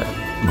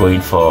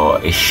going for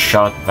a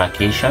short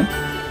vacation.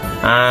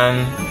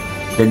 And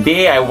the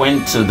day I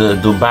went to the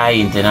Dubai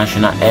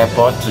International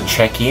Airport to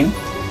check in,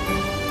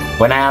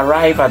 when I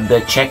arrived at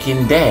the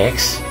check-in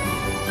desk,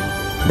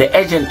 the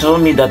agent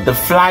told me that the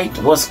flight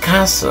was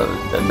cancelled,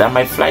 that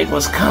my flight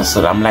was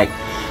cancelled. I'm like,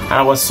 and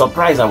I was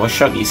surprised, I was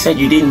shocked. He said,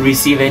 you didn't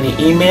receive any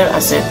email? I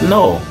said,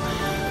 no.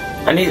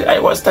 And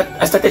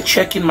I started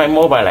checking my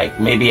mobile, like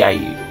maybe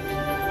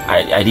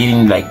I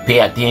didn't like pay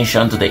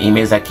attention to the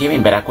emails that came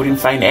in, but I couldn't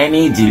find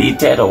any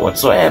deleted or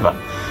whatsoever,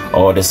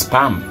 or the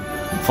spam.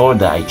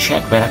 folder. I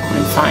checked, but I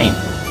couldn't find.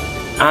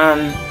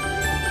 And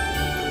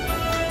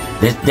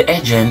the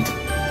agent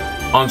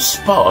on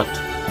spot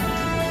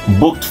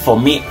booked for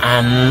me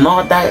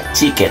another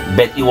ticket,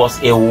 but it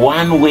was a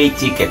one-way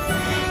ticket.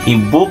 He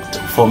booked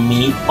for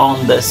me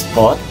on the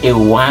spot a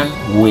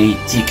one-way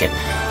ticket.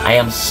 I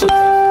am so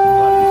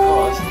thankful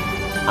because,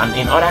 and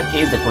in other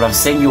case they could have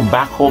sent you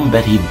back home,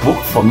 but he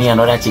booked for me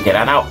another ticket,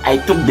 and I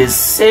took the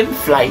same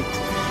flight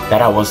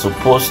that I was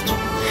supposed to.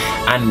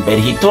 But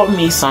he told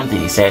me something.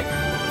 He said,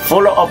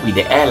 follow up with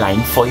the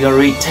airline for your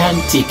return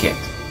ticket,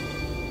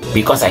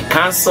 because I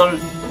canceled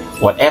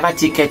whatever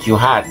ticket you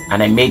had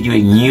and I made you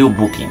a new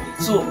booking.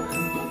 So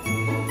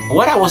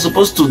what I was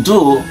supposed to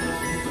do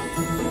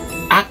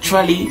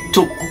actually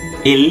took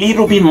a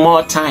little bit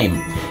more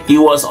time. It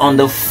was on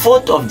the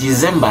 4th of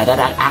December that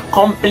I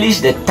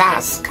accomplished the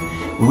task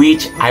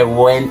which I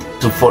went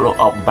to follow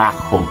up back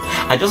home.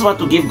 I just want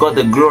to give God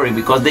the glory,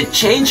 because the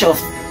change of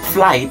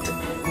flight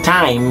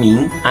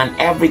timing and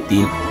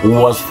everything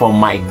was for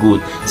my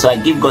good. So I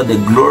give God the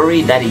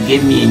glory that he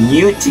gave me a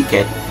new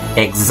ticket,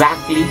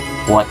 exactly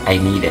what I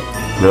needed.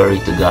 Glory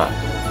to God.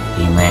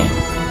 Amen.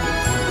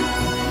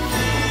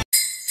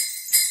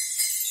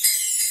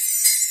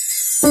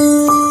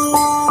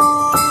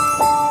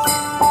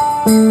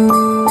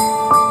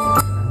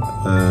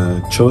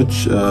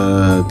 Church,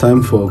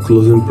 time for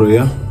closing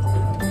prayer.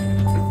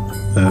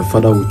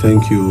 Father, we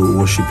thank you,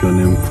 worship your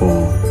name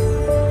for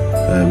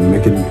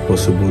making it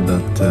possible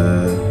that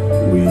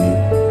we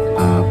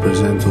are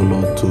present, O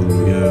Lord, to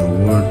hear your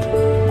word.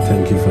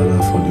 Thank you,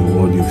 Father, for the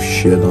word you've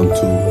shared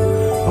unto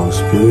our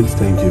spirit.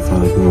 Thank you,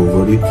 Father,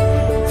 God,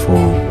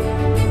 for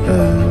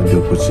the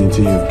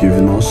opportunity you've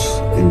given us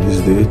in this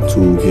day to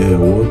hear your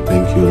word.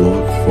 Thank you,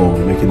 Lord, for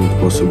making it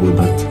possible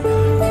that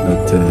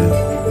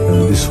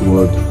this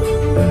word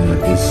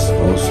is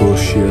also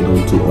shared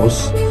unto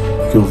us.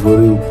 We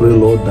pray,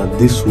 Lord, that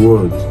this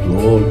word,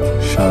 Lord,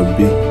 shall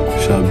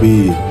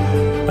be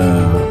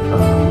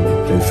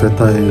a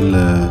fertile.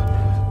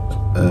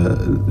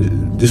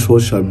 This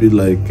word shall be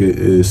like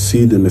a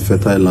seed in a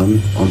fertile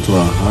land unto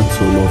our hearts,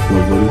 O Lord.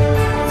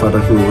 Father,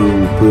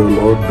 we pray,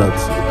 Lord, that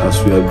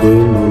as we are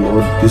going, O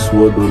Lord, this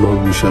word, O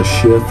Lord, we shall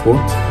share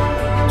forth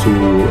to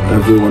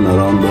everyone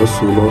around us,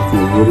 O Lord.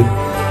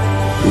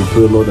 We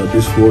pray, Lord, that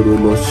this word, O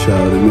Lord,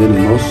 shall remain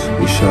in us.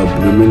 It shall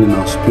remain in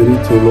our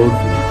spirit, O Lord.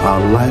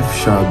 Our life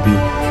shall be,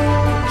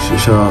 we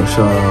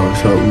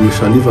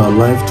shall live our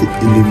life to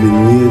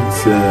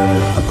illuminate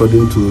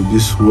according to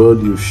this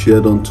word you've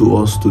shared unto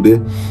us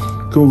today.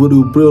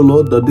 We pray,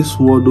 Lord, that this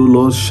word, O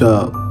Lord,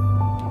 shall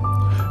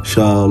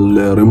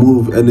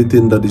remove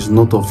anything that is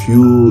not of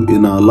you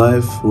in our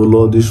life. O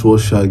Lord, this word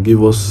shall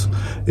give us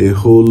a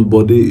whole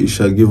body. It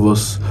shall give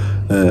us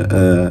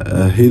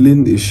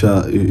healing. It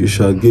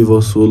shall give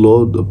us, O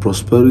Lord,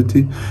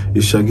 prosperity.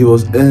 It shall give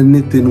us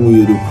anything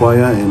we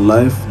require in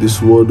life.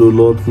 This word, O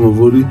Lord,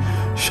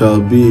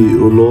 shall be,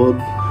 O Lord,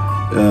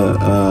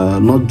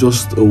 not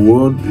just a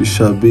word. It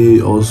shall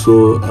be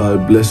also a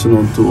blessing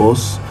unto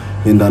us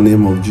in the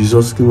name of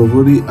Jesus.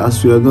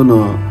 As we are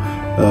gonna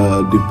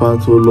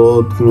depart, O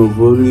Lord,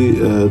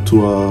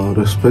 to our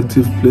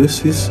respective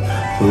places, so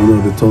we're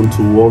going to return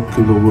to work.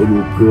 We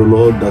pray, O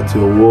Lord, that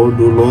your word,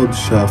 O Lord,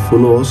 shall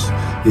follow us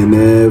in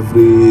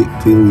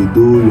everything we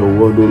do. Your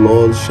word, O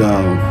Lord,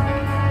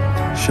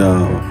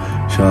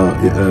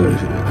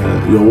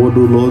 your word, O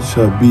Lord,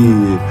 shall be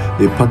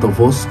a part of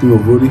us, King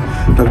of Glory,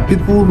 that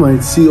people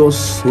might see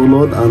us, O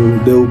Lord,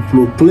 and they will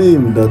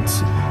proclaim that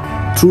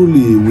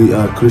truly we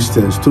are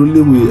Christians,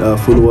 truly we are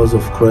followers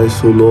of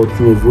Christ, O Lord,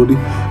 King of Glory.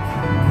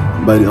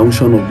 By the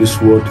unction of this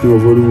word, King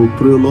of Glory, we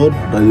pray, Lord,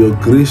 that your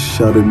grace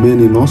shall remain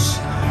in us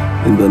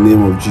in the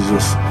name of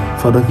Jesus.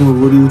 Father, King of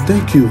Glory, we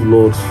thank you,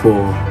 Lord,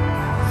 for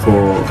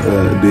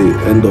the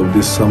end of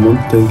this sermon.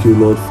 Thank you,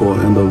 Lord, for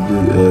end of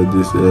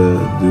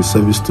the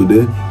service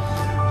today.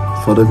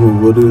 Father, King of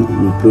Glory,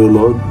 we pray,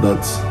 Lord,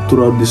 that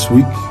throughout this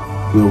week,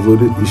 King of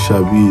Glory, it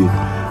shall be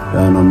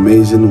an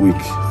amazing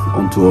week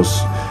unto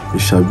us. It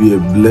shall be a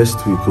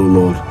blessed week, O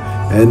Lord.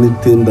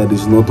 Anything that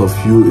is not of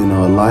you in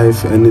our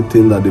life,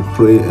 anything that they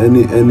pray,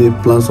 any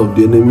plans of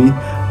the enemy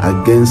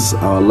against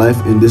our life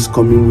in this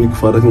coming week,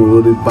 Father,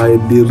 by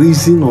the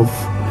reason of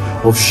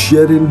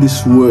sharing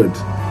this word,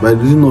 by the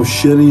reason of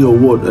sharing your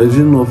word, by the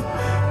reason of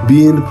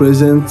being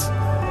present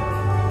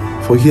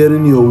for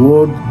hearing your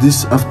word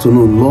this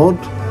afternoon, Lord,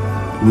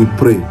 we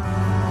pray,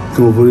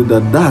 King of Glory,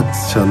 that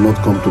shall not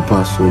come to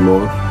pass, O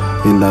Lord,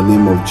 in the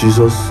name of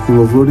Jesus. King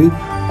of Glory,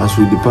 as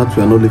we depart,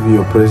 we are not leaving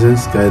your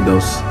presence. Guide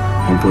us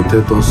and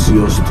protect us, see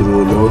us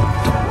through, Lord,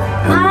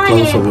 and the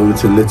plans of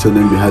everything. Let your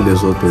name be highly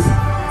exalted.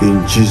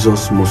 In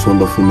Jesus' most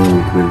wonderful name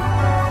we pray.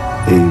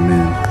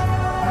 Amen.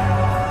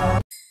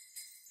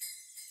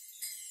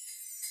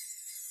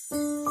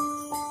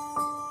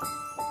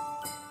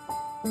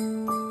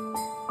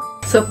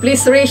 So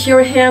please raise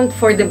your hand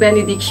for the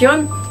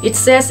benediction. It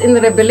says in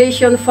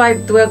Revelation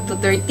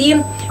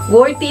 5:12-13,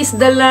 "Worthy is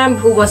the Lamb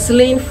who was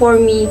slain for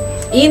me,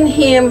 in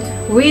him,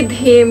 with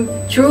him,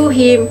 through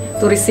him,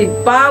 to receive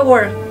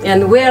power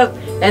and wealth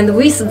and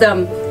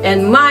wisdom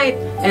and might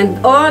and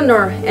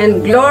honor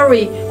and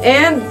glory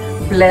and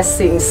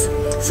blessings.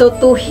 So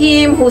to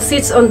him who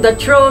sits on the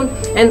throne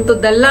and to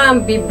the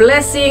Lamb be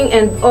blessing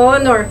and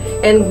honor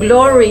and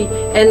glory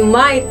and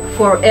might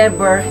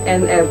forever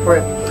and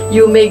ever.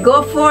 You may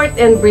go forth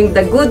and bring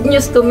the good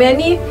news to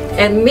many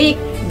and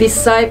make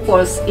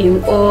disciples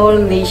in all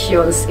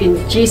nations. In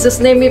Jesus'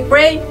 name we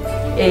pray.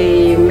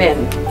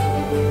 Amen.